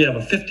 caliber. We have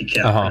a 50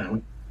 cal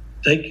round.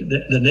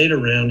 The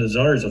NATO round is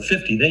ours a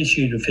 50. They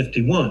shoot a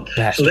 51.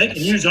 So they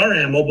can use our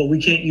ammo, but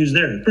we can't use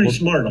theirs. Pretty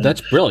smart.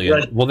 That's brilliant.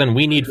 Right. Well, then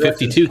we need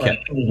 52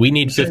 We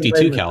need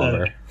 52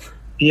 caliber.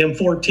 The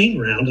M14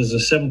 round is a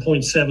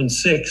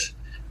 7.76,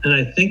 and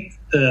I think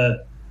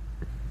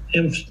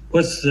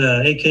what's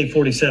the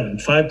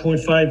AK-47?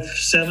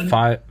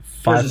 5.57.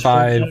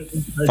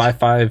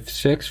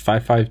 5.56,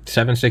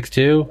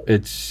 5.762.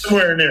 It's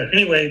somewhere in there.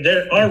 Anyway,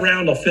 our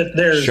round will fit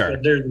theirs. Sure.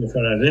 But theirs will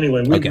fit ours.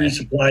 Anyway, we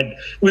resupplied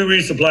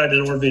the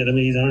North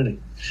Vietnamese Army.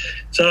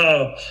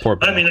 So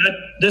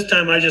this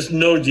time I just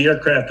nosed the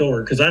aircraft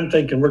over, because I'm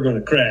thinking we're going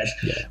to crash.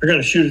 Yeah. We're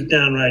going to shoot it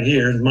down right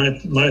here. My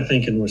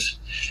thinking was,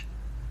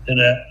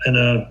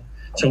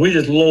 so we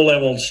just low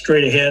leveled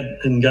straight ahead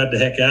and got the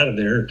heck out of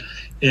there.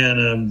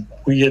 And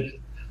we get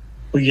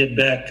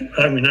back.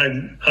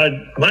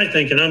 My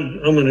thinking,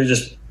 I'm going to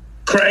just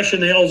crashing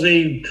the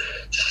LZ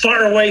as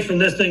far away from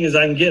this thing as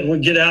I can get. We'll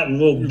get out and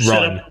we'll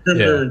set up a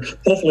perimeter, and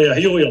hopefully a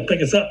Huey will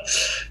pick us up,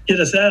 get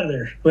us out of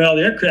there. Well,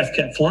 the aircraft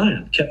kept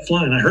flying.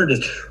 I heard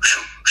this.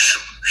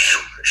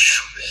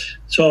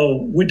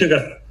 So we took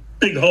a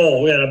big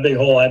hole. We had a big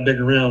hole that big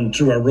around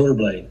through our rotor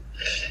blade.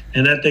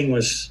 And that thing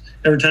was,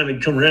 every time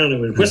he'd come around, it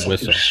would whistle.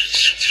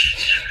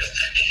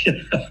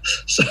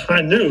 So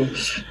I knew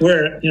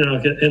where,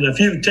 and if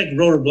you take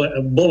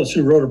bullets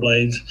through rotor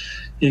blades,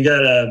 you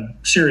got a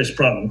serious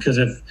problem, because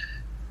if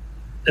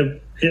the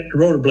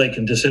rotor blade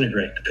can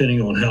disintegrate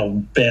depending on how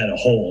bad a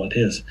hole it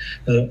is.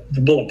 The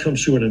bullet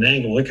comes through at an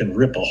angle, it can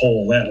rip a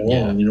hole that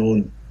long,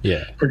 and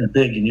pretty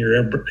big, and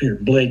your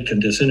blade can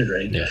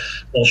disintegrate. Yeah.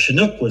 Well,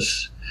 Chinook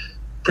was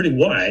pretty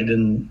wide,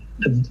 and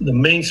the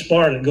main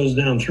spar that goes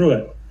down through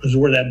it was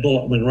where that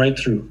bullet went right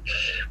through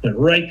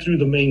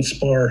the main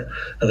spar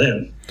of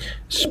them.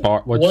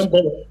 Spar?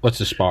 What's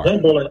the spar?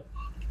 One bullet.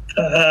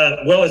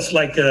 Well, it's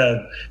like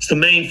it's the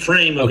main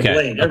frame of the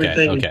blade.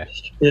 Everything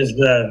is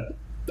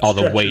all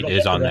the weight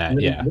is on that.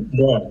 Yeah.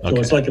 So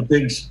it's like a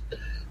big.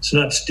 It's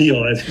not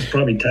steel. It's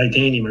probably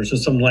titanium or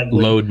something like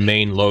that.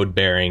 Main load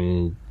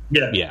bearing.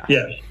 Yeah.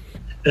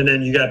 And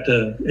then you got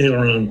the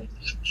aileron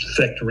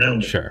effect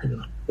around it. Sure.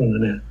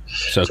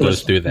 So it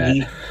goes through that.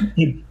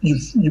 You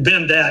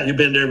bend that, you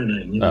bend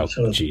everything. Oh,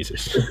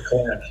 Jesus.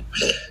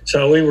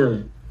 So we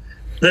were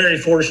very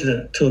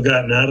fortunate to have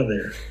gotten out of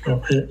there,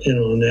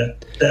 in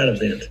that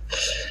event.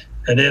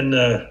 And then,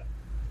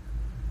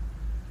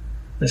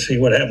 let's see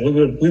what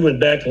happened. We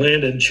went back,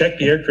 landed, checked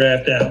the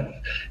aircraft out,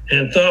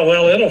 and thought,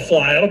 well, it'll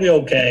fly, it'll be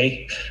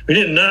okay. We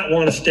did not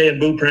want to stay in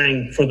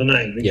Buprang for the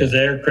night, because the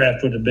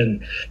aircraft would have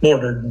been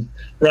mortared,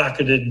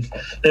 rocketed.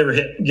 They were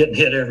getting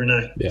hit every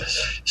night.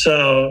 Yes.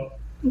 So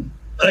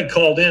I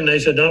called in. They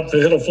said, no,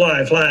 it'll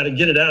fly to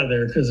get it out of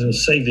there, because it'll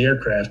save the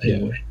aircraft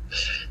anyway.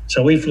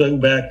 So we flew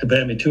back to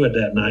Bamituit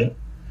that night.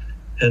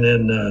 And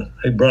then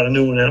they brought a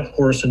new one out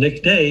for us the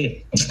next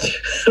day,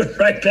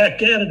 right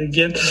back at it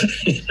again.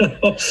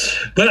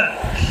 But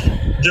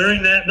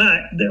during that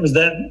night, there was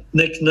that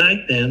next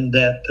night then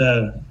that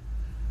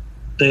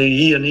they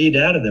E&E'd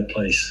out of that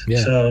place.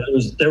 Yeah. So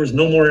there was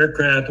no more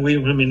aircraft.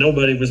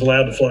 Nobody was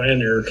allowed to fly in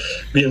there,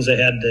 because they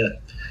had the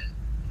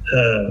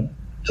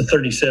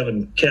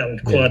 37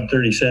 quad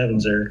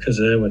 37s there, because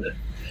they would.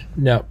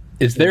 No.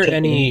 Is there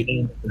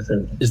any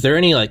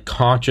like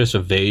conscious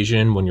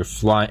evasion when you're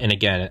flying? And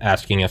again,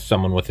 asking as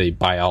someone with a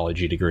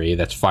biology degree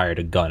that's fired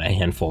a gun a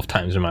handful of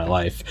times in my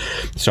life,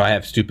 so I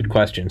have stupid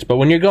questions. But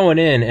when you're going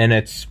in, and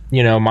it's,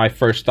 my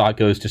first thought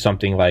goes to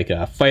something like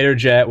a fighter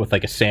jet with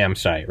like a SAM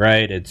sight,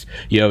 right? It's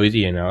you always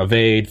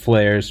evade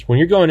flares. When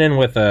you're going in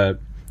with a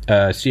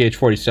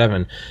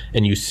CH-47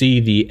 and you see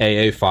the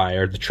AA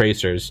fire, the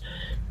tracers,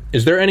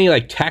 is there any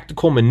like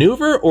tactical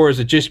maneuver, or is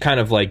it just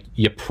kind of like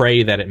you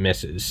pray that it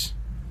misses?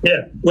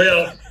 Yeah,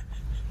 well,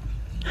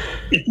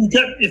 I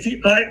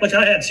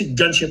had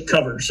gunship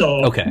cover,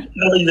 so I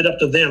leave it up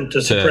to them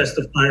to suppress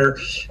the fire,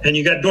 and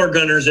you got door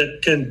gunners that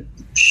can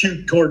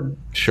shoot toward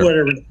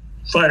whatever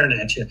firing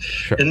at you.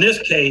 Sure. In this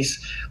case,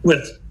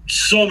 with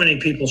so many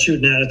people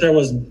shooting at it, they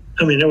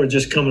were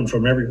just coming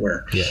from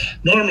everywhere. Yeah.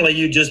 Normally,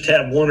 you just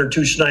have one or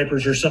two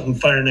snipers or something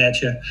firing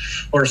at you,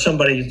 or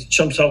somebody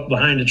jumps up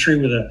behind a tree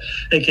with a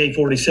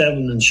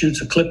AK-47 and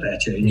shoots a clip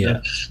at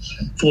you,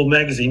 full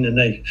magazine, and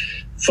they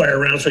fire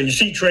around. So you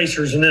see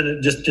tracers, and then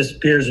it just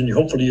disappears, and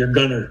hopefully your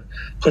gunner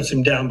puts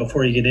him down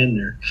before you get in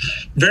there.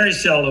 Very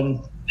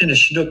seldom in a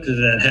Chinook did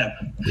that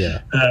happen.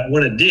 Yeah.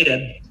 When it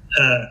did,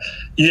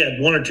 you had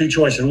one or two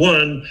choices.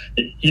 One,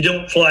 you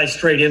don't fly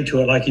straight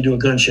into it like you do a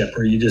gunship,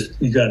 where you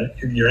got it,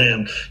 you're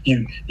ammed.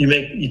 You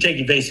take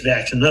evasive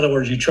action. In other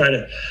words, you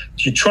turn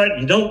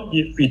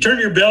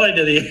your belly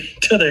to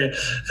the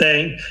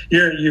thing.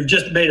 You've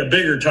just made a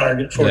bigger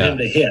target for him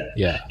to hit.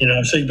 Yeah.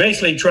 So you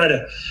basically try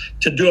to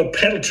do a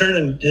pedal turn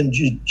and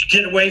you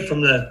get away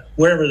from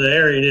wherever the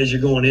area it is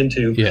you're going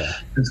into. Yeah.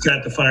 It's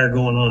got the fire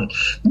going on.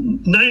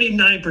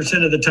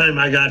 99% of the time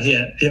I got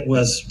hit, it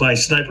was by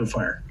sniper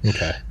fire.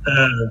 Okay.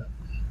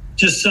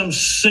 Just some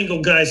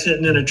single guy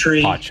sitting in a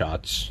tree. Hot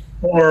shots.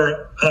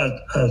 Or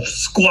a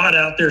squad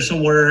out there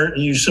somewhere,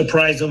 and you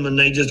surprise them and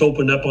they just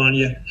opened up on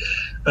you.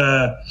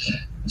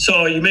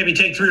 So you maybe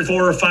take 3 or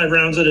 4 or 5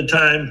 rounds at a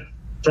time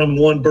from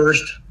one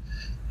burst,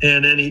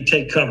 and then you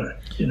take cover.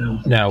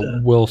 Now,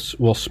 will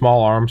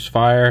small arms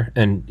fire?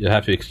 And you'll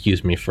have to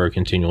excuse me for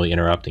continually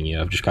interrupting you.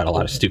 I've just got a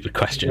lot of stupid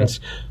questions.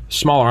 Yeah.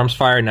 Small arms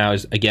fire now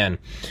is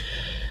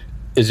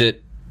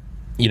it?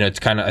 It's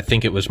kind of, I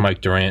think it was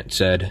Mike Durant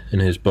said in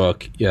his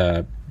book,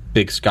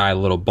 Big Sky,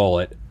 Little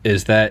Bullet.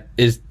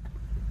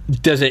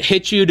 Does it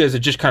hit you? Does it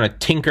just kind of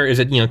tinker? Is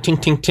it, tink,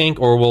 tink, tink?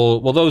 Or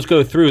will those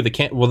go through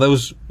will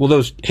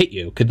those hit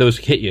you? Could those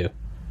hit you?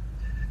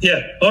 Yeah.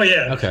 Oh,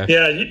 yeah. Okay.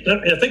 Yeah.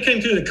 If they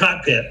came through the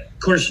cockpit, of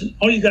course,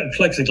 all you got is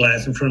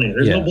plexiglass in front of you.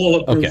 There's no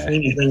bulletproof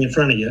anything in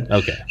front of you.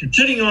 Okay. You're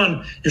sitting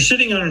on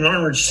an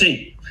armored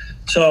seat.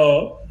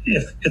 So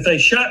if they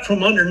shot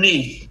from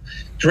underneath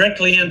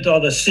directly into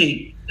the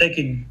seat, they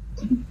could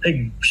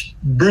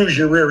bruise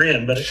your rear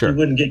end, but Sure. it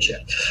wouldn't get you.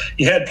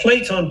 You had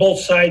plates on both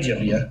sides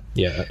of you.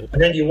 Yeah.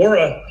 And then you wore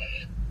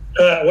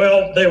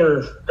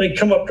they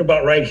come up to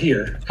about right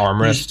here.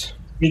 Armrest.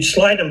 You'd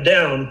slide them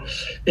down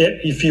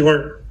if you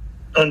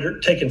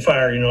weren't taking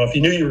fire. If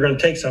you knew you were going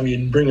to take some,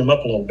 you'd bring them up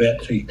a little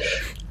bit. So you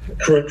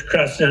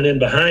cross down in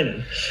behind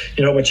them.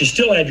 But you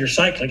still had your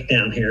cyclic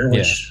down here,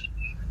 which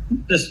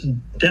this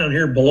down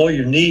here below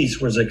your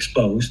knees was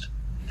exposed.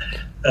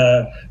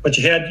 But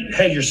you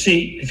had your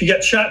seat. If you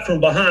got shot from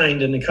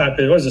behind in the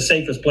cockpit, it was the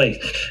safest place.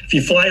 If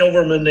you fly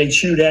over them and they'd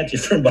shoot at you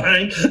from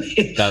behind,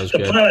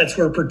 the pilots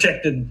were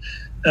protected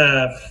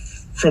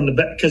from the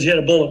back because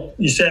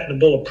you sat in a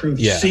bulletproof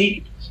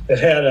seat that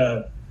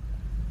had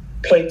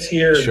plates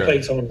here and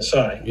plates on the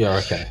side. Yeah,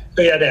 okay.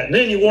 So you had that. And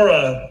then you wore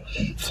a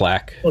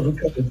flak,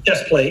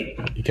 chest plate,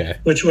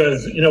 which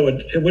was,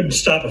 it wouldn't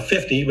stop a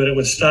 50, but it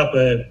would stop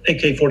a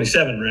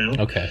AK-47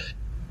 round. Okay.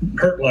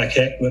 Hurt like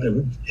heck, but it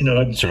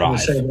would, survive.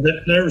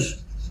 There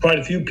was quite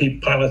a few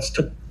pilots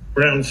took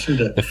rounds through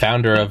the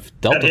founder of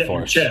Delta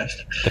Force.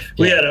 Chest.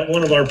 We had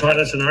one of our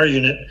pilots in our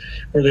unit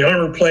where the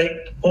armor plate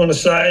on the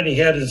side, he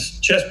had his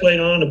chest plate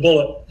on, the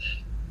bullet.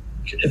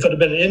 If it had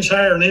been an inch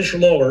higher or an inch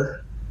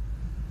lower,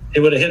 it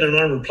would have hit an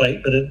armor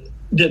plate, but it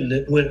didn't.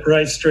 It went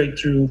right straight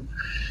through,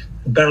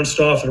 bounced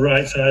off the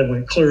right side,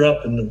 went clear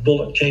up, and the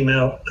bullet came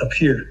out up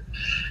here.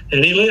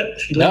 And he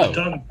lived. He lived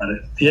to talk about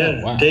it.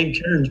 Yeah, wow.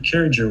 Dave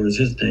Carringer was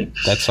his name.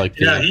 That's like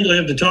he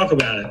lived to talk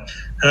about it.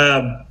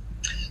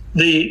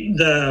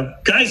 The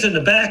guys in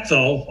the back,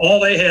 though, all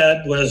they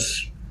had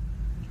was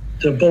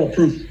the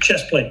bulletproof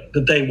chest plate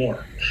that they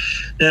wore.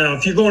 Now,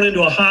 if you're going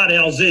into a hot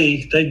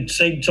LZ, they'd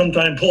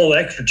sometimes pull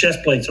extra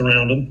chest plates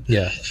around them.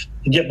 Yeah.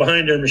 And get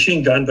behind their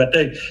machine gun, but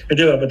they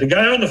do it. But the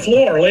guy on the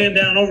floor laying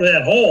down over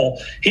that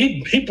hole,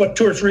 he put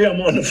 2 or 3 of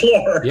them on the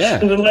floor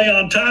and then lay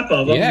on top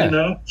of them,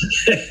 And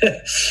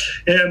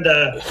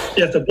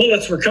if the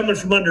bullets were coming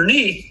from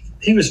underneath,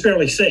 he was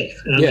fairly safe.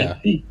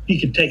 He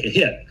could take a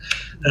hit.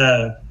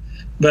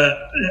 But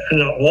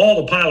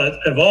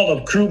of all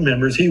the crew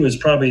members, he was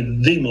probably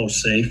the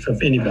most safe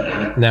of anybody.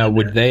 Now,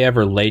 would they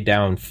ever lay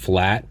down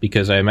flat?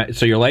 Because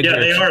so your legs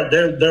they are.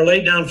 They're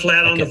laid down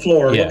flat on the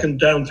floor, looking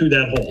down through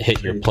that hole.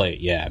 Hit your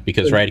plate,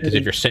 because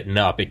if you're sitting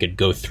up, it could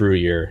go through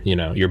your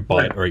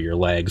butt or your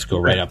legs, go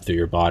right up through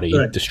your body,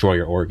 destroy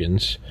your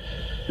organs.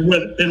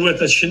 With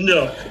the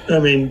Chinook,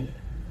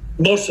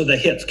 most of the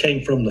hits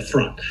came from the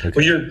front.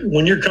 Okay.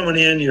 When you're coming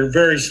in, you're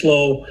very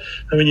slow.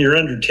 You're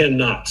under 10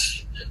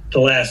 knots the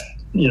last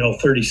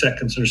 30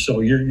 seconds or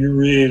so. You're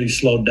really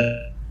slowed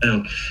down.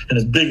 And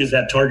as big as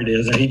that target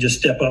is, and he just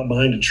step out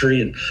behind a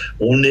tree and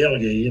won't nail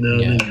you,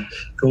 and then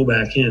go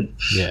back in.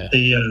 Yeah.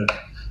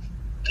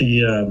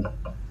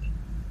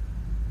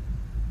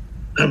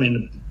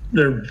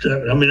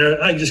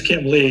 I just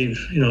can't believe,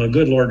 the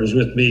good Lord was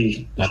with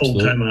me the whole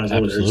time I was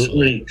over there. So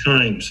many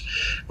times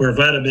where if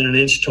I'd have been an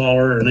inch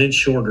taller or an inch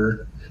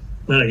shorter,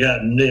 I'd have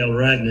gotten nailed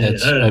right in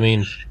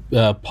the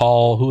head.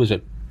 Paul, who is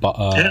it?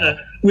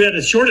 We had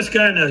the shortest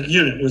guy in the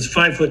unit was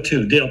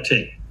 5'2", Dale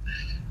Tate,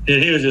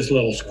 and he was just a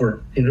little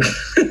squirt,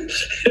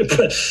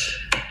 But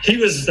he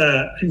was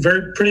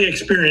pretty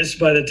experienced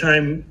by the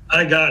time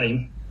I got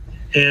him,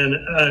 and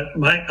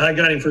I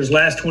got him for his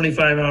last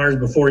 25 hours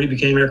before he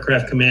became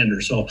aircraft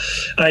commander. So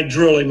I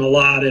drill him a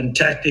lot in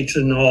tactics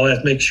and all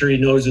that, make sure he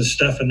knows his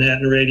stuff and that,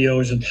 and the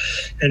radios, and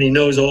he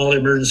knows all the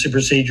emergency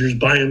procedures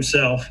by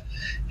himself.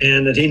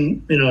 And that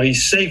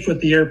he's safe with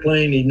the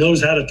airplane. He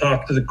knows how to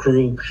talk to the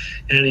crew,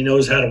 and he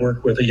knows how to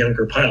work with a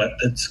younger pilot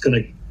that's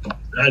going to.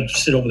 I'd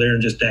sit over there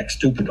and just act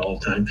stupid all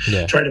the time,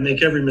 try to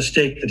make every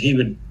mistake that he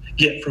would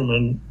get from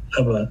an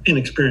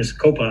inexperienced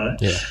co-pilot.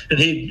 Yeah. And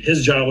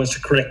his job was to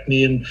correct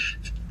me and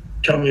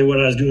tell me what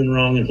I was doing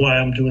wrong and why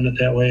I'm doing it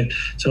that way.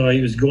 So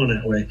he was going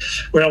that way.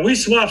 Well, we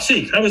swapped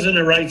seats. I was in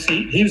the right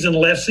seat. He was in the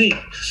left seat.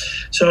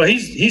 So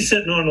he's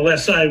sitting on the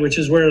left side, which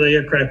is where the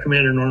aircraft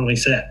commander normally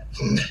sat.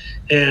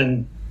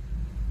 And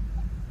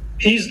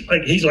he's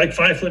like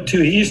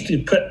 5'2". He used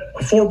to put a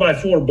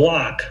 4x4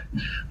 block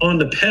on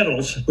the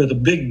pedals with a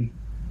big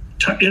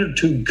inner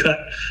tube cut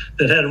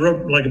that had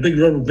a big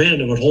rubber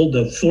band that would hold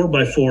the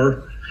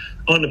 4x4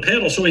 on the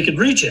pedal so he could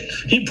reach it.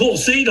 He pulled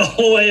seat all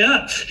the way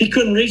up. He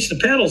couldn't reach the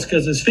pedals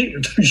because his feet were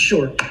too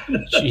short.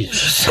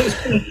 Jesus. It was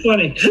kind of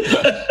funny.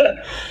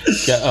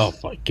 Oh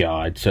my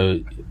God. So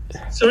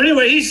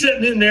anyway, he's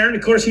sitting in there, and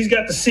of course he's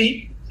got the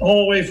seat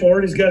all the way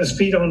forward. He's got his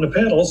feet on the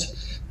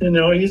pedals.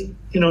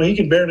 He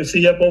could barely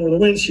see up over the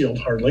windshield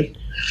hardly.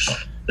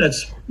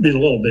 That's been a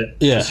little bit.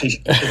 Yeah.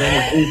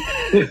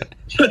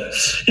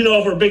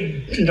 Over a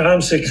big, I'm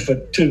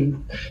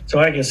 6'2", so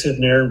I can sit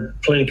in there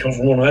plenty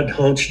comfortable, and I'd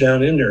hunch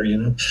down in there,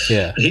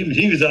 Yeah.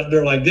 He was up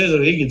there like this,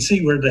 and he could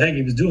see where the heck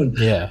he was doing.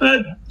 Yeah.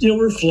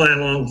 We're flying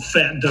along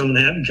fat, dumb, and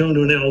happy, coming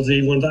to an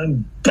LZ one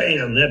time,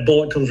 bam, that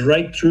bullet comes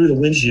right through the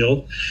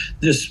windshield,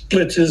 just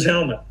splits his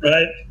helmet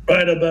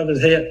right above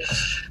his head.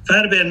 If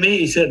I'd have been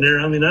me sitting there,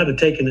 I'd have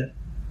taken it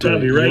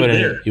probably right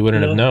there. You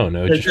wouldn't have known.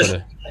 And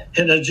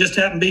it just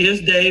happened to be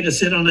his day to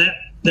sit on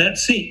that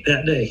seat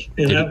that day.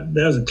 And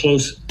that was a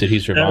close. Did he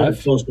survive? That was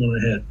a close one I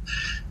had.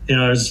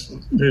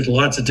 there's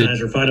lots of times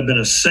where if I'd have been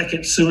a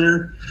second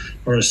sooner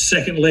or a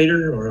second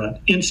later or an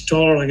inch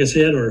taller, like I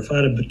said, or if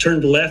I'd have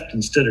turned left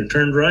instead of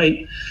turned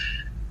right,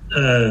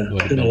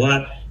 been a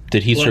lot.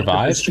 Did he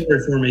survive?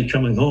 Story for me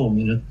coming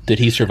home, Did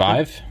he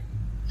survive?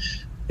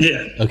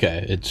 Yeah.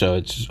 Okay. So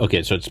it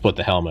split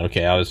the helmet.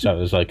 Okay. I was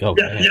like, oh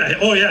yeah.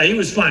 Oh yeah, he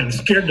was fine.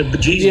 Scared the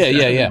bejesus.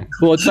 Yeah.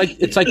 Well, it's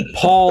like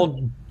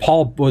Paul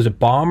was it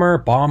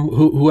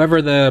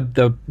whoever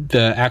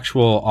the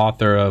actual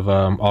author of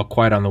All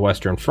Quiet on the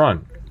Western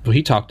Front. Well,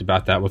 he talked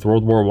about that with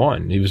World War I.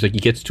 He was like,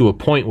 it gets to a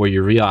point where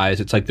you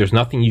realize it's like there's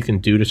nothing you can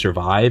do to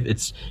survive.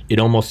 It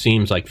almost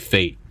seems like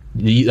fate.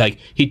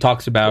 This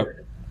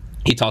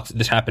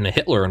happened to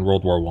Hitler in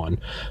World War I.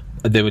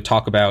 They would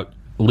talk about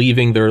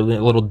leaving their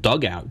little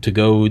dugout to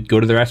go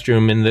to the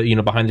restroom in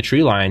the behind the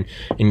tree line,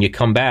 and you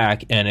come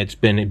back and it's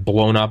been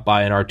blown up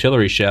by an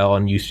artillery shell,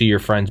 and you see your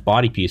friend's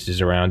body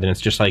pieces around, and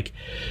it's just like,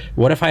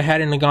 what if I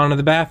hadn't gone to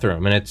the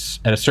bathroom? And it's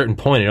at a certain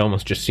point, it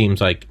almost just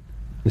seems like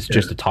it's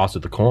just a toss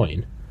of the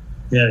coin.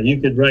 Yeah, you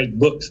could write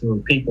books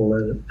on people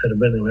that have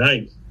been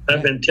there.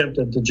 I've been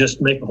tempted to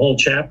just make a whole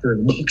chapter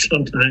in a book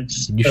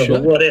sometimes. You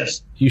should. What if?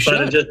 You if should.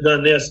 I'd have just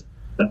done this,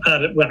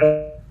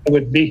 I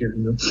wouldn't be here.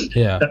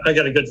 Yeah. I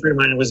got a good friend of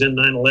mine that was in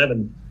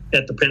 9/11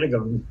 at the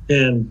Pentagon,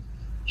 and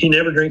he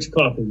never drinks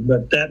coffee.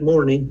 But that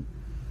morning,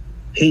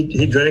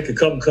 he drank a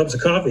couple cups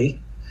of coffee,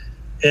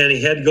 and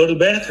he had to go to the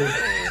bathroom.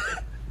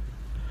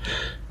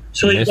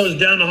 So he goes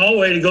down the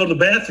hallway to go to the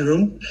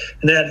bathroom,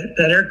 and that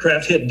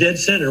aircraft hit dead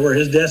center where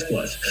his desk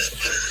was.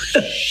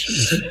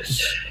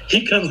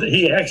 He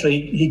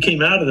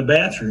came out of the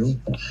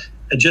bathroom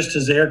just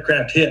as the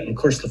aircraft hit. And of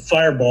course, the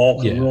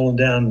fireball came rolling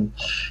down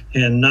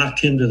and knocked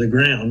him to the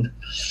ground.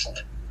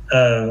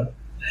 And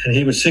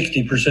he was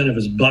 60% of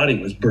his body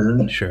was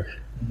burned. Sure.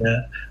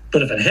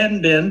 But if it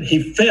hadn't been,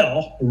 he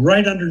fell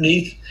right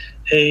underneath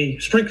a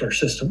sprinkler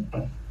system.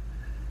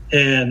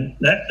 And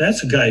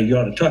that's a guy you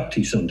ought to talk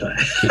to sometime.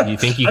 You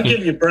think I'll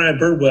give you Brian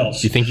Birdwell's.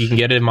 Do you think you can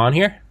get him on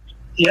here?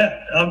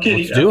 Yeah, I'll get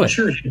him.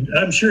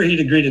 I'm sure he'd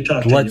agree to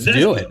talk to you. Let's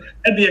do it.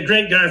 That'd be a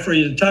great guy for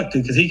you to talk to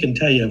because he can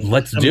tell you.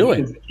 Let's do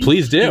it.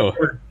 Please do.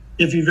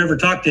 If you've ever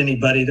talked to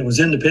anybody that was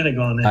in the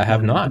Pentagon. I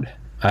have not.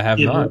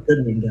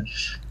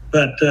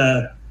 But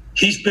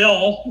he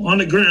fell on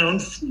the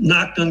ground,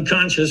 knocked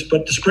unconscious,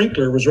 but the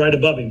sprinkler was right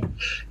above him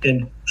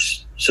and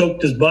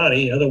soaked his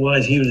body.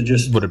 Otherwise, he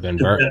would have been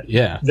burnt.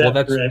 Yeah. Well,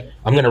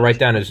 I'm going to write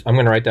down his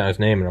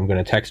name, and I'm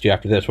going to text you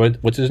after this.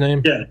 What's his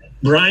name? Yeah,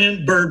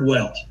 Brian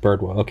Birdwell.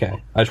 Birdwell. Okay.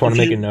 I just want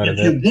to make a note of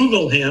it. If you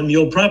Google him,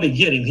 you'll probably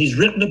get him. He's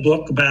written a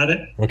book about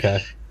it.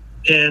 Okay.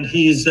 And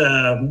he's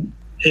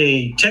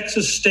a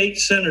Texas state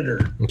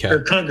senator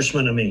or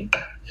congressman. I mean,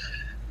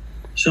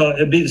 so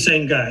it'd be the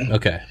same guy.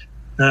 Okay.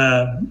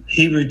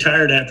 He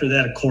retired after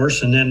that, of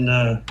course, and then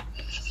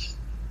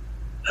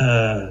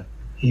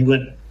he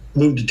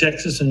moved to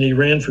Texas, and he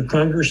ran for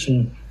Congress,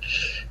 and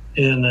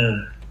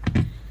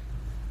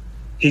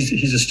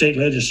he's a state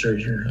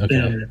legislator.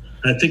 Okay.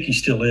 I think he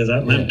still is. I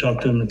haven't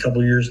talked to him in a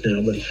couple of years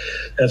now, but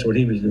that's what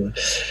he was doing.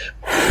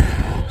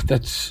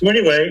 So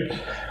anyway,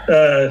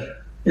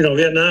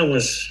 Vietnam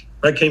was.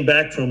 I came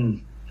back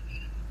from.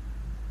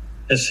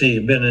 Let's see,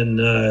 I've been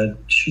in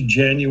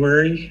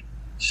January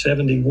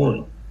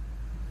 '71.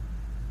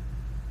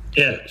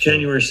 Yeah,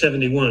 January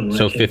 '71.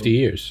 So 50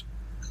 years.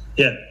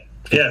 Yeah,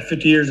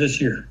 50 years this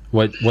year.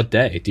 What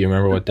day? Do you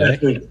remember what day?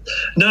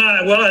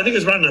 No, well, I think it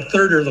was around the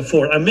 3rd or the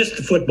 4th. I missed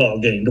the football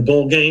game, the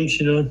bowl games,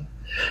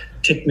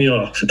 ticked me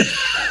off.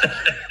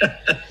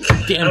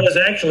 Damn. I was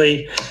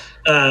actually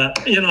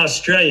in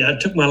Australia. I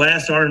took my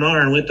last R&R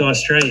and went to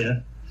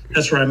Australia.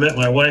 That's where I met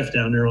my wife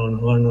down there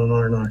on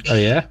R&R. Oh,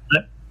 yeah?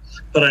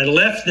 But I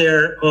left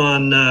there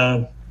on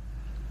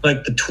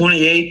like the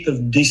 28th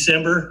of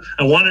December.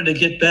 I wanted to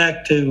get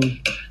back to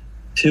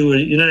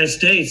the United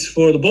States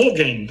for the bowl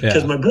game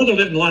because my brother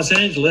lived in Los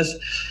Angeles,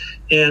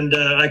 and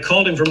I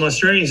called him from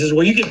Australia. He says,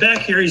 well, you get back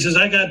here. He says,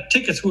 I got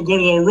tickets. We'll go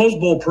to the Rose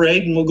Bowl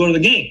parade and we'll go to the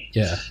game.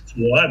 Yeah.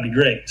 Well, that'd be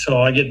great. So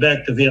I get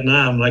back to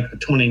Vietnam like the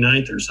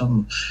 29th or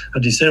something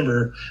of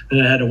December,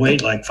 and I had to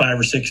wait like 5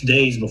 or 6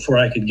 days before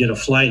I could get a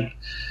flight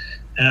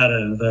out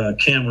of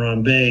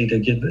Cam Bay to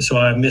get. So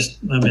I missed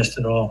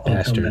it all.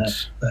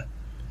 Bastards.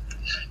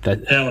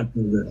 That would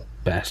be good.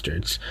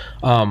 Bastards.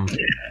 Yeah.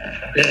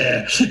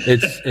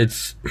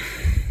 It's.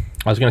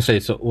 I was going to say,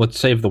 so let's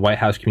save the White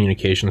House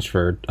communications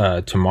for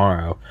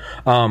tomorrow.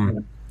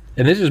 And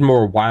this is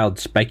more wild,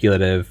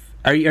 speculative.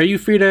 Are you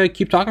free to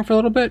keep talking for a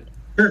little bit?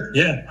 Sure.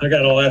 Yeah, I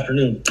got all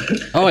afternoon.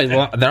 Oh,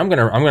 well, then I'm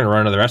gonna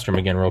run to the restroom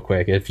again real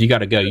quick. If you got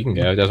to go, you can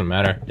go. It doesn't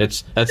matter.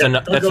 I'll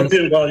go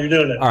do it while you're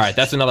doing it. All right,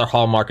 that's another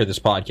hallmark of this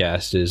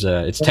podcast is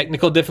it's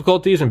technical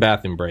difficulties and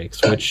bathroom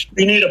breaks. Which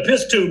you need a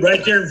piss tube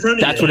right there in front of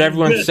you. That's what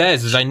everyone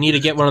says. Is I need to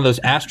get one of those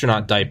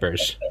astronaut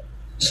diapers.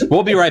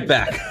 We'll be right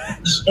back.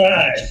 All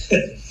right.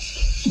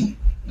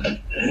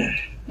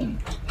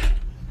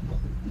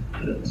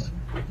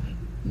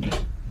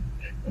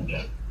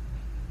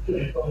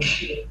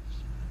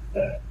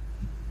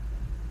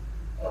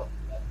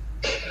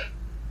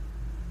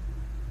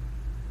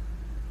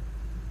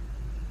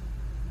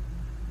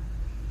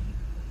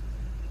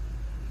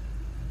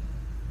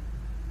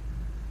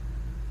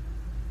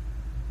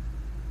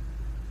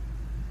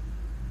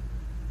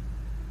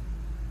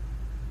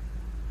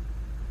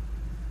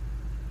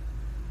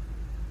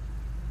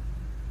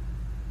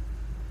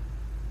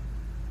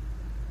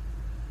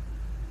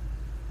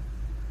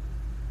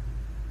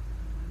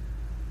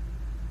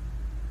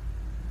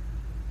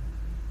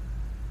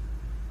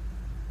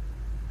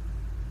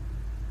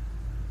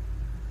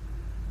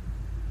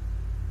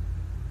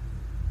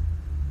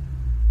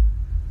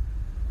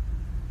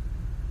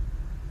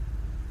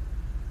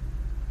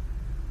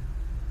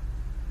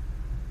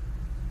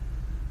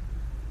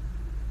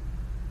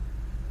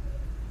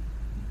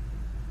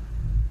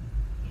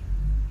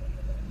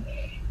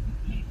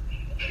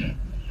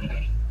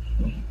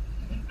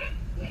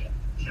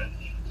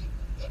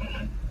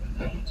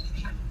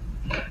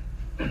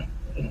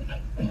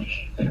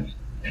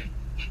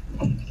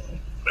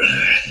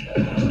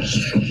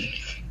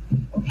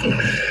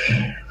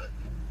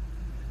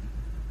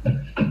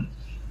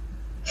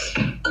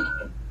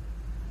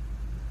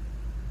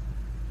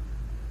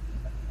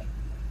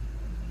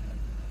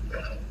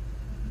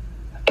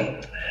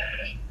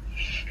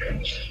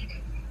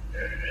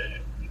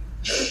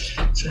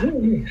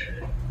 And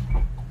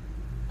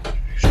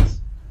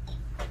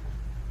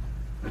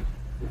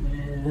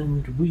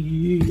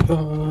we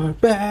are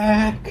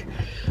back.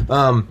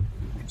 So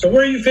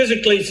where are you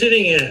physically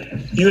sitting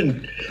at? You're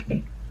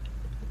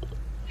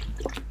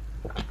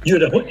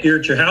at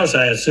your house,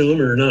 I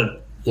assume, or not?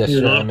 Yes,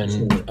 sir. I'm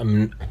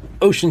in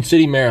Ocean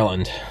City,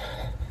 Maryland.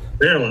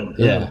 Maryland.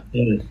 Yeah.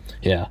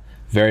 Yeah.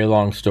 Very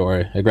long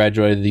story. I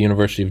graduated the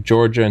University of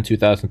Georgia in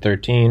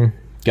 2013.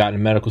 Got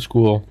into medical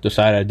school.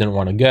 Decided I didn't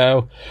want to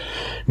go.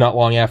 Not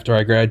long after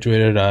I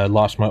graduated, I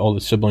lost my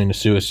oldest sibling to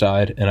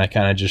suicide, and I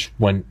kind of just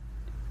went.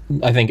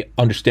 I think,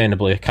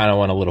 understandably, I kind of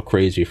went a little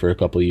crazy for a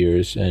couple of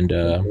years, and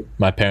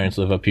my parents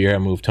live up here. I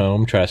moved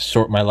home, try to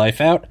sort my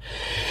life out.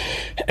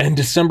 And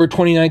December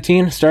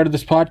 2019, started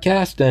this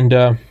podcast, and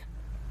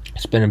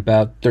it's been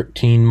about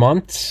 13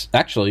 months,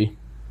 actually,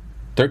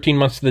 13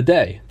 months to the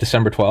day,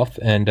 December 12th,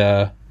 and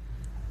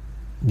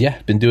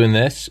been doing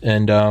this,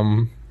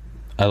 and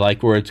I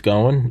like where it's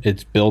going.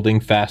 It's building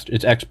fast.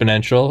 It's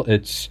exponential.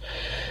 It's,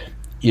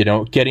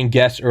 getting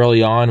guests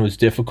early on was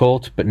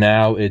difficult, but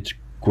now it's,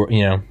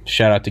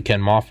 shout out to Ken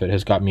Moffitt,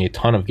 has got me a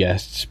ton of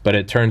guests, but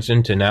it turns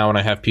into now when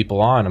I have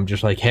people on, I'm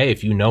just like, hey,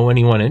 if you know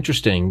anyone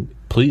interesting,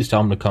 please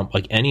tell them to come.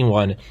 Like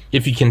anyone,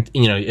 if you can,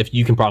 if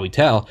you can probably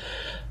tell,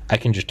 I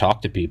can just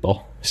talk to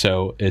people.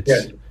 So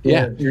it's,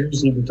 you're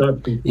easy to talk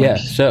to people. Yeah.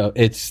 So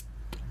it's,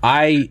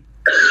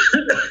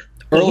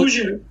 Well,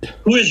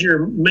 who is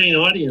your main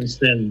audience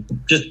then?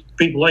 Just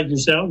people like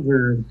yourself,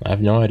 or I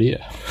have no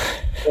idea.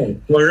 Oh,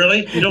 well,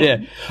 really? You don't.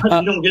 You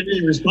don't get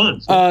any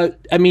response. I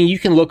mean, you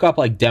can look up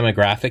like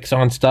demographics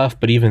on stuff,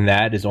 but even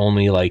that is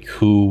only like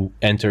who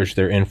enters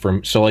their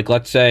info. So, like,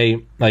 let's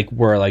say like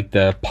where like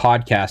the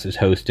podcast is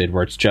hosted,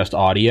 where it's just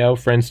audio,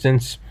 for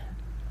instance,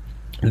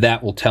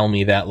 that will tell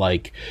me that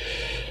like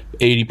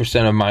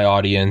 80% of my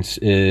audience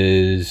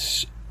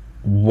is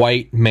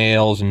white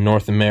males in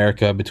North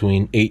America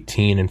between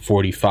 18 and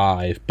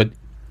 45, but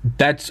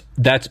that's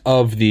like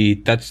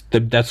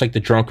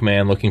the drunk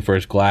man looking for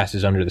his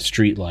glasses under the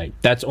streetlight.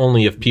 That's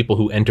only of people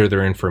who enter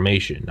their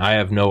information. I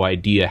have no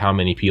idea how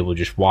many people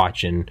just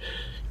watch and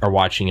are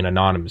watching it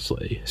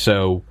anonymously.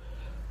 So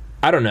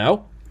I don't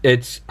know.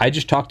 I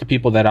just talk to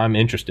people that I'm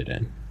interested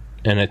in,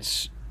 and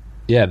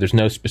there's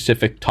no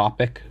specific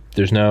topic.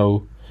 There's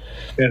no.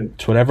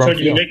 It's whatever. So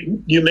do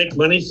you make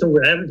money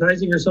through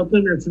advertising or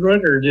something, or through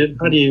it, or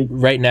how do you?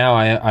 Right now,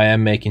 I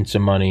am making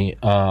some money.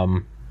 I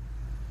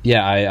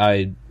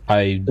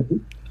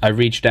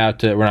reached out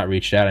to. Well, not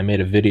reached out. I made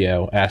a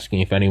video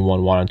asking if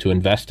anyone wanted to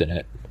invest in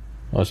it.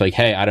 I was like,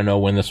 hey, I don't know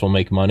when this will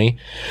make money,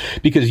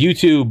 because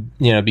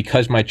YouTube,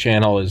 because my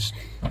channel is,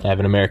 I have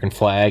an American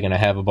flag and I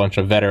have a bunch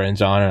of veterans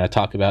on, and I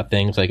talk about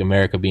things like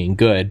America being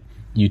good.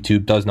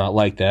 YouTube does not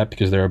like that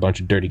because they're a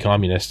bunch of dirty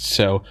communists.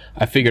 So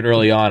I figured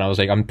early on, I was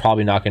like, I'm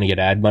probably not going to get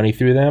ad money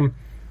through them.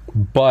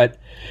 But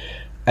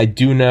I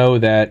do know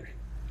that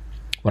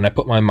when I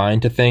put my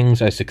mind to things,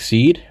 I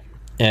succeed.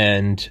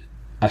 And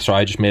so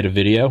I just made a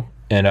video,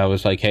 and I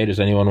was like, hey, does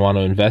anyone want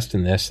to invest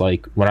in this?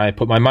 Like, when I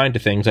put my mind to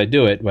things, I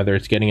do it, whether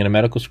it's getting into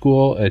medical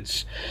school.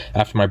 It's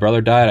after my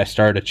brother died, I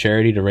started a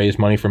charity to raise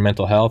money for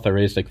mental health. I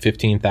raised like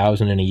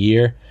 $15,000 in a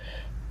year.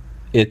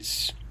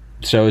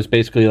 So it's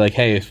basically like,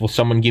 hey, will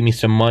someone give me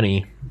some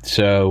money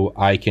so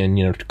I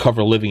can,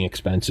 cover living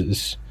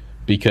expenses?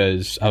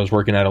 Because I was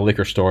working at a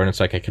liquor store, and it's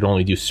like I could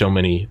only do so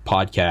many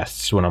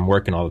podcasts when I'm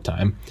working all the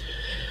time.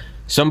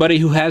 Somebody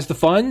who has the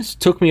funds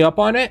took me up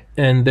on it,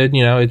 and then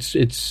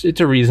it's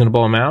a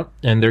reasonable amount,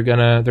 and they're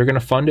gonna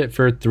fund it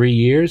for 3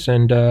 years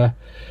and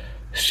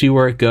see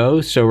where it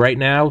goes. So right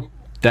now,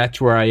 that's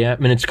where I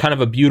am, and it's kind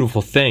of a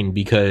beautiful thing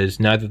because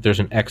now that there's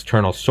an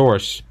external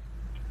source,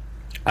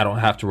 I don't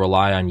have to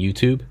rely on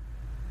YouTube.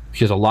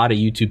 Because a lot of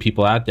YouTube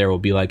people out there will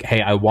be like,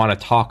 hey, I want to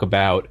talk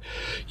about,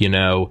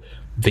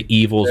 the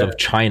evils of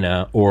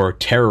China or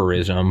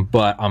terrorism,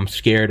 but I'm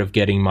scared of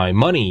getting my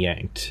money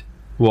yanked.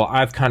 Well,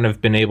 I've kind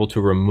of been able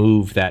to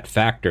remove that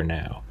factor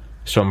now.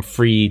 So I'm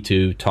free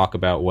to talk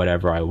about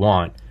whatever I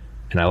want,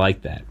 and I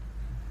like that.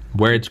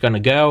 Where it's going to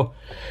go,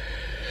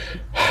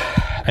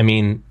 I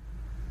mean,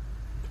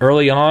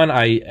 early on,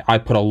 I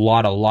put a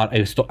lot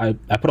I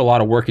put a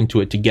lot of work into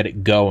it to get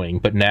it going,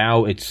 but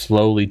now it's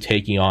slowly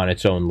taking on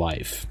its own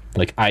life.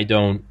 Like, I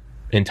don't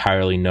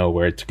entirely know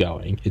where it's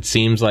going. It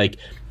seems like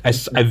I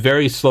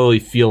very slowly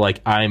feel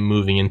like I'm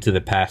moving into the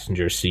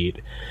passenger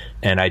seat,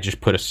 and I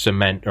just put a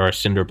cement or a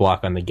cinder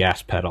block on the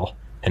gas pedal,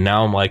 and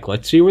now I'm like,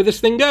 let's see where this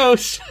thing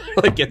goes.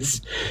 Like, it's,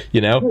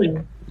 You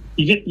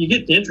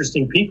get the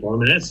interesting people. I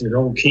mean, that's your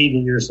whole key to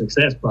your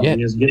success,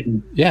 probably, is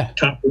getting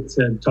topics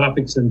and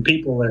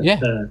people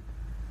that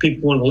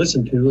people want to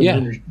listen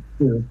to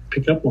and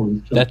pick up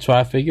on. So. That's what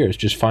I figure, is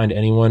just find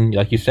anyone,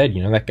 like you said,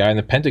 that guy in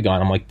the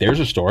Pentagon. I'm like, there's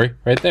a story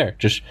right there.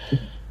 Just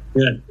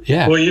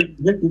yeah. Well, you're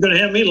going to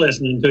have me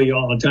listening to you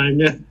all the time.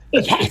 Yeah.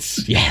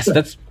 Yes.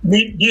 That's. Do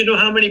you know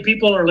how many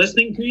people are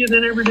listening to you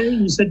then every day?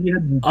 You said you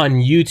had on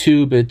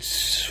YouTube.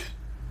 It's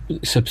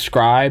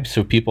subscribe,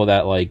 so people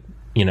that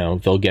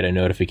they'll get a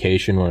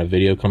notification when a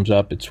video comes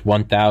up. It's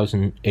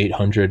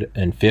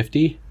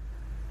 1,850,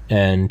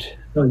 and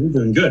Oh, you're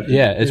doing good.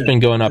 Yeah, it's been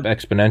going up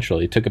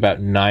exponentially. It took about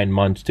 9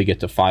 months to get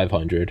to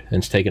 500, and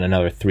it's taken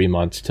another 3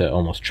 months to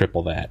almost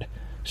triple that.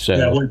 So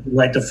yeah, when you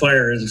light the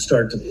fire as it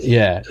starts to...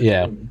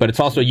 Yeah. But it's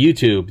also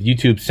YouTube.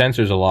 YouTube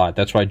censors a lot.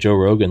 That's why Joe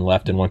Rogan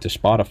left and went to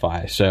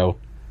Spotify. So...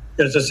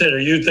 As I said, are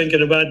you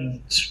thinking about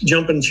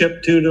jumping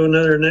ship to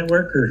another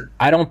network? Or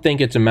I don't think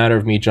it's a matter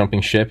of me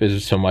jumping ship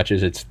as so much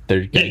as it's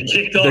they're going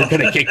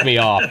to kick me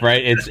off,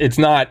 right? It's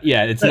not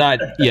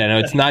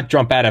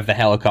jump out of the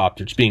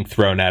helicopter. It's being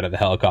thrown out of the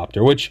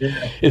helicopter, which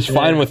is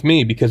fine with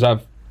me because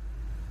I've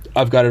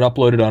got it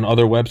uploaded on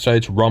other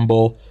websites,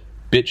 Rumble,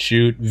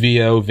 BitChute,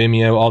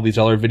 Vimeo, all these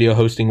other video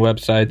hosting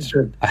websites.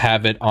 Sure. I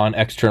have it on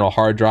external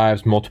hard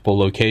drives, multiple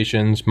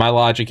locations. My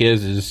logic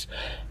is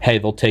hey,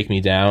 they'll take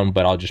me down,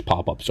 but I'll just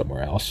pop up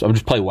somewhere else. I'll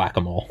just play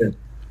whack-a-mole.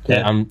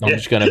 Yeah. I'm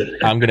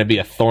gonna be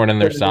a thorn in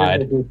their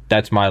side.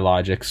 That's my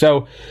logic.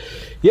 So,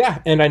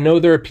 yeah, and I know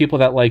there are people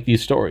that like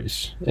these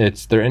stories.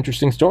 They're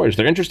interesting stories.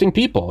 They're interesting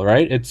people,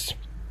 right? It's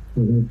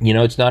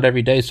it's not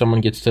every day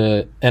someone gets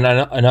to. And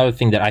another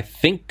thing that I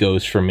think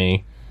goes for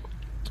me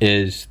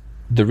is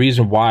the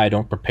reason why I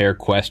don't prepare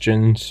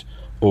questions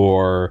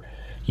or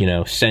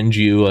send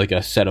you like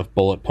a set of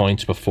bullet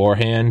points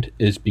beforehand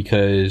is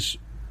because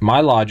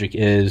my logic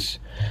is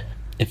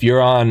if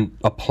you're on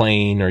a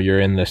plane or you're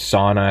in the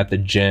sauna at the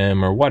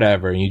gym or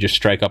whatever and you just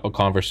strike up a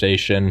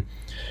conversation,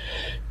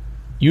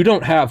 you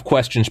don't have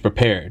questions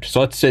prepared. So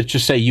let's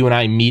just say you and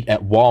I meet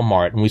at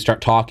Walmart and we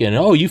start talking,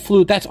 oh, you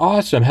flew, that's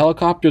awesome,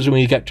 helicopters, and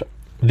we get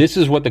this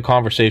is what the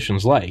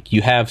conversation's like.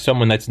 You have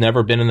someone that's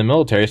never been in the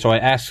military, so I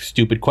ask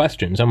stupid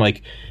questions. I'm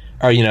like,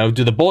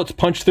 do the bullets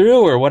punch through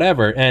or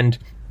whatever? And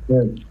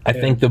I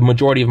think the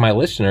majority of my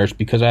listeners,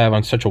 because I have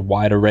on such a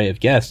wide array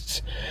of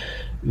guests,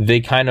 I've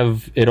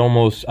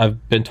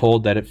been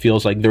told that it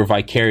feels like they're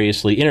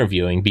vicariously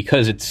interviewing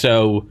because it's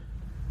so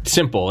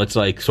simple. It's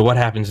like, so what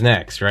happens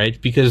next, right?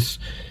 Because,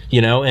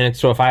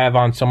 so if I have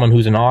on someone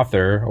who's an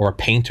author or a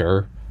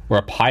painter or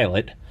a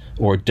pilot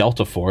or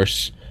Delta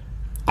Force,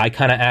 I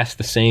kind of ask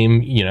the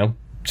same,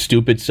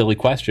 stupid, silly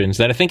questions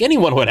that I think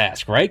anyone would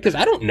ask, right? Because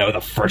I don't know the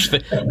first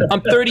thing.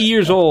 I'm 30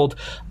 years old.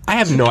 I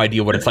have no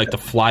idea what it's like to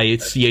fly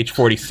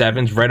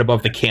CH-47s right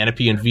above the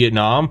canopy in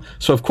Vietnam.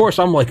 So, of course,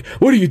 I'm like,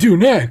 what do you do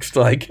next?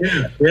 Like,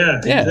 yeah,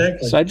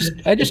 exactly. So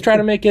I just try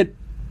to make it,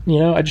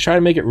 I just try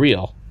to make it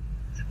real.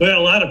 Well,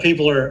 a lot of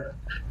people are,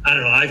 I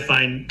don't know, I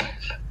find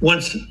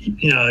once,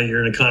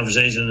 you're in a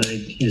conversation and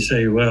you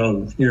say,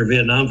 well, you're a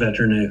Vietnam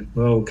veteran.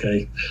 Well,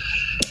 okay.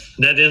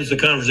 That ends the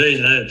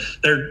conversation.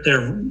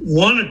 They're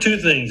one or two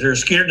things. They're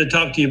scared to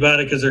talk to you about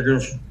it because they're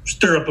going to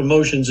stir up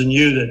emotions in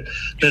you that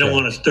they don't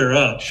want to stir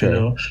up,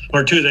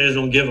 Or two, they just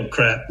don't give a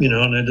crap, and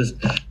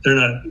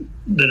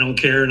they don't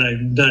care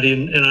and they're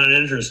not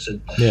interested.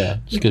 Yeah,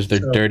 it's because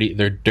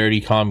they're dirty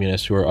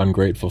communists who are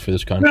ungrateful for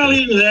this country. Well,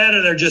 either that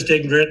or they're just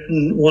ignorant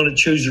and want to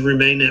choose to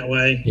remain that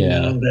way.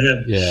 Yeah,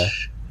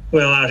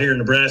 Well, out here in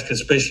Nebraska,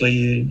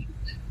 especially,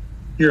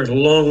 you're a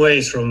long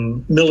ways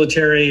from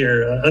military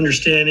or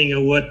understanding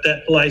of what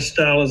that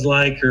lifestyle is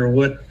like or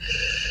what,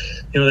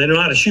 they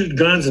know how to shoot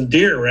guns and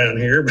deer around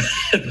here.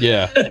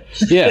 Yeah. And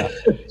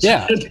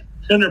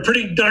they're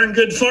pretty darn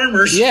good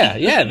farmers. Yeah.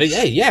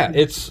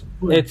 It's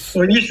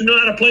well, you should know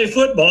how to play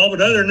football,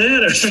 but other than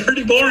that, it's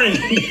pretty boring.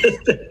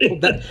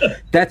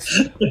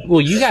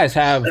 You guys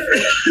have,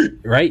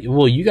 right?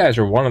 Well, you guys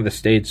are one of the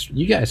states,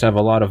 you guys have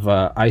a lot of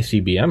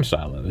ICBM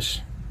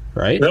silos.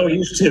 Right? Well, we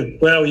used to,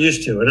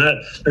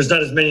 and there's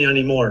not as many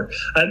anymore.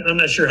 I'm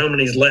not sure how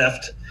many's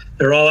left.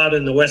 They're all out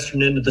in the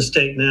western end of the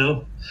state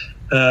now.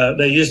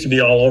 They used to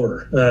be all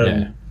over.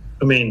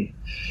 I mean,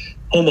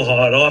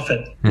 Omaha at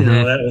Offutt,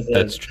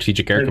 that's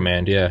Strategic Air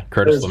Command. Yeah,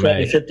 Curtis LeMay. There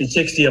was 50,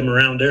 60 of them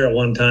around there at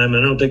one time.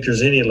 I don't think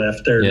there's any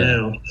left there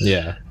now.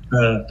 Yeah.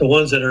 The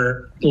ones that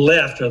are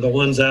left are the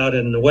ones out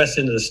in the west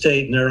end of the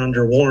state, and they're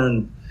under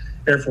Warren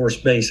Air Force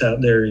Base out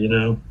there.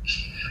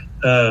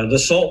 The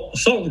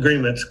SALT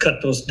agreements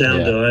cut those down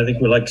to, I think,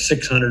 we're like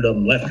 600 of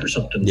them left or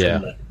something. Yeah.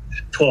 From the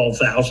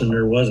 12,000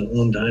 there was at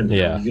one time.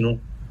 Yeah.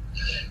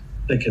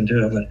 They can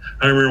do it. But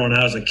I remember when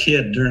I was a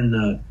kid during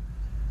when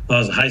I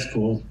was in high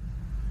school,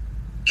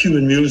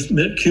 Cuban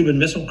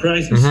Missile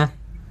Crisis. Mm-hmm.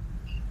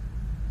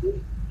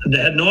 They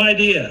had no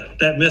idea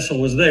that missile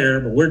was there,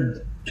 but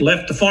we're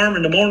left the farm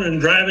in the morning and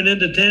driving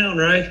into town,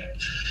 right?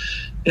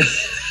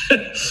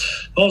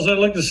 All of a sudden I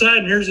looked aside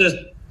and here's this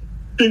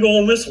big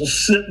old missile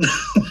sitting up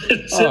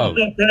right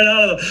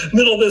out of the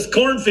middle of this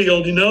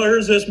cornfield,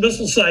 There's this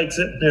missile site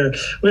sitting there.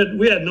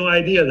 We had no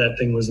idea that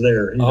thing was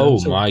there.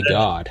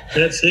 God.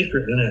 That's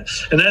secret.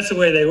 And that's the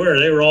way they were.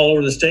 They were all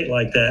over the state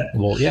like that.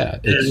 Well, yeah.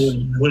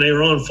 And when they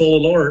were on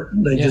full alert,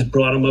 they just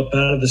brought them up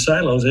out of the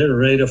silos. They were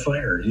ready to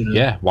fire.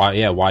 Yeah.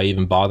 Why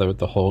even bother with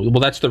the whole...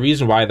 Well, that's the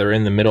reason why they're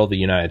in the middle of the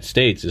United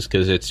States is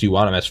because you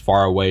want them as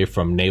far away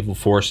from naval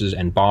forces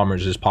and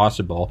bombers as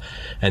possible.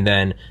 And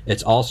then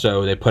it's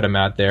also, they put them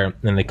out there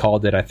and they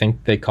called it, I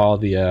think they call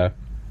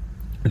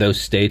those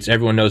states,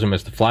 everyone knows them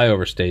as the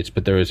flyover states,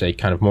 but there is a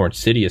kind of more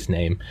insidious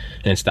name,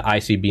 and it's the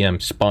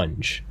ICBM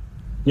sponge.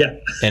 Yeah.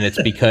 And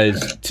it's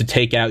because to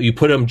take out, you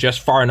put them just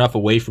far enough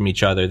away from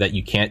each other that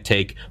you can't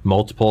take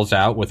multiples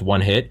out with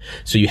one hit.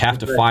 So you have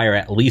to fire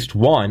at least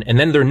one, and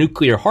then they're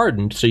nuclear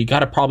hardened. So you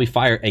got to probably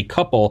fire a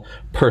couple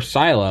per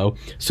silo.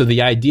 So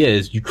the idea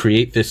is you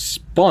create this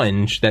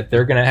sponge that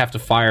they're going to have to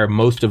fire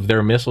most of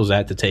their missiles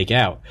at to take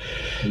out.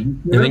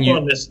 And then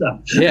you, this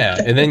stuff.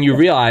 yeah. And then you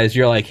realize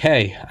you're like,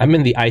 hey, I'm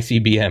in the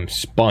ICBM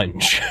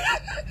sponge.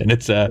 And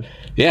it's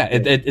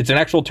it's an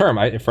actual term.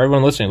 For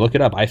everyone listening, look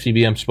it up.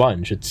 ICBM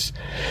sponge. It's.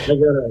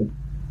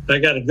 I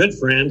got a good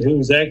friend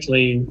he's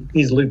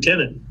a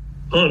lieutenant.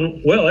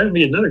 That'd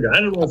be another guy.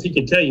 I don't know if he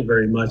can tell you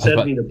very much.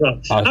 That'd be the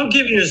problem. I'll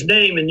give you his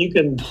name, and you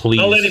can.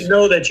 Please. I'll let him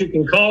know that you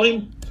can call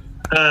him.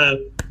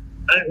 The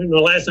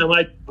last time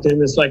I talked to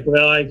him, it's like,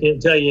 well, I can't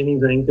tell you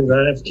anything because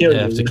I have to kill you.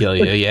 I have to kill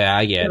you. Yeah,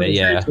 I get it.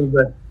 Yeah.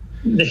 But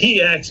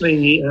he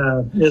actually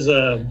is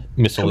a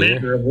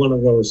commander of one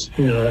of those.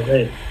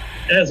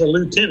 As a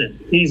lieutenant,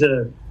 he's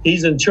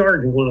in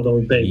charge of one of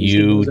those babies.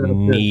 You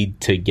need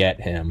to get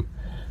him.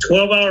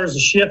 12 hours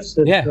of shifts,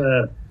 5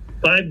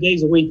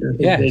 days a week. I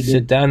think they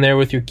sit down there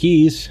with your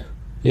keys.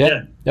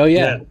 Yeah. Oh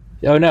yeah.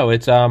 Oh no,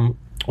 it's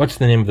what's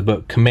the name of the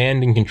book?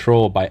 Command and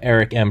Control by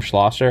Eric M.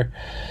 Schlosser.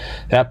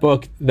 That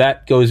book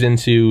that goes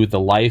into the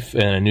life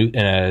in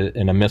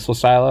a missile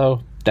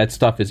silo. That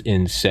stuff is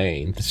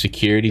insane. The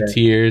security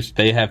tiers,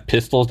 they have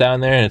pistols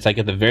down there, and it's like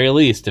at the very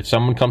least, if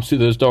someone comes through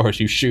those doors,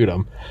 you shoot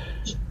them.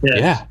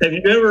 Yeah. Have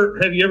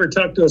you ever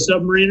talked to a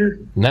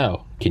submariner?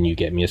 No. Can you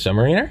get me a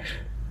submariner?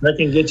 I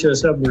can get you a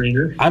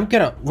submariner.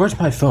 Where's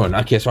my phone?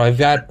 Okay, so I've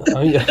got.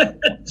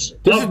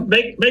 I'll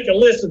make a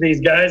list of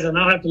these guys, and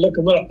I'll have to look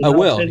them up. I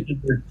will.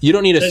 You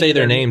don't need to say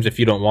their names if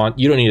you don't want.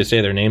 You don't need to say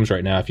their names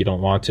right now if you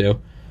don't want to.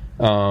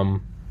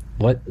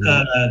 What?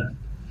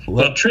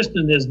 Well,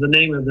 Tristan is the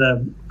name of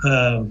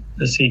the.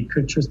 Let's see,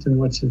 Tristan.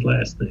 What's his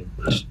last name?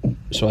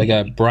 So I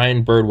got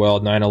Brian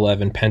Birdwell,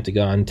 9/11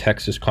 Pentagon,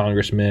 Texas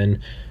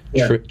congressman.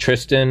 Yeah.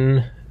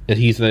 Tristan.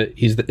 Is that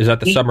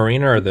the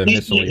submariner or the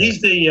missileer? He's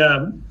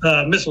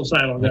the missile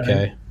silo guy.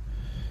 Okay.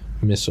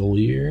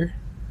 Missileer.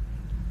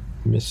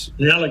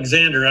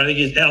 Alexander, I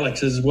think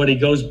Alex is what he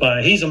goes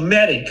by. He's a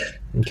medic.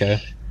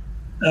 Okay.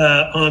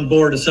 On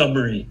board a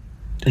submarine.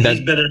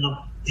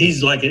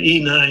 He's like an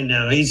E9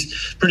 now.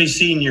 He's a pretty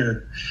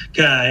senior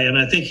guy, and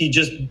I think he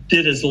just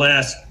did his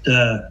last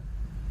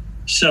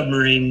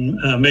submarine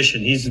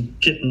mission. He's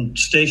getting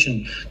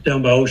stationed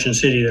down by Ocean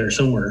City there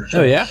somewhere.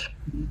 So yeah?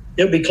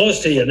 It'll be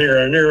close to you,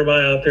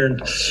 nearby out there.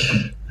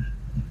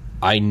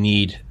 I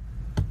need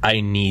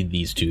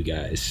these two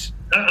guys.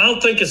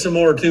 I'll think of some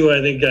more, too,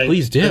 I think.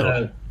 Please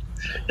do.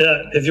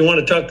 If you want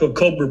to talk to a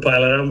Cobra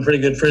pilot, I'm pretty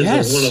good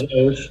friends with one of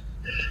those.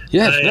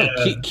 Yes,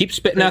 keep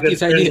spitting out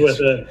these ideas.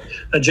 With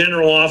a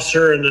general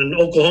officer in an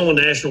Oklahoma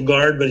National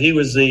Guard, but he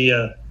was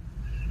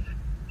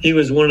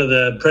one of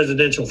the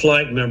presidential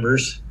flight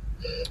members.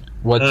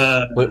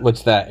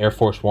 What's that? Air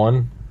Force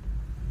One?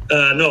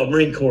 No,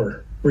 Marine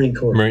Corps.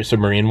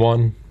 Marine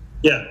One?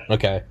 Yeah.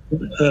 Okay.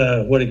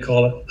 What do you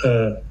call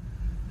it?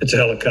 It's a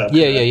helicopter.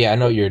 Yeah. I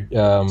know you're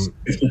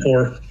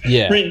 54.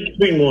 Yeah.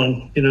 Marine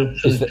One.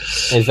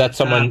 Is that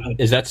someone?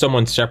 Is that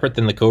someone separate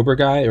than the Cobra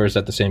guy, or is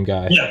that the same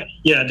guy?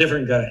 Yeah,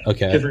 different guy.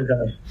 Okay, different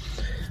guy.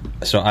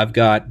 So I've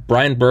got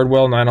Brian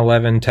Birdwell,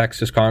 9/11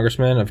 Texas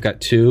congressman. I've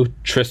got 2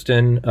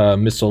 Tristan,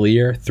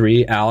 missileer.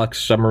 3 Alex,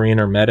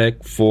 submariner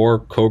medic. 4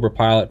 Cobra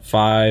pilot.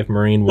 5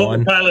 Marine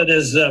One. Cobra pilot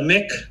is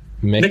Mick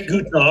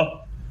Gutaw.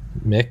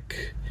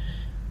 Mick.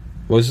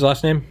 What was his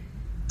last name?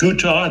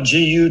 Gutaw,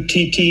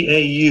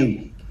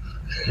 Guttau.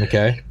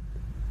 Okay.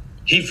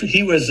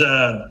 He was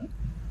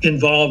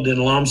involved in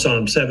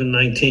Lomsom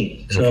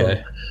 719. So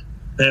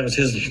that was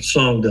his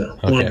song to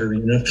wonder,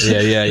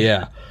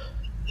 Yeah.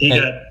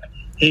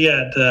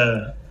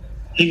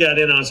 He got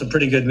in on some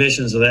pretty good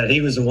missions of that. He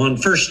was the one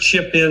first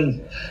ship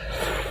in.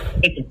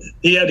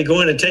 He had to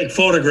go in and take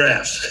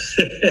photographs.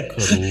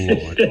 Good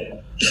Lord.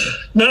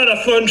 Not a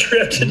fun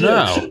trip to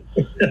do.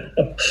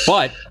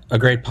 But a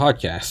great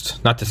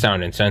podcast. Not to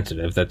sound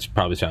insensitive. That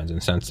probably sounds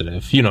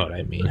insensitive. You know what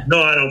I mean.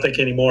 No, I don't think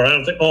anymore. I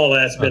don't think all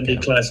that's been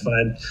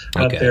declassified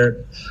out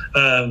there.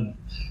 There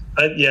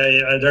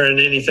isn't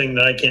anything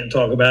that I can't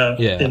talk about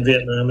in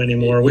Vietnam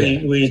anymore.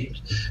 We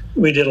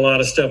did a lot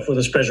of stuff with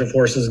the Special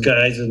Forces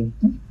guys and,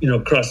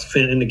 across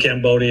into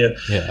Cambodia.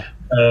 Yeah.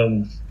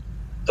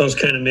 Those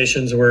kind of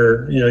missions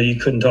where, you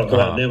couldn't talk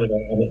about them at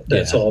all. But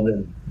that's all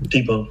been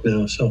debunked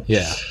now. So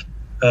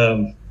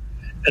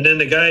and then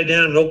the guy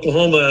down in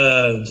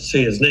Oklahoma,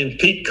 his name's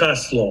Pete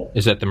Costello.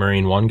 Is that the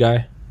Marine One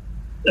guy?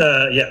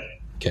 Yeah.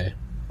 Okay.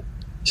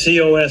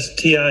 Costilow.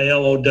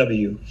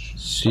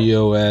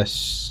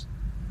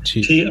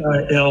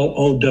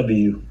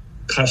 Costilow.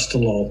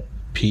 Costello.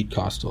 Pete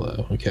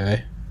Costello.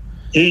 Okay.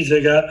 He's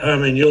a guy. I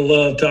mean, you'll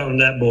love talking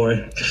to that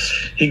boy.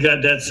 He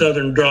got that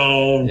southern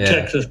drawl,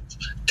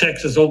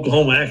 Texas,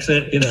 Oklahoma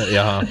accent.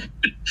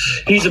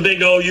 He's a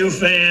big OU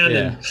fan.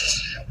 Yeah.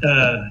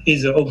 And,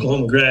 he's an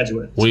Oklahoma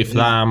graduate. We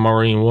fly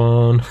Marine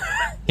One.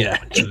 Yeah,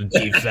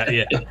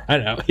 I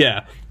know.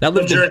 Yeah, that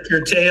he'll jerk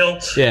your tail.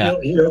 Yeah,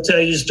 he'll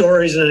tell you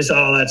stories, and they say,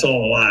 "Oh, that's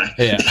all a lie."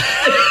 Yeah.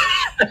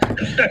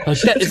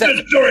 It's a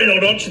good story, though,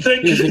 don't you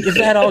think? Is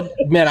that all?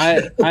 Man,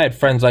 I had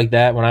friends like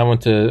that when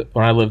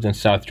I lived in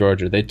South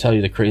Georgia. They'd tell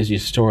you the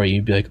craziest story.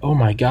 You'd be like, "Oh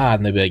my god,"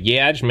 and they'd be like,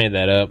 "Yeah, I just made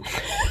that up."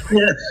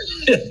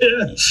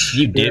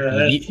 You dip.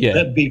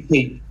 That'd be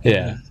me.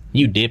 Yeah,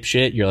 you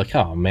dipshit. You're like,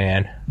 "Oh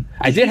man."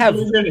 I did have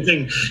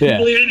anything. Yeah.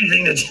 Believe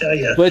anything they tell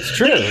you. But it's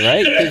true,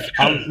 right?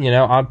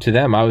 I'm to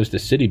them. I was the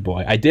city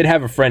boy. I did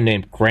have a friend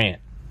named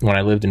Grant when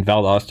I lived in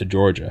Valdosta,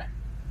 Georgia,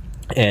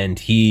 and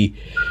he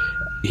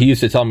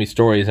used to tell me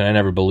stories, and I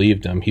never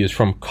believed him. He was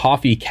from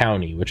Coffee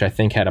County, which I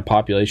think had a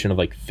population of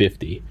like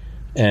 50.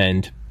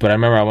 But I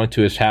remember I went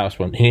to his house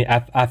when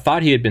I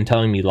thought he had been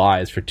telling me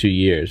lies for 2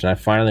 years, and I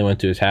finally went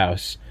to his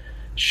house.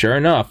 Sure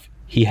enough,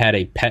 he had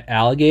a pet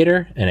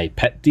alligator and a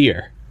pet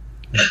deer.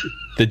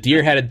 The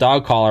deer had a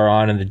dog collar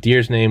on, and the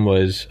deer's name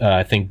was,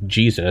 I think,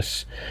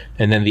 Jesus.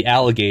 And then the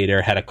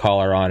alligator had a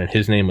collar on, and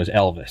his name was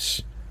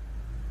Elvis.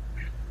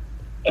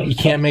 You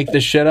can't make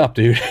this shit up,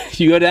 dude.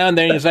 You go down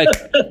there, and he's like,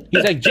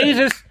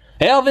 Jesus,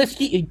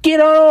 Elvis, get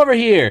on over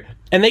here.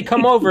 And they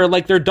come over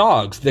like they're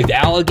dogs. The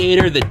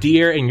alligator, the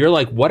deer, and you're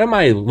like, what am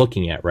I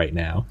looking at right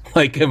now?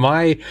 Like, am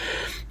I...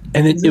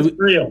 And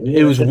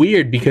it was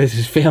weird because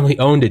his family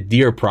owned a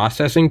deer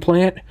processing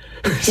plant.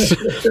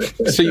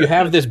 So you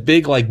have this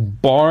big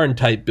like barn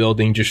type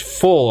building just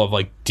full of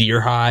like deer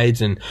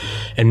hides, and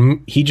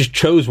he just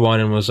chose one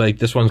and was like,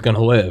 this one's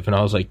gonna live. And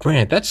I was like,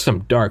 Grant, that's some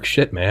dark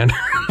shit, man.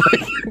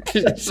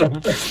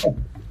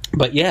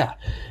 But yeah,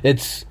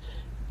 it's,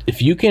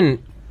 if you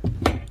can,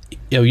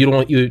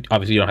 you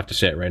obviously you don't have to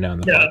say it right now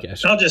in the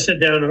podcast. I'll just sit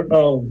down and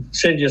I'll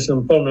send you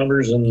some phone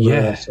numbers and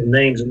some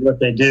names and what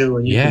they do,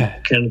 and you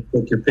can kind of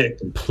pick your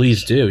pick.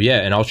 Please do,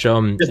 and I'll show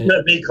them. Just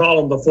let me call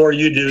them before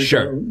you do.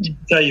 Sure.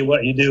 Tell you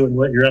what you do and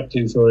what you're up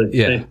to. So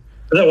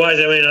otherwise,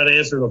 I may not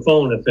answer the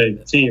phone if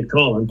they see you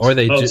calling. Or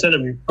I'll send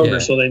them your number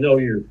so they know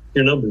your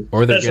number.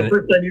 Or that's the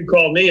first time you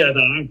called me. I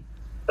thought,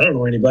 I don't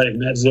know anybody in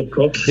that zip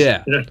code.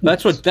 Yeah,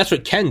 that's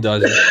what Ken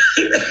does.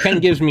 Ken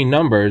gives me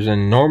numbers,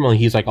 and normally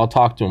he's like, I'll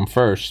talk to him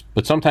first,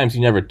 but sometimes he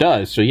never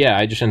does. So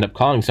I just end up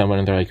calling someone,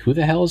 and they're like, who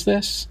the hell is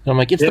this? And I'm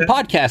like, it's the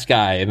podcast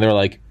guy. And they're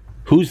like,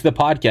 who's the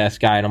podcast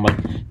guy? And I'm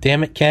like,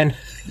 damn it, Ken.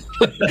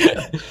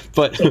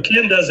 But so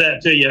Ken does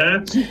that to you,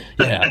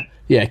 huh?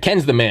 Yeah,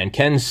 Ken's the man.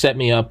 Ken set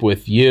me up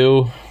with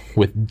you,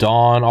 with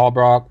Dawn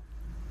Albrock,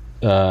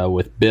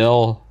 with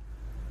Bill,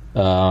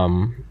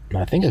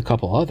 I think a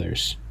couple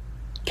others.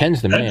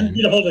 Ken's the man. How did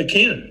you get a hold of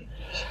Ken?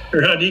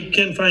 Or how did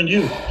Ken find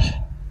you?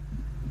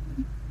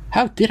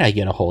 How did I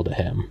get a hold of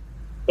him?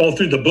 Oh,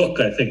 through the book,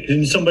 I think.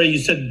 Didn't somebody, you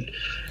said...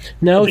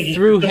 No,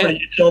 through him.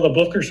 You saw the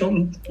book or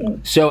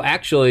something? So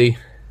actually,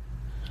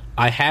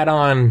 I had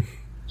on...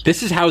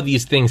 This is how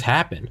these things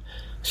happen.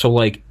 So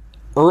like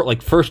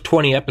first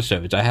 20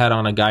 episodes, I had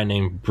on a guy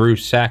named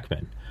Bruce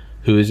Sackman,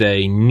 who is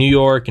a New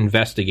York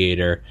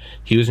investigator.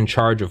 He was in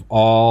charge of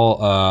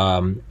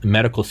all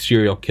medical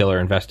serial killer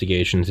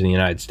investigations in the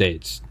United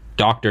States.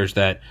 Doctors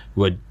they're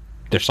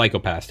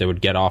psychopaths. They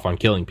would get off on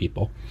killing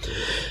people.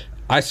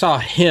 I saw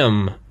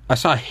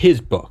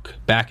his book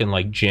back in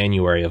like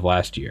January of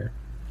last year.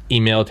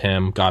 Emailed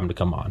him, got him to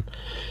come on.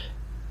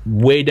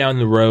 Way down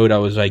the road, I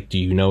was like, do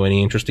you know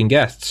any interesting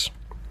guests?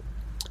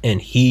 And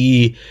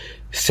he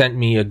sent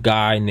me a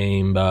guy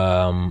named,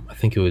 I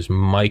think it was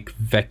Mike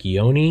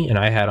Vecchione, and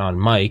I had on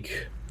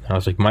Mike. I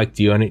was like, Mike,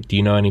 do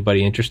you know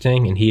anybody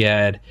interesting? And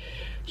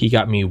he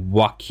got me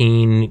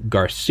Joaquin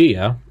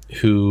Garcia,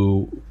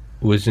 who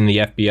was in the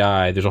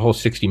FBI. There's a whole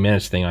 60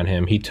 Minutes thing on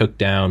him. He took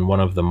down one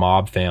of the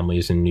mob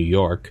families in New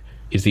York.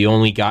 He's the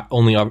only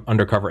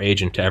undercover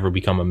agent to ever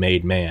become a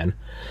made man.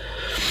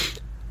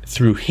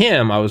 Through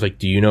him, I was like,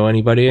 do you know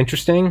anybody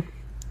interesting?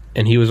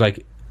 And he was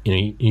like,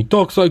 he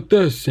talks like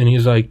this, and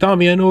he's like,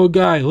 Tommy, I know a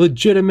guy,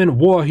 legitimate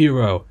war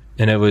hero.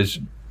 And it was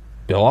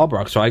Bill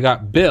Albrock. So I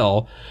got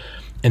Bill,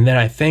 and then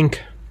I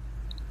think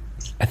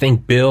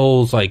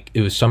Bill's like,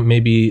 it was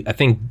I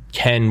think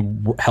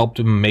Ken helped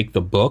him make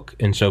the book,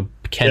 and so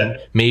Ken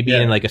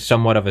in like a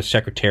somewhat of a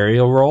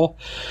secretarial role.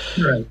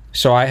 Right.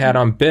 So I had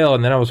on Bill,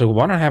 and then I was like,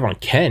 why don't I have on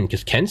Ken?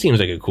 Because Ken seems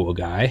like a cool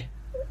guy.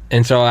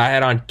 And so I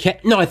had on Ken.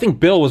 No, I think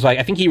Bill was like,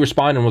 I think he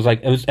responded and was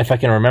like, if I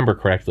can remember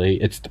correctly,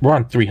 we're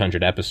on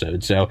 300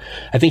 episodes. So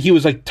I think he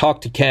was like,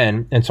 talk to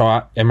Ken. And so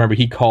I remember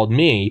he called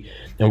me,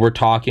 and we're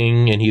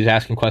talking, and he's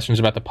asking questions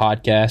about the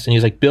podcast. And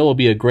he's like, Bill will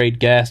be a great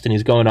guest. And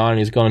he's going on, and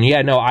he's going,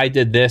 yeah, no, I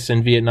did this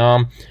in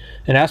Vietnam.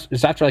 And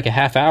it's after like a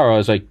half hour, I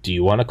was like, do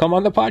you want to come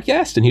on the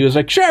podcast? And he was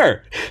like,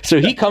 sure. So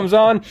he comes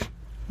on.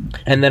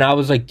 And then I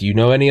was like, do you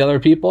know any other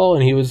people?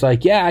 And he was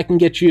like, yeah, I can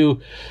get you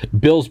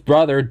Bill's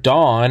brother,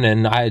 Don.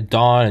 And I had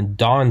Don, and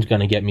Don's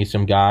going to get me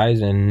some guys.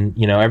 And,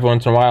 every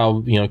once in a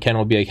while, Ken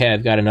will be like, hey,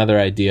 I've got another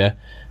idea.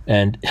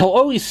 And he'll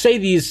always say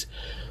these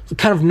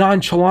kind of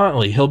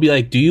nonchalantly. He'll be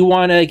like, do you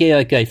want to get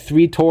like a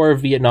 3-tour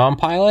Vietnam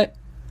pilot?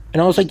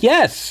 And I was like,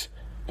 yes.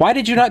 Why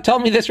did you not tell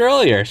me this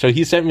earlier? So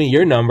he sent me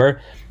your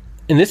number.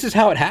 And this is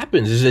how it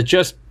happens. Is it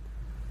just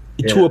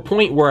to a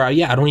point where, I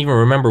don't even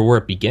remember where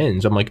it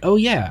begins. I'm like, oh,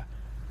 yeah.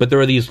 But there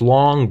are these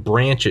long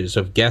branches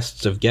of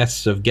guests to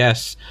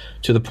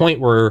the point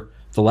where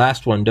the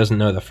last one doesn't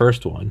know the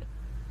first one,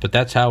 but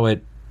that's how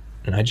it.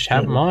 And I just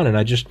have them on, and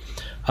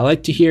I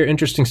like to hear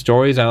interesting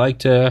stories. I like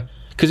to,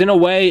 because in a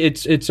way,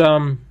 it's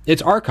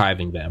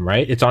archiving them,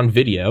 right? It's on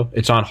video.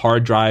 It's on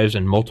hard drives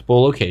in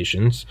multiple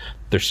locations.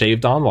 They're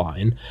saved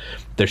online.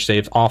 They're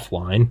saved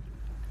offline.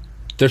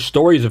 They're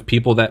stories of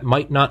people that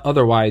might not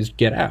otherwise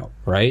get out,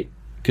 right?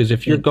 Because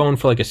if you're going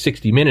for like a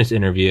 60 minutes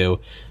interview,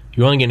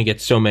 you're only going to get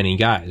so many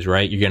guys,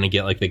 right? You're going to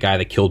get like the guy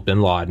that killed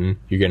bin Laden.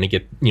 You're going to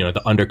get,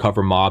 the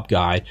undercover mob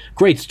guy.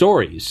 Great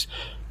stories.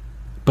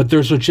 But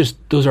those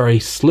are a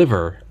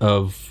sliver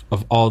of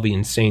all the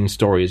insane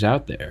stories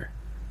out there.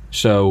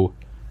 So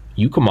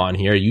you come on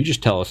here, you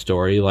just tell a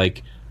story,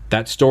 like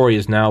that story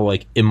is now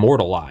like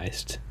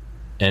immortalized,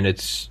 and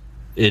it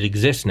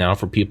exists now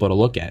for people to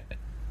look at.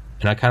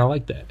 And I kind of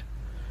like that.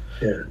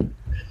 Yeah.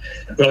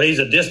 Well, he's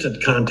a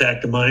distant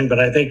contact of mine, but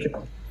I think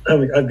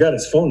I've got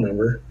his phone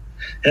number.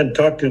 Hadn't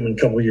talked to him in a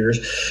couple of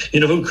years.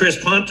 You know who Chris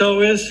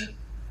Ponto is?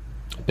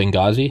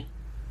 Benghazi?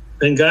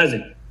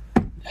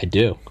 I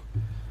do.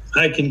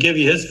 I can give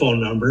you his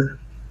phone number.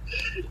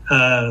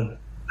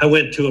 I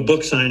went to a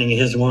book signing of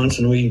his once,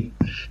 and we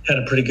had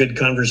a pretty good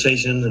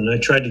conversation, and I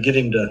tried to get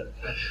him to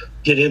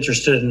get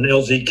interested in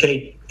LZ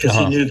Kate because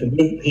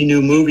he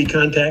knew movie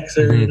contacts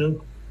there, and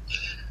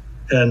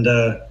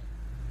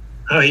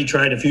he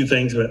tried a few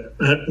things, but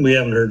we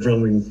haven't heard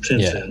from him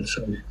since then.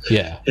 So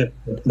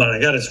but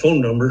I got his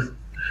phone number.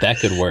 That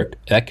could work.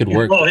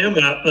 Call him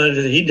up.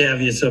 He'd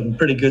have you some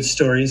pretty good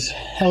stories.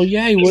 Hell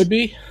yeah, he would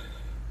be.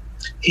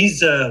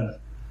 He's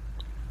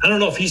I don't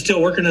know if he's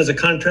still working as a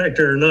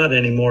contractor or not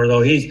anymore,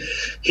 though.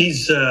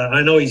 He's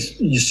I know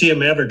you see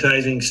him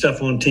advertising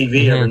stuff on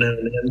TV every now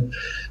and then.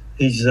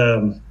 He's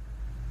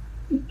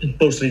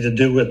mostly to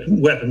do with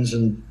weapons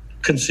and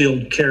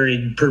concealed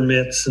carry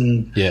permits,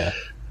 and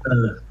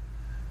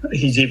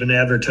he's even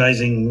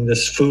advertising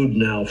this food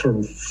now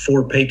for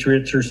 4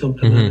 Patriots or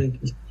something. I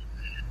think.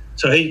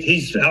 So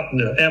he's out in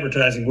the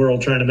advertising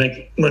world trying to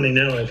make money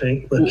now, I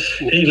think. But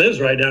he lives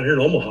right down here in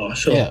Omaha.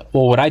 So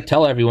well, what I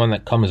tell everyone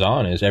that comes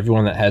on is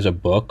everyone that has a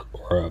book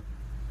or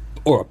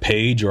a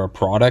page or a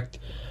product,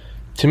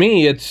 to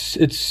me,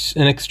 it's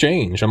an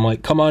exchange. I'm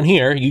like, come on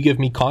here, you give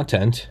me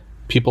content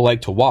people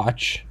like to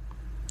watch.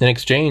 In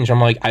exchange,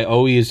 I'm like, I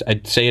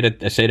say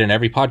it in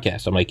every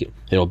podcast. I'm like,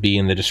 it'll be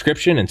in the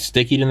description and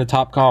stick it in the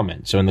top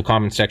comment. So in the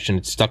comment section,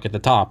 it's stuck at the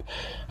top.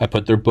 I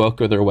put their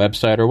book or their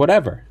website or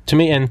whatever. To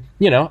me, and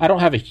I don't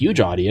have a huge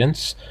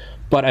audience,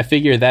 but I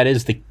figure that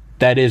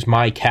is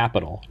my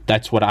capital.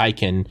 That's what I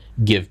can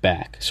give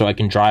back. So I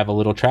can drive a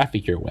little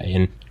traffic your way.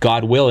 And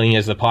God willing,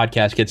 as the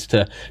podcast gets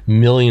to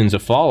millions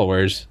of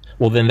followers,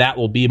 well, then that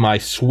will be my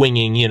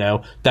swinging,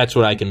 that's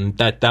what I can,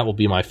 that will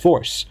be my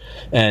force.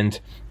 And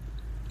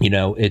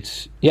so,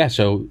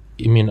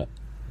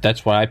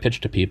 that's why I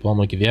pitch to people. I'm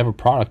like, if you have a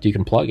product, you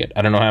can plug it.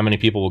 I don't know how many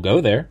people will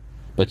go there,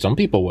 but some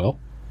people will.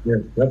 Yeah,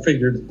 I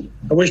figured.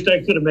 I wished I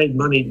could have made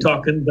money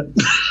talking, but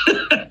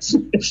I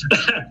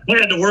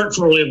had to work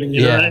for a living,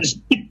 I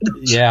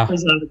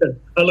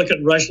look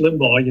at Rush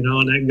Limbaugh,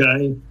 and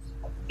that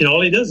guy,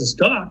 all he does is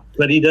talk,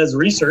 but he does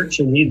research,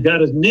 and he's got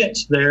his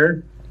niche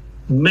there,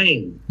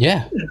 Maine.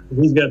 Yeah.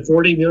 He's got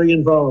 40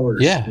 million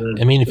followers. Yeah.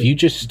 If you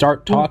just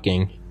start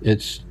talking,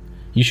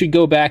 you should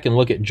go back and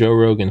look at Joe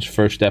Rogan's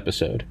first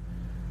episode.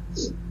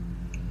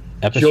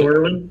 Joe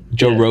Rogan?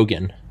 Joe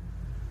Rogan.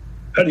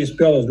 How do you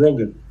spell his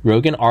Rogan?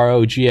 Rogan,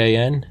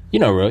 Rogan.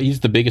 He's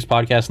the biggest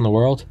podcast in the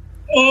world.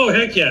 Oh,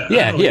 heck yeah.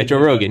 Yeah, Joe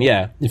Rogan,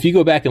 yeah. If you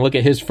go back and look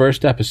at his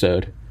first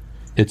episode,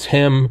 it's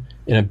him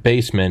in a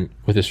basement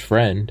with his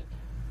friend.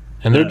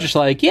 And they're just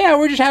like,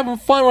 we're just having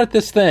fun with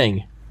this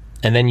thing.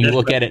 And then you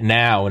look at it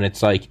now, and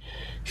it's like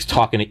he's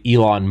talking to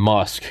Elon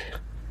Musk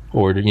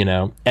or,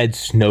 Ed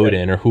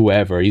Snowden or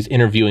whoever. He's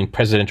interviewing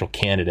presidential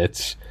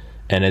candidates,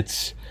 and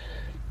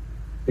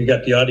he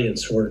got the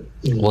audience for it.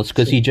 Well, it's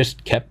because he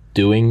just kept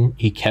doing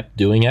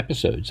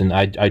episodes. And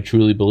I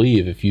truly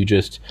believe if you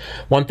just,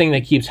 one thing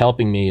that keeps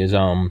helping me is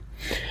a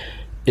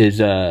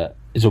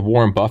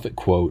Warren Buffett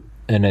quote,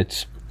 and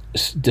it's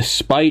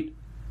despite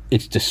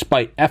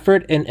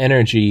effort and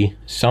energy,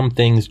 some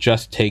things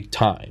just take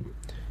time.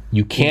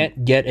 You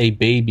can't get a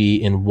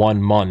baby in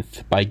 1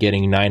 month by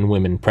getting 9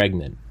 women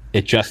pregnant.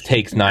 It just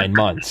takes 9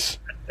 months.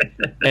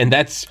 And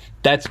that's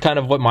kind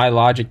of what my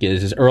logic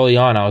is early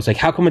on I was like,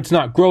 how come it's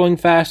not growing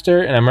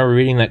faster? And I remember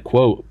reading that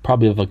quote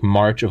probably of like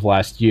March of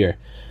last year.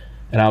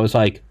 And I was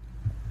like,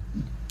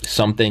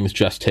 some things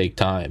just take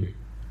time.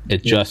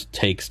 It just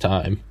takes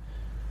time.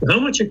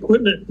 How much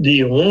equipment do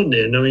you own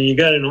then? You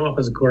got an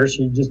office, of course.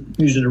 You're just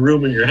using a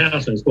room in your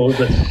house, I suppose.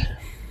 But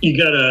you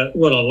got a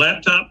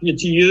laptop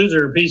that you use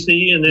or a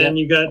PC, and then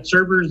you got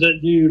servers that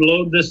you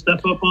load this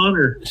stuff up on,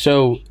 or?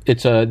 So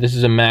this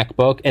is a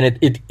MacBook, and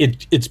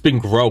it's been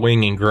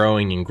growing and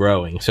growing and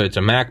growing. So it's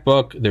a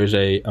MacBook. There's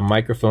a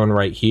microphone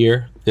right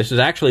here. This is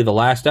actually the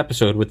last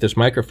episode with this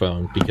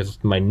microphone because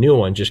my new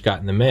one just got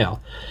in the mail.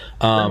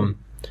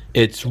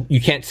 You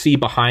can't see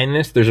behind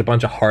this. There's a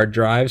bunch of hard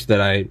drives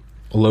that I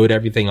load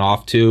everything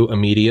off to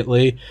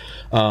immediately.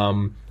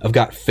 I've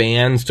got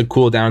fans to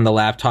cool down the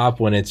laptop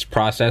when it's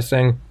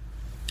processing.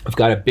 I've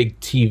got a big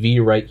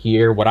TV right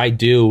here. What I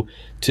do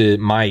to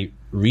my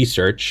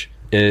research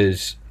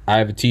is I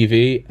have a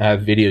TV, I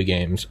have video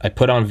games. I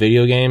put on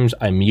video games,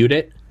 I mute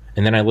it,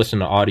 and then I listen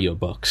to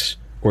audiobooks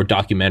or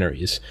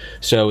documentaries.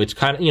 So it's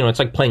kind of, it's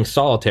like playing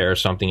solitaire or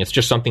something. It's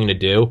just something to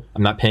do.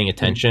 I'm not paying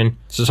attention.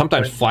 So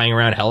sometimes flying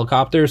around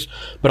helicopters,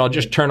 but I'll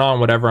just turn on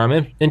whatever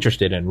I'm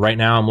interested in. Right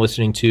now I'm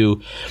listening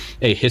to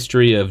a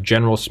history of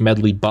General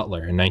Smedley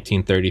Butler in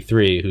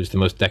 1933, who's the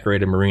most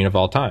decorated Marine of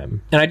all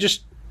time. And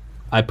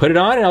I put it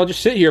on and I'll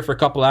just sit here for a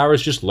couple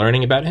hours just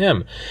learning about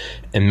him.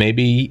 And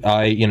maybe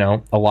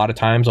a lot of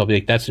times I'll be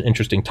like, that's an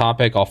interesting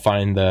topic. I'll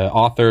find the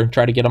author,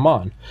 try to get him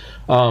on.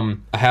 I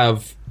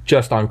have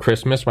just on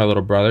Christmas, my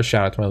little brother,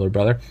 shout out to my little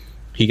brother,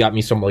 he got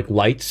me some like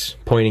lights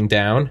pointing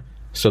down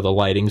so the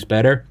lighting's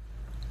better.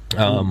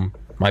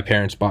 My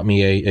parents bought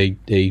me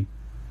a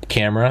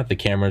camera. The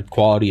camera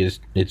quality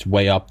it's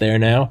way up there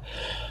now.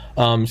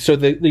 So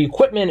the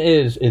equipment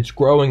it's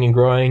growing and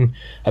growing.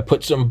 I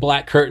put some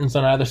black curtains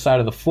on either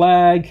side of the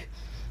flag.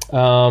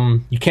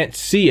 You can't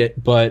see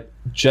it, but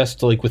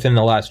just like within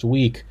the last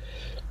week,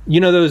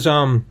 those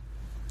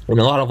in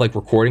a lot of like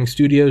recording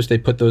studios, they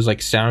put those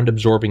like sound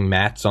absorbing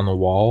mats on the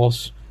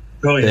walls.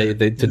 Oh yeah,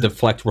 to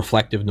deflect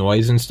reflective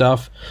noise and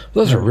stuff.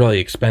 Those are really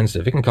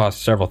expensive. It can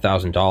cost several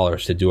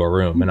 $1,000s to do a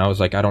room, and I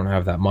was like, I don't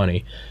have that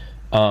money.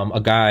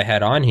 A guy I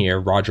had on here,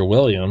 Roger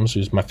Williams,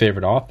 who's my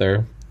favorite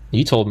author,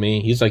 he told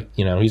me, he's like,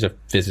 he's a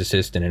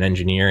physicist and an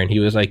engineer, and he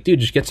was like, dude,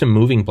 just get some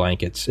moving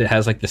blankets. It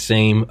has like the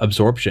same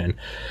absorption.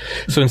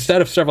 So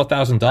instead of several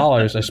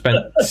 $1,000s, I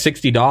spent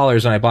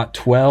 $60 and I bought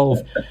 12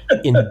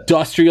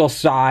 industrial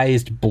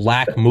sized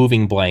black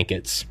moving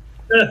blankets.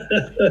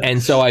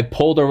 And so I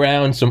pulled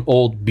around some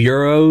old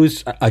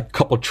bureaus, a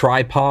couple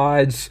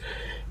tripods,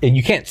 and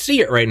you can't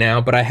see it right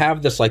now, but I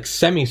have this like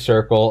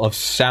semicircle of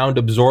sound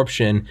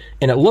absorption,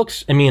 and it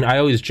looks, I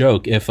always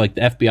joke, if like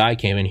the FBI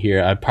came in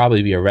here, I'd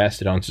probably be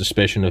arrested on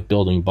suspicion of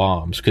building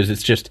bombs, because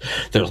it's just,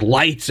 there's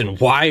lights and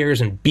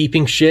wires and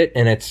beeping shit,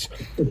 and it's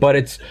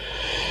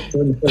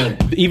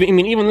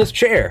even this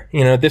chair,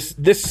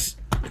 this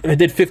I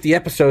did 50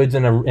 episodes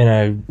in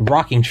a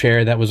rocking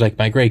chair that was like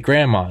my great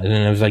grandma's, and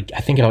it was like,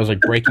 I think I was like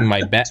breaking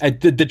my back.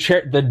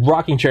 The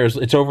rocking chair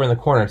it's over in the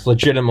corner. It's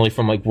legitimately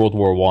from like World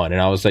War I,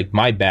 and I was like,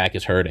 my back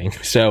is hurting.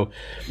 So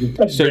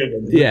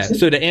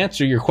to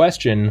answer your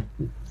question,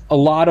 a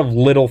lot of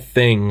little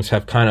things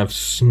have kind of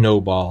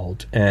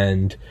snowballed,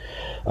 and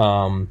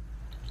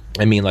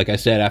like I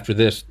said, after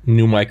this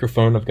new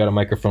microphone, I've got a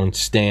microphone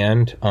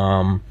stand.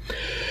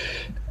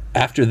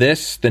 After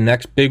this, the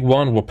next big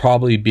one will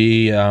probably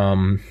be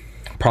an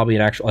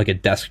actual, like a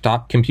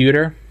desktop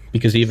computer,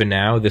 because even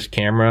now this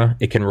camera,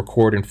 it can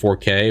record in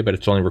 4K, but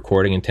it's only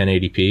recording in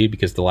 1080p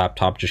because the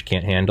laptop just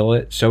can't handle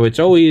it. So it's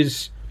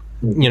always,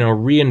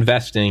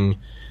 reinvesting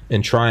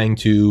and trying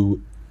to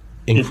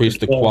increase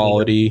the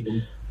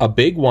quality. A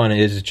big one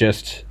is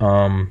just,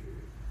 a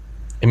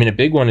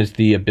big one is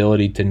the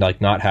ability to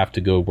like not have to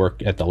go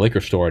work at the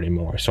liquor store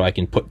anymore, so I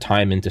can put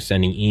time into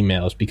sending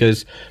emails,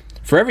 because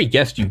for every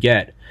guest you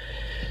get,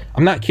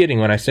 I'm not kidding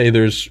when I say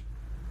the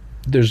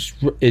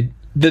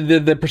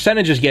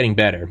percentage is getting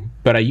better,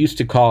 but I used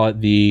to call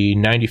it the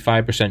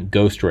 95%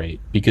 ghost rate,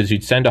 because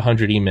you'd send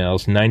 100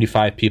 emails,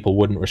 95 people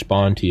wouldn't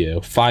respond to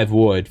you, 5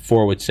 would,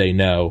 4 would say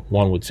no,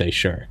 1 would say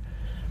sure.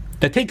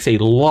 That takes a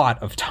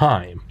lot of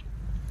time,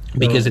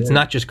 because it's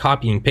not just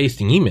copying and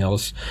pasting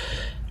emails.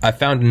 I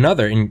found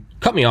another, and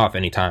cut me off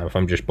anytime if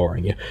I'm just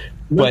boring you.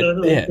 But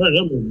no,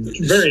 I'm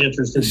very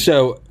interested.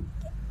 So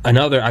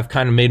another, I've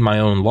kind of made my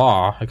own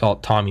law. I call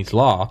it Tommy's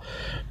Law.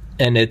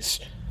 And it's,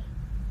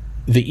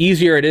 the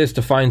easier it is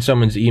to find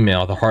someone's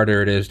email, the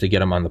harder it is to get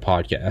them on the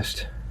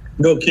podcast.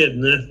 No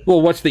kidding, eh?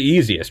 Well, what's the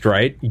easiest,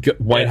 right?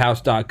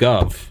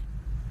 Whitehouse.gov.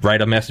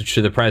 Write a message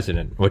to the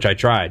president, which I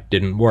tried.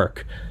 Didn't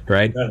work,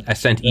 right? Yeah. I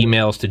sent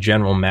emails to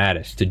General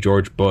Mattis, to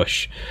George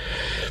Bush.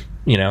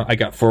 I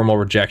got formal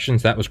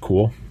rejections. That was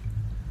cool.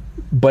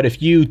 But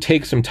if you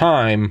take some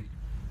time,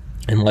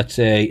 and let's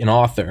say an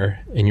author,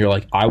 and you're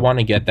like, I want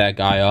to get that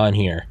guy on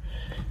here.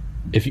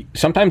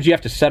 Sometimes you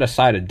have to set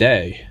aside a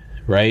day,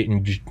 right?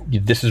 And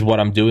this is what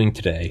I'm doing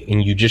today.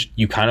 And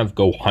you kind of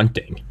go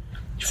hunting.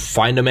 You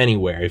find them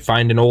anywhere. You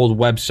find an old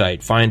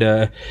website, find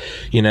an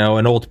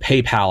old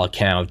PayPal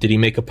account. Did he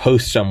make a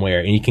post somewhere?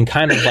 And you can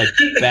kind of like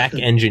back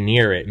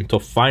engineer it until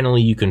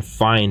finally you can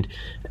find,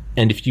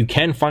 and if you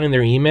can find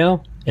their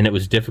email and it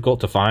was difficult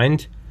to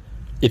find,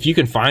 if you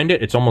can find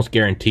it, it's almost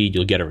guaranteed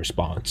you'll get a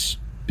response,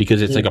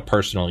 because it's like a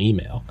personal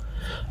email.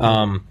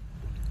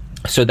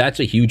 So that's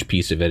a huge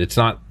piece of it. It's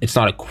not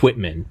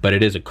equipment, but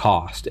it is a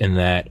cost in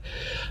that,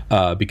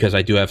 because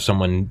I do have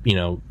someone,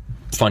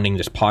 funding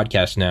this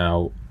podcast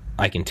now,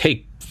 I can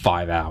take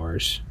 5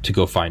 hours to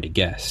go find a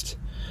guest.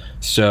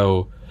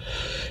 So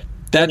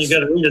that's, you got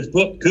to read his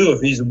book too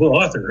if he's a book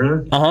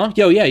author, huh?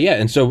 Yeah.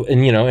 And so,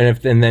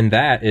 and then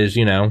that is,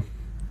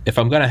 if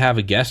I'm going to have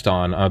a guest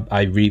on,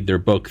 I read their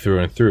book through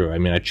and through.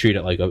 I treat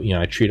it like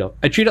I treat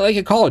it like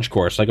a college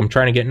course, like I'm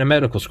trying to get into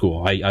medical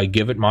school. I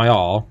give it my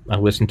all. I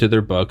listen to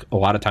their book a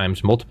lot of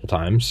times, multiple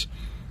times,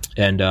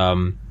 and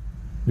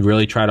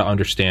really try to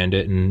understand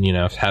it and,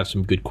 have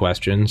some good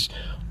questions.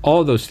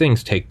 All of those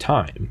things take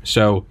time.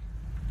 So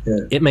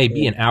it may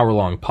be an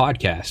hour-long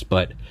podcast,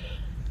 but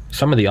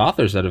some of the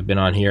authors that have been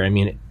on here,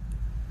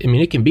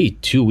 it can be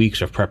 2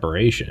 weeks of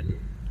preparation.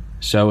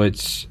 So I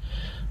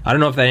don't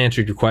know if that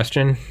answered your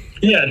question.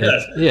 Yeah, it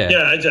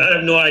does. I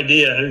have no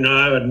idea. I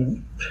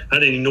didn't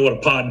even know what a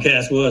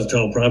podcast was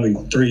until probably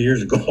 3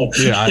 years ago.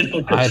 Yeah,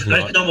 I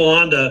stumble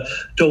on to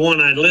one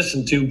I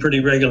listened to pretty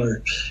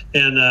regular,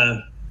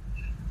 and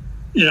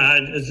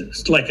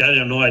it's like I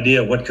have no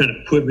idea what kind of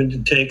equipment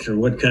it takes or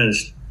what kind of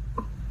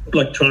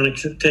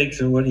electronics it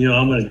takes or what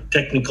how much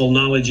technical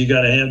knowledge you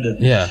got to have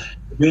to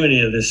do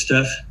any of this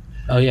stuff.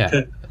 Oh yeah.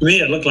 To me,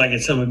 it looked like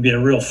it's something would be a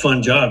real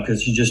fun job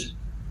because you just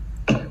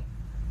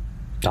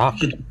talk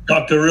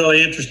to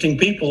really interesting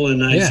people,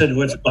 and I said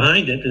what's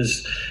behind it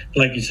is,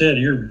 like you said,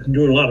 you're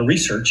doing a lot of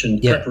research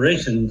and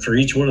preparation for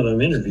each one of them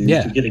interviews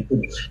to get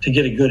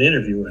a good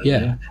interview out of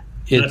them.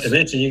 Not to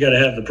mention you got to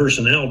have the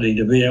personality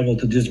to be able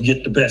to just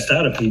get the best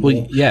out of people.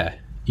 Well,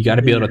 you got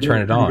to be able to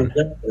turn it on.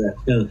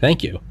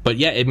 Thank you. But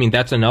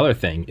that's another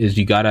thing is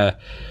you got to,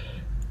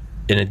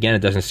 and again, it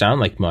doesn't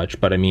sound like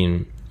much, but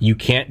you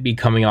can't be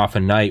coming off a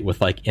night with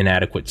like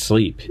inadequate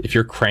sleep. If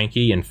you're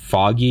cranky and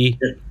foggy,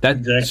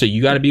 so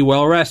you got to be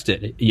well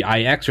rested.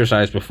 I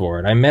exercise before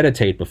it. I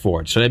meditate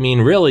before it. So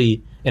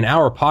really, an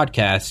hour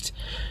podcast,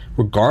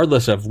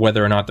 regardless of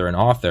whether or not they're an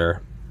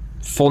author,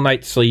 full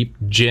night's sleep,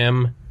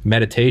 gym,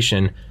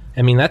 meditation.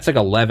 That's like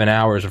 11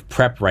 hours of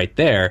prep right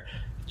there.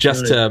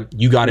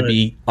 You got to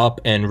be up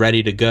and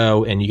ready to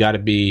go, and you got to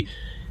be,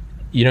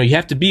 you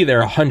have to be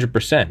there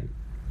 100%.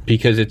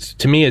 Because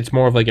to me, it's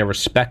more of like a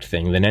respect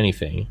thing than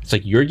anything. It's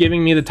like, you're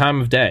giving me the time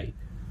of day.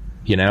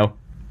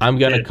 I'm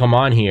going to come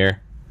on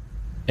here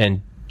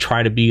and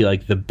try to be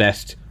like the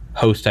best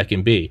host I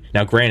can be.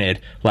 Now,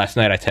 granted, last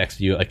night I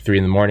texted you at like 3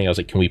 a.m. I was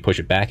like, can we push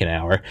it back an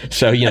hour?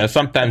 So,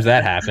 sometimes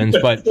that happens,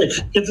 but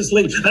get to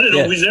sleep. I don't know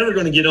if he's ever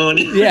going to get on.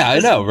 Yeah, I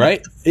know,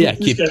 right? Yeah.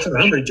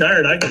 I'm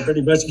retired. I can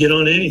pretty much get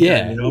on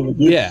anytime,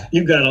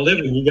 You've got a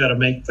living you got to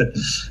make, but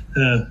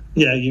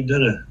you've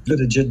done a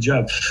good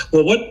job.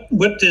 Well,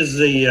 what is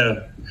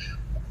the,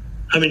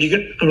 you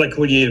get, like,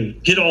 when you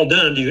get all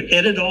done, do you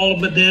edit all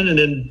of it then and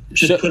then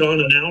just put on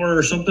an hour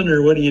or something,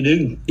 or what do you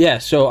do? Yeah,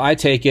 so I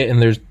take it,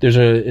 and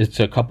it's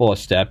a couple of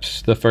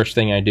steps. The first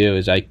thing I do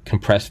is I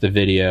compress the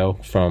video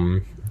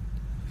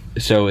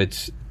so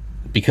it's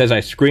because I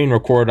screen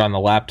record on the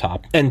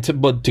laptop. And to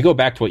go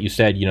back to what you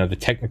said, the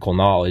technical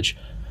knowledge,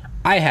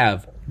 I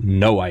have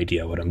no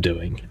idea what I'm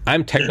doing. I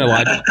am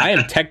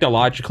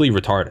technologically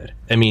retarded.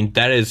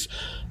 That is...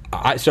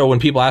 So when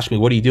people ask me,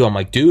 what do you do? I'm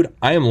like, dude,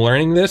 I am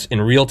learning this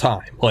in real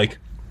time. Like,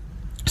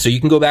 so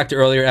you can go back to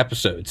earlier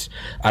episodes.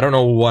 I don't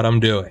know what I'm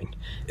doing.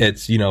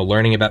 It's,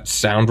 learning about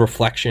sound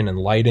reflection and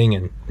lighting.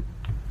 And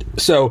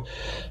so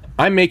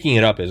I'm making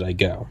it up as I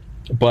go.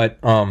 But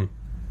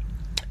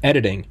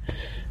editing,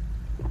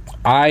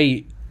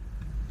 I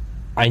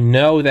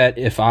know that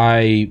if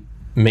I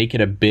make it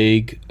a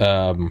big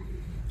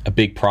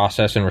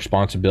process and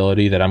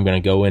responsibility that I'm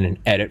going to go in and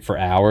edit for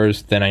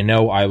hours, then I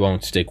know I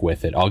won't stick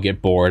with it. I'll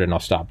get bored and I'll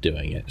stop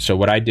doing it. So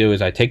what I do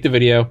is I take the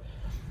video,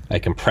 I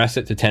compress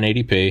it to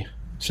 1080p.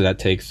 So that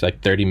takes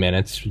like 30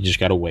 minutes. You just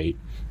got to wait.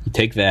 You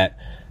take that,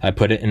 I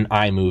put it in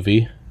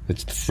iMovie.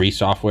 It's the free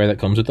software that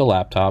comes with the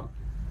laptop.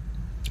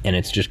 And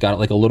it's just got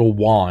like a little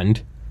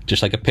wand,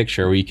 just like a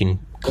picture where you can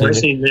click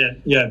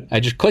it. Yeah. I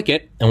just click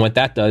it. And what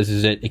that does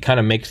is it kind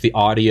of makes the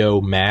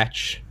audio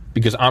match,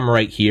 because I'm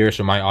right here,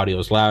 so my audio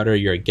is louder.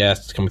 You're a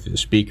guest, it's coming through the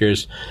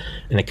speakers,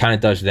 and it kind of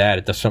does that.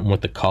 It does something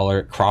with the color.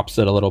 It crops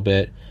it a little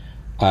bit.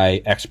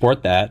 I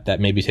export that.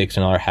 That maybe takes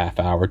another half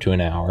hour to an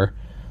hour.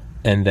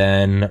 And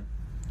then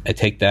I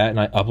take that and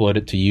I upload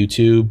it to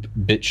YouTube,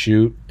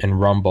 BitChute, and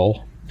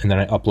Rumble. And then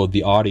I upload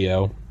the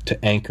audio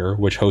to Anchor,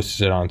 which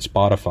hosts it on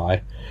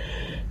Spotify.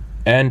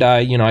 And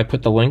I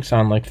put the links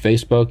on like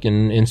Facebook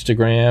and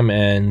Instagram,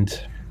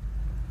 and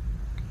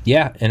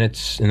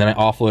and then I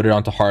offload it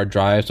onto hard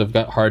drives. I've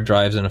got hard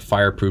drives in a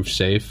fireproof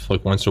safe.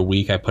 Like once a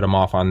week I put them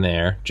off on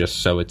there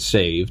just so it's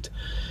saved.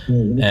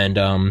 Mm-hmm.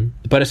 And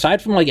but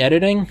aside from like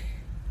editing,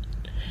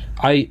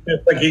 like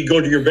you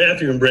go to your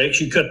bathroom breaks,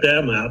 you cut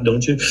them out,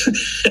 don't you?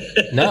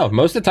 No,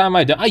 most of the time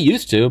I do. I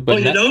used to,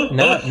 but you don't?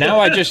 Now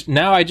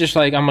I just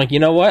like, I'm like, you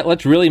know what?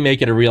 Let's really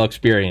make it a real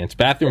experience.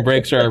 Bathroom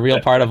breaks are a real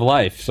part of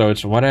life, so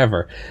it's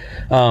whatever.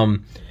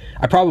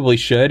 I probably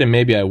should, and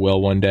maybe I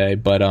will one day,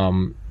 but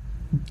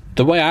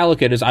the way I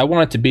look at it is I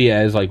want it to be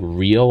as like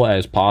real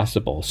as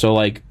possible. So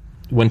like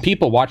when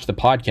people watch the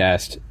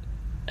podcast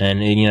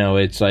and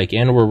it's like,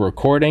 and we're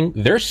recording,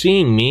 they're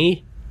seeing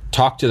me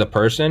talk to the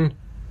person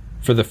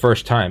for the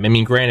first time.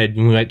 Granted,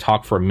 we might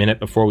talk for a minute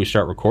before we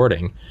start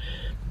recording,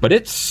 but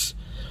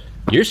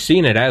you're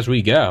seeing it as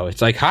we go.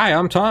 It's like, hi,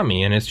 I'm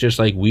Tommy. And it's just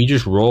like, we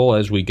just roll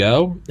as we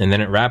go, and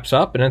then it wraps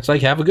up and it's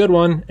like, have a good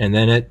one. And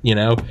then it,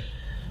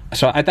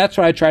 so that's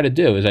what I try to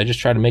do, is I just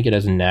try to make it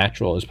as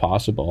natural as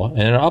possible, and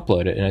then I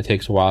upload it, and it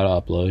takes a while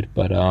to upload.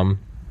 But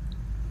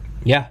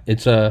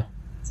it's a...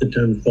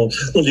 Well,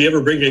 do you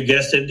ever bring a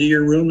guest into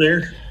your room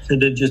there?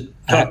 And then just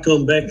talk to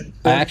them back?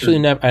 I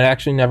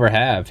actually never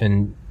have,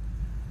 and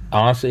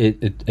honestly,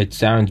 it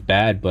sounds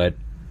bad, but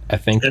I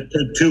think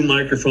two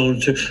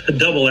microphones to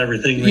double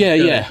everything.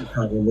 Yeah.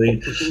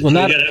 Probably. Well,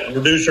 you got a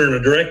producer and a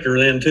director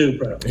then too,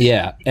 probably.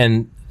 Yeah,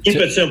 and keep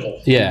it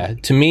simple. Yeah,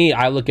 to me,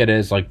 I look at it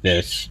as like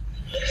this: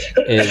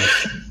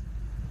 is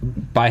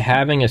by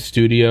having a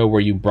studio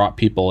where you brought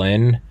people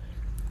in,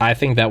 I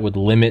think that would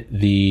limit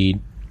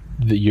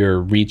your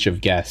reach of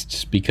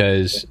guests,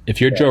 because if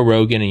you're Joe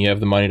Rogan and you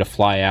have the money to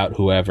fly out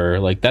whoever,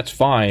 like that's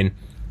fine,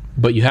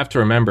 but you have to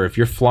remember, if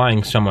you're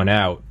flying someone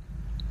out,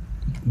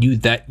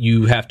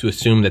 you have to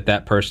assume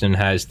that person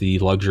has the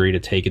luxury to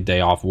take a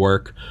day off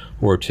work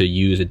or to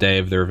use a day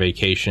of their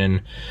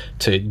vacation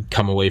to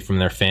come away from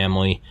their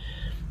family.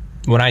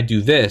 When I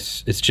do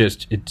this,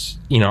 it's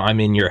I'm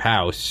in your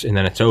house and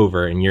then it's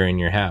over and you're in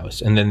your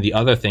house. And then the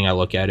other thing I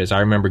look at is, I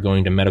remember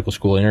going to medical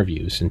school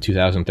interviews in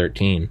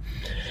 2013.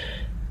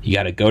 You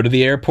got to go to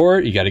the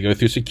airport, you got to go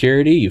through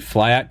security, you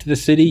fly out to the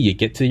city, you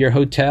get to your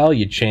hotel,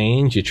 you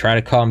change, you try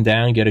to calm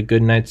down, get a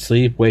good night's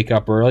sleep, wake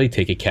up early,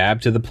 take a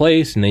cab to the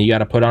place, and then you got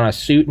to put on a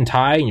suit and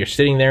tie, and you're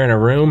sitting there in a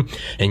room,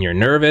 and you're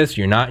nervous,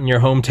 you're not in your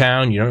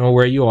hometown, you don't know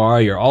where you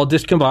are, you're all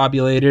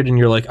discombobulated, and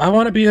you're like, I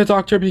want to be a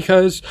doctor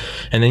because,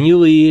 and then you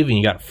leave, and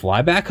you got to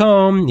fly back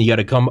home, you got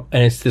to come,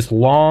 and it's this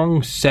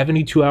long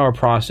 72-hour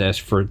process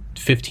for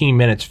 15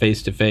 minutes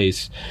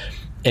face-to-face.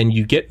 And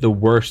you get the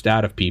worst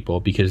out of people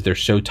because they're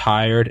so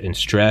tired and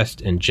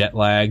stressed and jet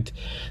lagged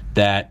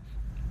that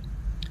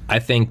I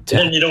think...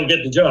 Then you don't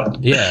get the job.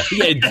 Yeah,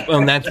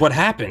 and that's what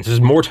happens.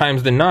 Is more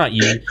times than not,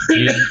 you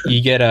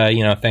get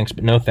a, thanks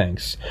but no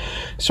thanks.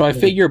 So I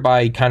figure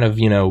by kind of,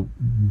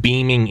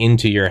 beaming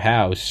into your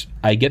house,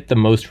 I get the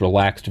most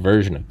relaxed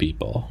version of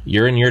people.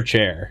 You're in your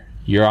chair.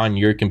 You're on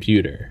your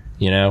computer.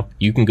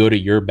 You can go to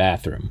your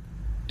bathroom.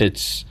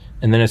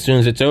 And then as soon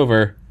as it's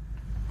over...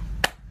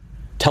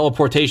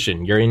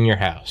 teleportation, you're in your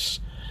house.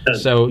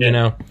 So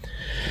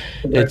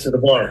it's to the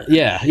bar.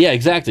 Yeah,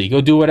 exactly. Go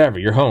do whatever,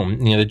 you're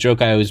home. The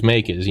joke I always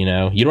make is, you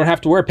don't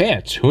have to wear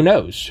pants. Who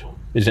knows?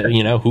 Is it,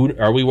 who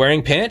are we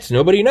wearing pants?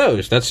 Nobody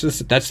knows. That's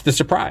the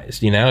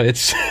surprise.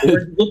 It's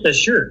where'd you get that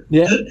shirt?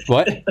 Yeah.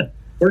 What?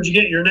 Where'd you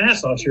get your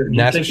NASA shirt?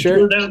 NASA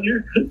shirt down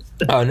here?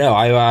 Oh no,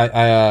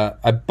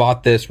 I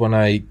bought this when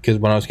I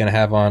was gonna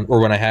have on, or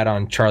when I had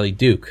on Charlie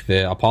Duke,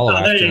 the Apollo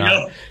astronaut. There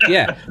you go.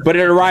 Yeah, but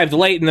it arrived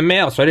late in the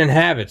mail, so I didn't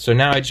have it. So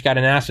now I just got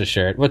a NASA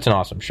shirt. What's an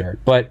awesome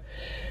shirt? But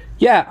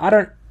yeah, I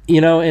don't,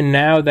 and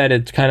now that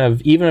it's kind of,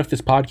 even if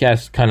this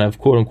podcast kind of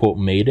quote unquote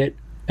made it,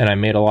 and I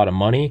made a lot of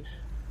money,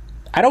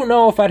 I don't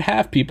know if I'd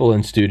have people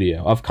in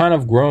studio. I've kind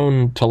of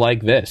grown to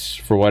like this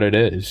for what it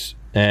is,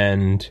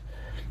 and.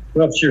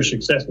 Well, if you're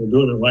successful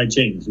doing it, why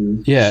change?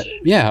 Yeah,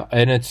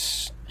 and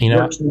it's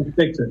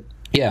fix it.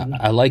 Yeah,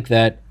 I like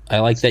that. I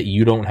like that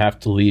you don't have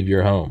to leave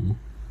your home,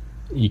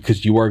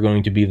 because you are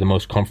going to be the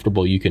most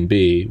comfortable you can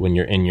be when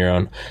you're in your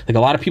own. Like,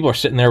 a lot of people are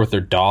sitting there with their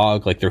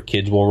dog, like their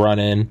kids will run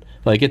in.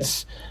 Like,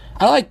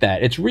 I like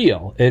that. It's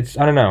real. I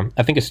don't know.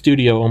 I think a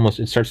studio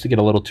it starts to get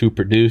a little too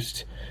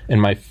produced.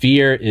 And my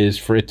fear is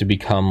for it to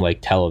become like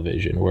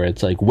television, where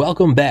it's like,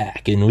 welcome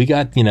back, and we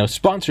got,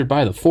 sponsored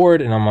by the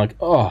Ford, and I'm like,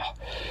 oh.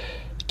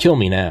 Kill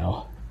me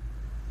now.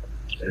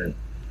 Sure.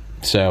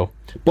 So,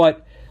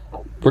 but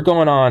we're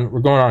going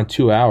on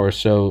 2 hours,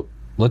 so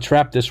let's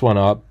wrap this one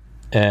up,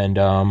 and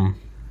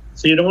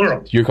see you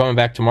tomorrow. You're coming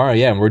back tomorrow,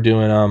 yeah, and we're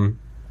doing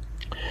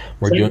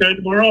same time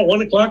tomorrow,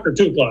 1 o'clock or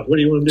 2 o'clock. What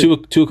do you want to do?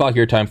 2 o'clock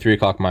your time, 3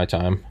 o'clock my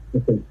time.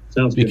 Okay.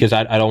 Sounds good. Because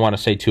I don't want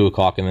to say 2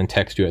 o'clock and then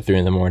text you at 3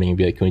 in the morning and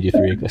be like, can we do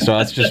 3 o'clock? So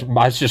that's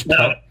just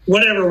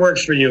whatever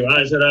works for you.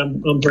 I said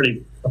I'm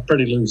pretty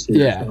loose here.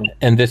 Yeah, so.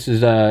 And this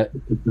is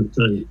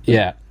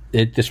yeah.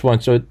 This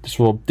was a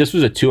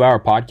 2-hour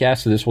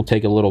podcast, so this will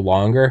take a little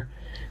longer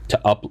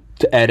to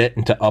edit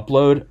and to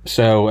upload.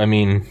 So I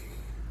mean,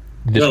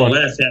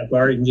 last half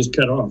hour you can just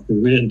cut off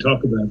because we didn't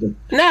talk about that.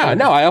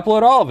 No, I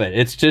upload all of it.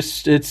 It's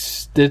just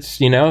it's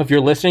if you're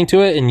listening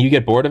to it and you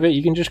get bored of it,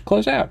 you can just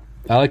close out.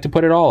 I like to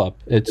put it all up.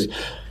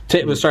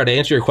 Sorry, to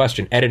answer your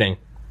question, editing.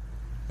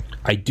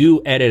 I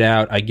do edit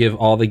out. I give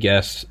all the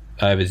guests.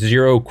 I have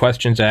 0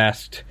 questions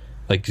asked,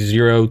 like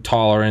 0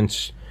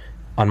 tolerance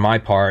on my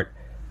part.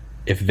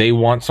 If they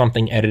want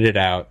something edited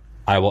out,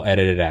 I will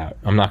edit it out.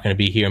 I'm not going to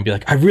be here and be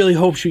like, I really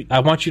hope I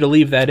want you to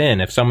leave that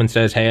in. If someone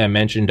says, hey, I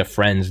mentioned a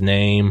friend's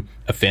name,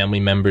 a family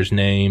member's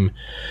name,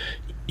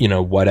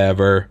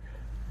 whatever,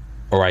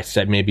 or I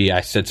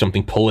said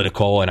something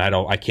political and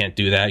I can't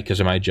do that because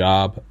of my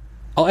job,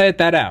 I'll edit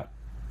that out.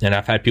 And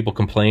I've had people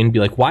complain, be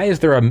like, why is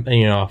there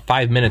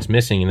 5 minits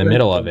missing in the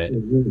middle of it?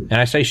 And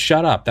I say,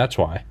 shut up. That's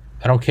why.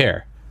 I don't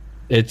care.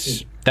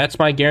 That's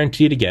my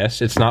guarantee to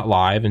guess. It's not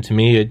live, and to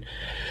me,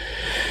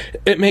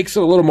 it makes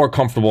it a little more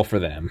comfortable for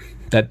them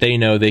that they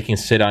know they can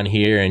sit on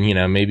here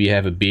and maybe you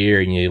have a beer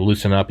and you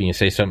loosen up and you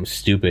say something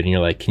stupid and you're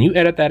like, can you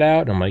edit that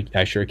out? And I'm like,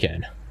 I sure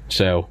can.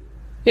 So,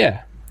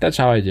 yeah, that's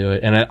how I do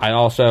it. And I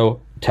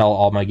also tell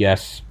all my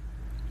guests,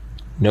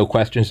 no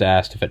questions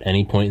asked. If at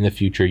any point in the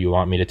future you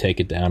want me to take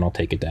it down, I'll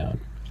take it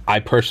down. I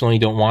personally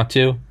don't want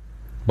to.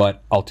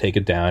 but I'll take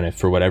it down if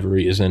for whatever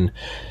reason.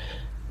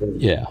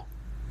 Yeah.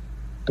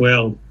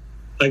 Well,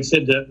 like I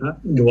said, do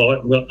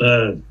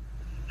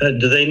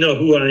they know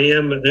who I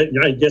am?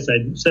 I guess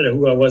I said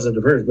who I was at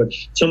the first, but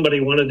somebody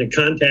wanted to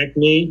contact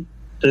me.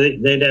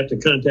 They'd have to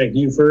contact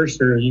you first,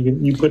 or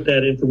you put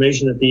that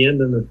information at the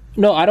end.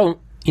 No, I don't.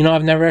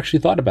 I've never actually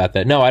thought about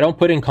that. No, I don't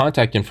put in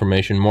contact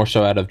information, more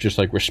so out of just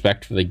like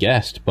respect for the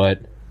guest.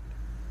 But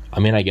I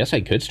mean, I guess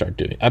I could start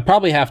doing. I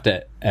probably have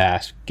to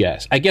ask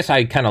guests. I guess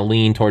I kind of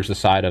lean towards the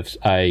side of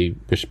I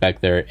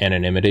respect their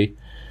anonymity,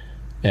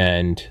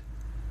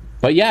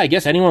 but yeah, I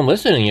guess anyone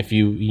listening, if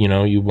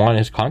you want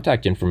his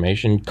contact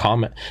information,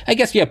 comment. I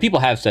guess people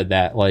have said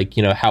that, like,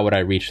 how would I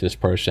reach this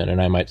person,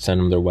 and I might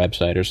send them their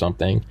website or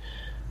something.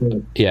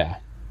 Yeah.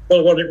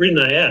 Well, the reason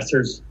I asked,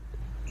 there's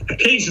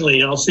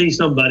occasionally I'll see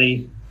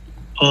somebody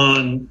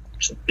on,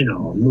 a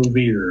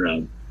movie or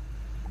a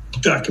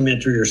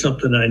documentary or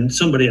something.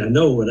 Somebody I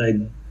know, and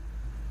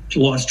I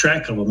lost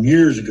track of them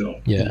years ago.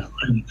 Yeah.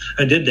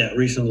 I did that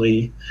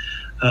recently,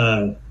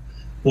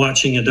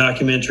 watching a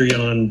documentary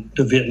on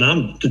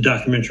the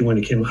documentary when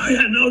it came out.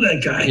 I know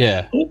that guy.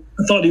 Yeah. Oh,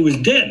 I thought he was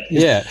dead.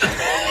 Yeah.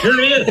 Here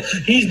he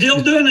is. He's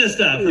still doing this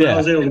stuff. And I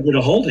was able to get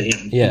a hold of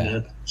him.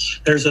 Yeah.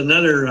 There's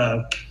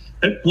another,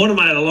 one of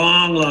my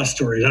long lost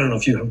stories. I don't know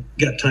if you have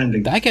got time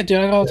to. I can do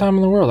it all the time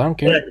in the world. I don't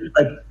care.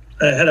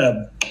 I had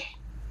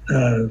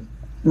a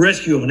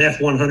rescue of an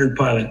F-100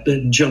 pilot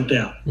that jumped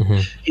out. Mm-hmm.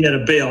 He had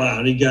to bail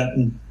out. He got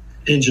an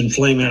engine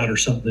flame out or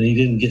something. He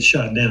didn't get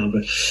shot down,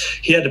 but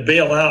he had to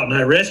bail out, and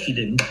I rescued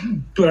him,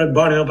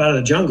 brought him up out of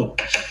the jungle.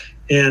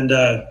 And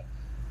I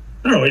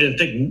don't know, we didn't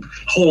think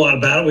a whole lot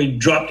about it. We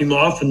dropped him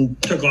off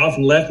and took off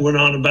and left and went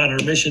on about our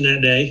mission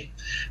that day.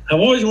 I've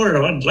always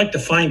wondered, I'd like to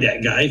find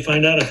that guy,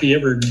 find out if he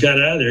ever got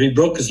out of there. He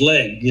broke his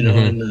leg,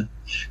 mm-hmm.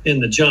 in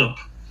the jump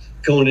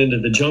going into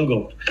the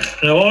jungle.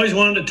 And I've always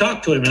wanted to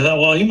talk to him. I thought,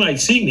 well, he might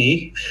see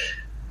me.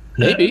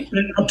 Maybe.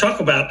 I'll talk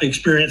about the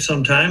experience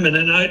sometime, and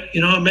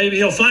then maybe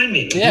he'll find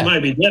me. Yeah. He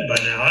might be dead by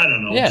now. I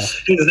don't know. Yeah.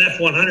 He was an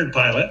F-100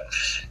 pilot,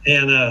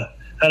 and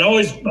I've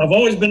always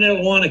been able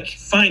to want to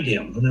find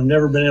him, and I've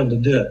never been able to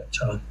do it.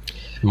 So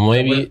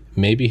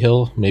maybe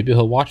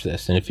he'll watch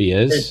this, and if he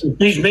is, if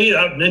he's me,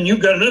 then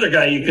you've got another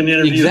guy you can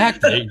interview.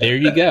 Exactly. There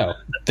you go.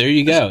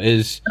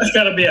 That's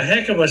got to be a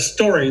heck of a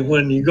story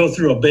when you go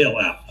through a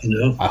bailout.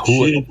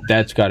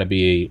 That's got to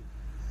be.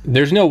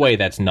 There's no way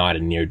that's not a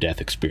near-death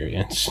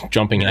experience,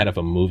 jumping out of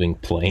a moving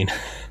plane.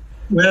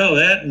 Well,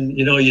 that, and,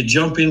 you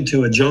jump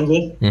into a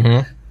jungle,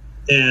 mm-hmm.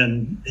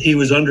 and he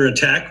was under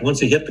attack once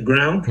he hit the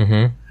ground.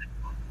 Mm-hmm.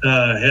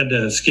 Had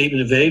to escape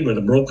and evade with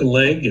a broken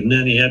leg, and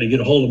then he had to get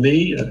a hold of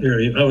me.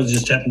 I was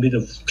just happened to be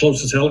the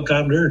closest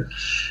helicopter,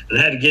 and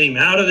I had to get him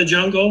out of the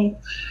jungle,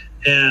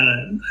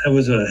 and it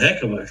was a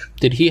heck of a...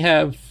 Did he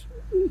have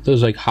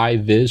those, like,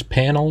 high-vis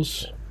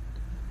panels?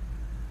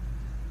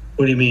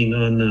 What do you mean?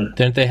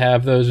 Didn't they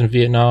have those in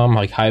Vietnam,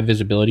 like high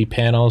visibility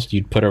panels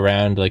you'd put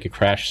around like a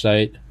crash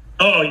site?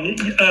 Oh,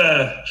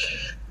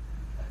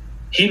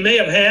 he may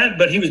have had,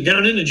 but he was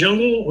down in the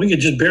jungle. We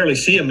could just barely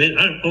see him.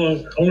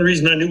 The only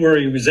reason I knew where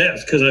he was at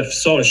is because I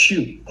saw a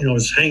chute. It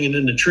was hanging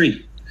in the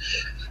tree.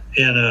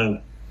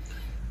 And,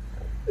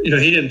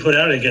 he didn't put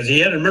out because he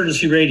had an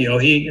emergency radio.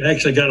 He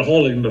actually got a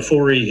hold of him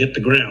before he hit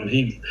the ground.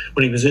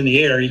 When he was in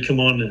the air, he come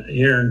on the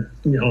air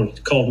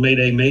and, called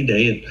Mayday,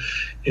 Mayday.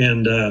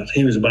 And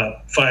he was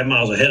about 5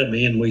 miles ahead of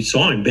me, and we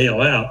saw him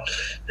bail out.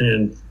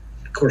 And,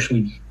 of course,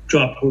 we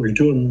dropped what we were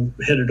doing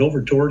and headed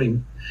over toward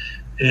him.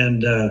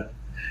 And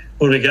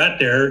when we got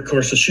there, of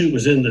course, the chute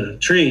was in the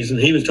trees, and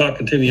he was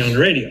talking to me on the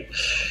radio.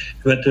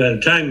 But at the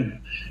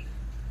time,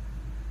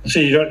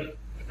 we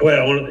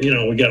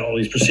got all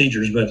these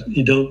procedures, but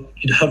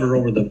you'd hover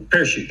over the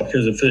parachute,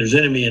 because if there's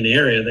enemy in the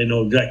area, they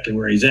know exactly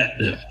where he's at.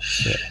 Yeah.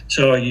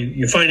 So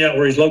you find out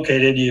where he's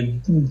located,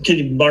 you get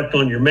him marked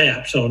on your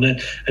map. So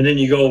and then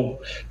you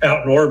go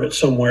out in orbit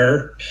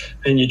somewhere,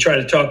 and you try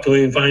to talk to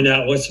him and find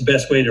out what's the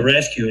best way to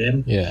rescue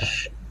him. Yeah.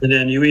 And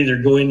then you either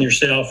go in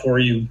yourself, or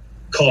you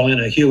call in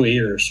a Huey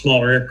or a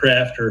smaller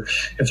aircraft, or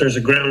if there's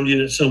a ground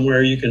unit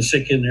somewhere you can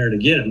stick in there to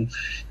get him,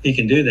 he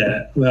can do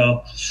that.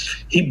 Well,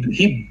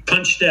 he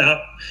punched out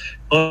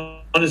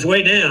on his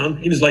way down.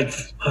 He was like,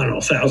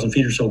 1,000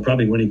 feet or so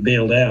probably when he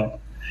bailed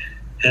out.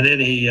 And then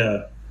he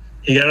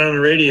got on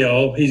the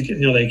radio.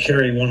 They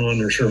carry one on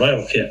their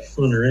survival kit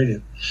on the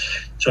radio.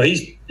 So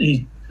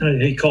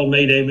he called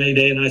Mayday,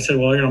 Mayday, and I said,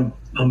 well,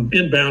 I'm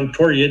inbound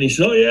toward you. And he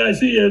said, oh yeah, I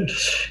see you. He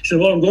said,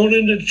 well, I'm going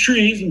into the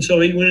trees. And so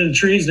he went into the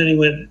trees, and then he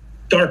went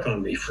dark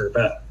on me for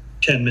about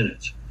 10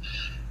 minutes.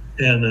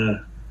 And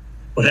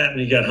what happened,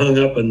 he got hung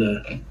up in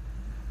the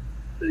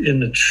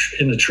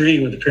tree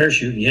with the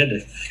parachute, and he had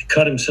to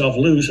cut himself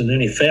loose, and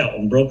then he fell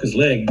and broke his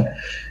leg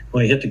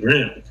when he hit the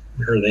ground.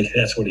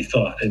 That's what he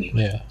thought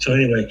anyway. Yeah. So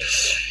anyway,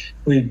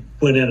 we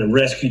went in and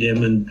rescued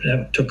him, and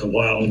that took a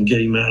while to get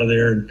him out of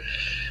there.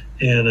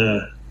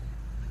 And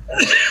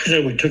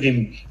then we took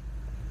him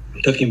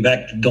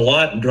back to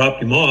Dalat and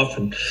dropped him off,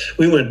 and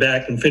we went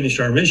back and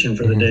finished our mission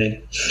for the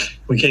day.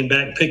 We came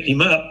back and picked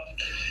him up,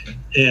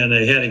 and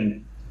they had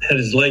him had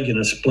his leg in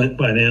a splint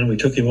by then. We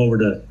took him over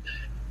to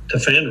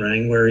Fan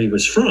Rang, where he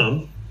was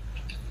from,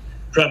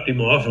 dropped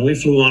him off, and we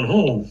flew on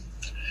home.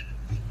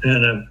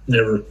 And I've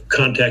never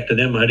contacted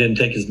him. I didn't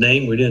take his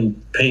name. We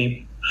didn't pay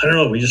him. I don't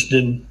know. We just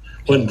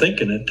wasn't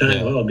thinking at the time.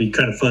 Yeah. Well, it'd be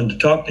kind of fun to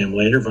talk to him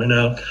later, find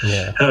out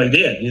how he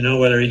did,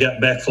 whether he got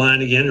back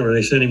flying again or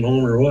they sent him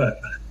home or what.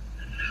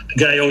 The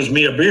guy owes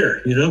me a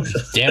beer, So.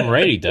 Damn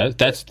right he does.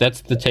 That's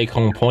the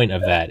take-home point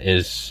of that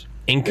is,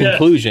 in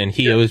conclusion,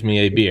 he owes me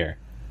a beer.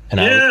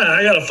 And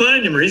I got to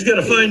find him or he's got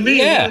to find me.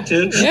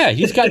 Yeah,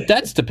 he's got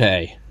debts to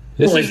pay.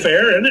 It's only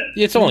fair, isn't it?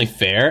 It's only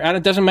fair, and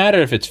it doesn't matter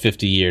if it's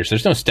 50 years.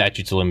 There's no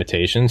statutes of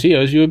limitations. He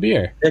owes you a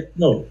beer. Heck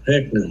no.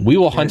 We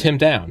will hunt him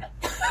down.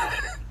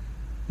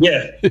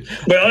 Yeah.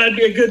 Well, that'd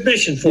be a good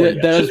mission for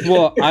you.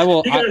 I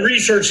will. You got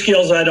research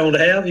skills I don't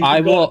have. You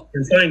can go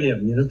and find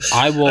him.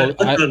 I will.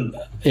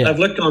 I've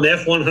looked on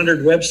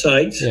F-100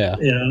 websites. Yeah.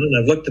 And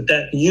I've looked at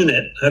that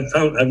unit.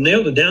 I've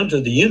nailed it down to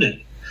the unit,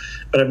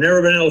 but I've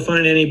never been able to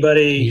find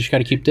anybody. You just got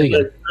to keep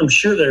digging. I'm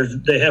sure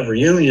they have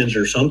reunions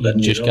or something.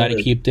 You just got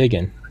to keep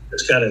digging.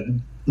 Just got to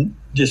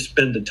just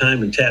spend the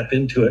time and tap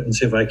into it and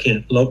see if I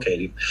can't locate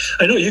him.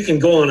 I know you can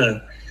go on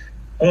a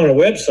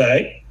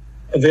website,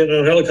 a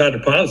Vietnam Helicopter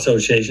Pilot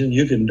Association.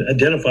 You can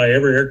identify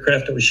every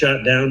aircraft that was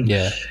shot down.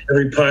 Yeah.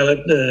 Every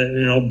pilot.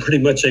 Pretty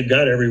much they've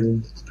got every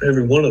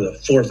one of the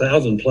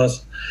 4,000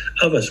 plus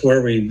of us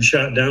where we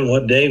shot down,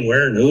 what day, and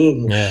where, and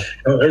who. Yeah.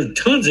 There's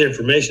tons of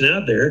information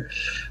out there,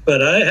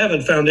 but I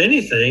haven't found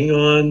anything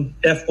on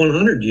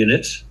F-100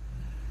 units.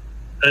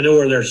 I know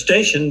where they're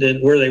stationed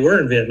and where they were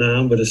in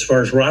Vietnam, but as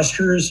far as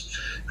rosters,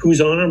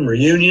 who's on them,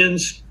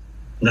 reunions,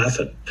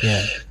 nothing.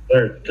 Yeah.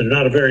 They're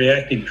not a very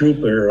active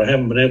group, or I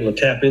haven't been able to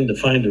tap in to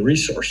find a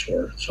resource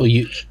for it. So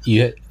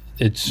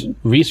it's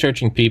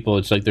researching people.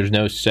 It's like there's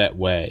no set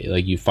way.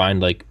 Like you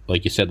find like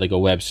you said, like a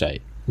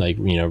website, like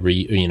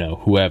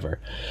whoever.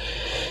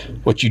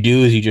 What you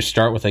do is you just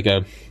start with like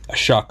a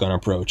shotgun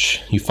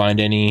approach. You find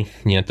any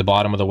at the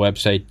bottom of the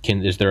website.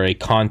 Is there a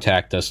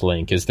contact us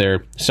link? Is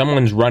there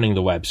someone's running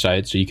the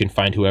website so you can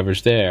find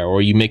whoever's there?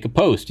 Or you make a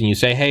post and you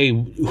say, hey,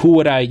 who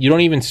would I? You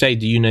don't even say,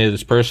 do you know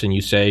this person?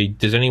 You say,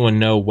 does anyone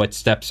know what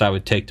steps I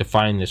would take to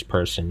find this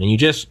person? And you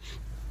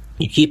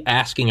keep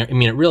asking. I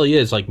mean, it really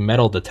is like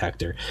metal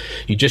detector.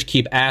 You just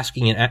keep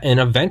asking, and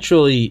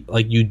eventually,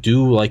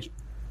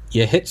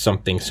 you hit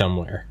something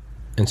somewhere,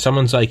 and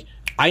someone's like,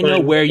 I know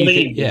where you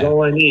can. Yeah,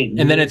 all I need.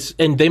 And then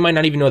and they might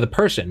not even know the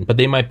person, but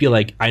they might be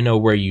like, I know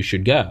where you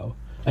should go.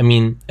 I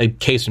mean, a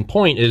case in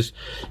point is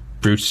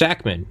Bruce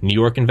Sackman, New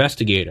York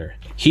investigator.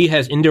 He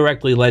has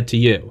indirectly led to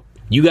you.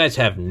 You guys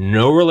have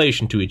no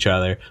relation to each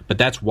other, but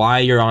that's why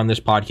you're on this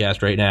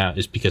podcast right now,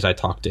 is because I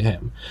talked to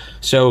him.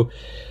 So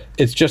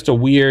it's just a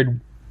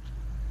weird.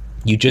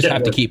 You just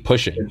have to keep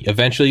pushing.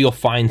 Eventually, you'll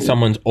find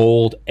someone's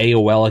old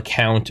AOL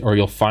account, or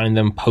you'll find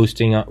them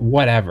posting on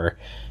whatever.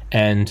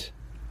 And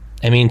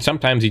I mean,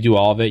 sometimes you do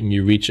all of it, and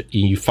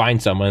you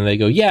find someone, and they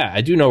go, "Yeah,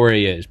 I do know where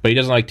he is, but he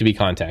doesn't like to be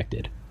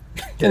contacted."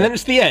 And then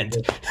it's the end.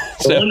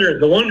 The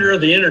wonder of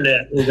the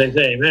internet, as they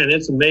say, man,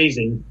 it's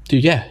amazing,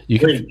 dude. Yeah,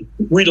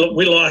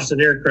 we lost an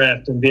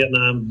aircraft in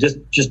Vietnam, just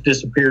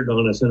disappeared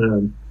on us in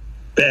a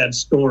bad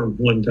storm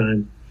one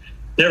time.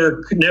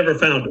 Never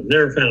found him.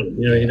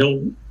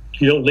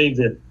 You don't leave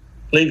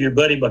your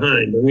buddy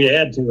behind, but we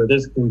had to with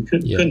this. We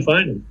couldn't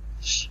find him.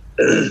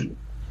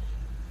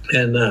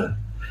 And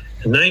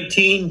in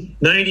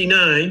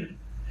 1999,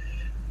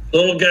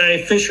 little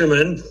guy,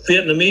 fisherman,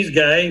 Vietnamese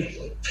guy,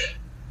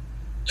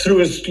 threw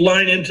his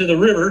line into the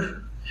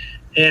river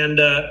and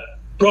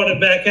brought it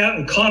back out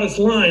and caught his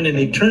line. And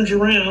he turns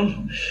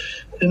around,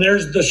 and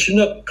there's the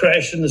Chinook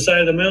crashed in the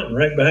side of the mountain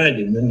right behind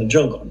him in the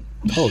jungle.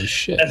 Holy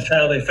shit! That's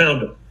how they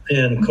found him.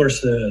 And of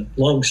course, the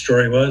long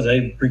story was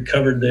they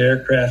recovered the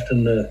aircraft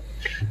and the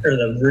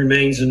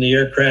remains in the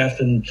aircraft,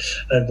 and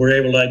were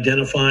able to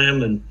identify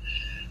them and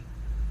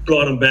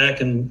brought them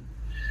back. And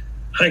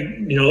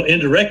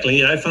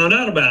indirectly, I found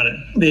out about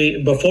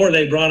it before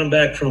they brought them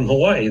back from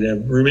Hawaii.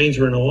 The remains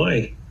were in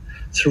Hawaii.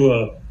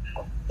 Through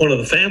one of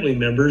the family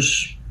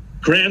members'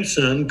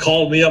 grandson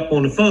called me up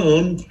on the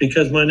phone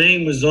because my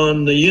name was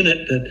on the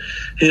unit that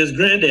his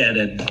granddad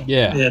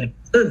had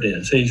served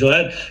in. So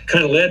that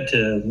kind of led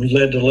to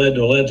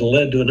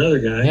another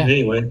guy. Yeah.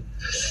 Anyway,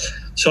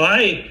 so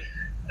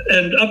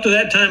and up to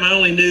that time, I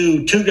only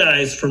knew two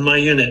guys from my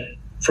unit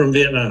from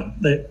Vietnam.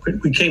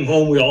 We came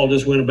home, we all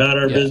just went about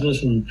our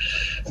business and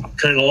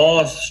kind of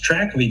lost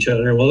track of each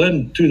other. Well,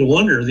 then through the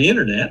wonder of the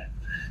internet,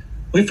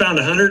 we found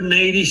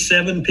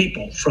 187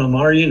 people from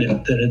our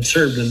unit that had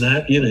served in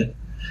that unit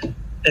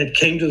that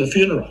came to the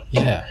funeral.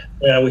 Yeah.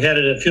 We had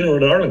it at funeral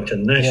at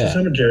Arlington National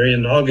Cemetery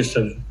in August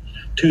of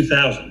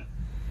 2000.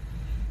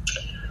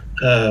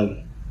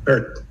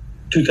 Or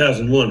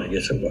 2001, I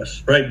guess it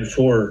was, right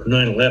before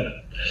 9/11.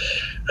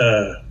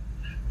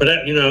 But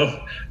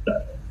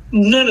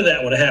none of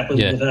that would have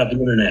happened without the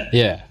internet.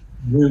 Yeah,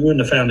 we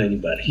wouldn't have found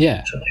anybody.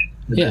 Yeah, so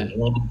it's a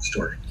long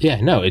story.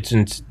 Yeah, no, it's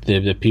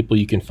the people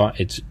you can find.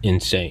 It's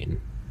insane.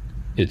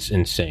 It's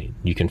insane.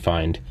 You can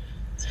find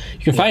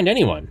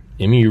anyone.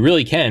 I mean, you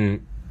really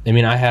can. I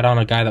mean, I had on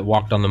a guy that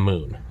walked on the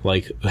moon.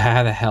 Like,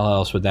 how the hell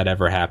else would that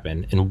ever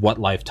happen? In what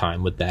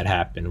lifetime would that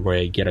happen, where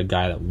you get a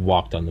guy that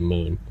walked on the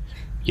moon?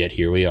 Yet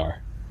here we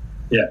are.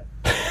 Yeah.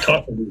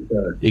 Talking to each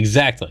other.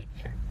 Exactly.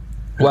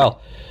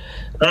 Well.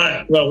 All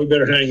right. Well, we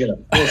better hang it up.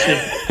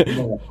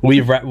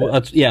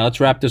 We'll see. Let's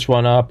wrap this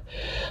one up.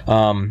 It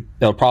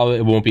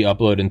won't be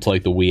uploaded until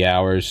like the wee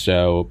hours.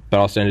 But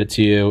I'll send it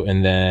to you,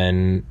 and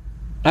then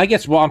I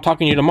guess I'm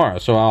talking to you tomorrow.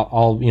 So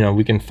I'll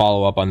we can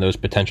follow up on those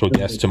potential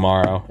guests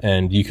tomorrow,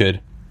 and you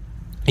could,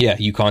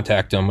 you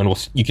contact them,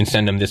 and you can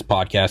send them this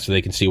podcast so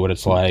they can see what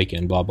it's like,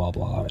 and blah blah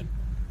blah.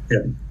 Yeah.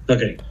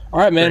 Okay. All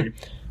right, man.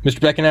 Mr.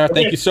 Beckenhauer,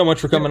 thank you so much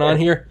for coming on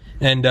here,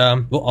 and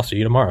I'll see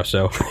you tomorrow.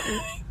 So.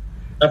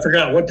 I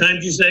forgot. What time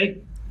did you say?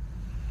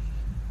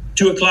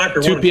 2 o'clock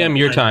or 2 p.m.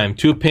 your time.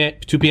 2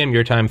 p.m.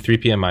 your time, 3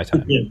 p.m. my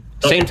time. Okay,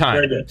 same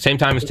time. Same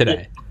time as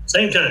today.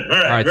 Same time. All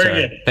right.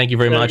 Very good. Thank you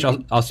very much.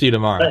 I'll see you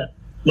tomorrow.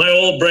 My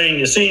old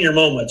brain, the senior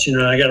moments,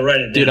 I got to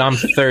write it down. Dude, I'm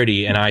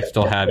 30 and I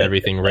still have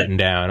everything written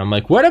down. I'm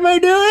like, what am I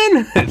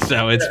doing?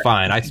 So it's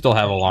fine. I still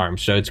have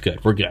alarms, so it's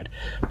good. We're good.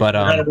 But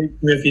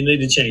if you need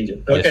to change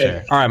it. Okay. Yes,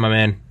 sir. All right, my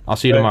man. I'll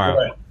see you tomorrow.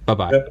 Right.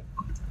 Bye-bye. Yep.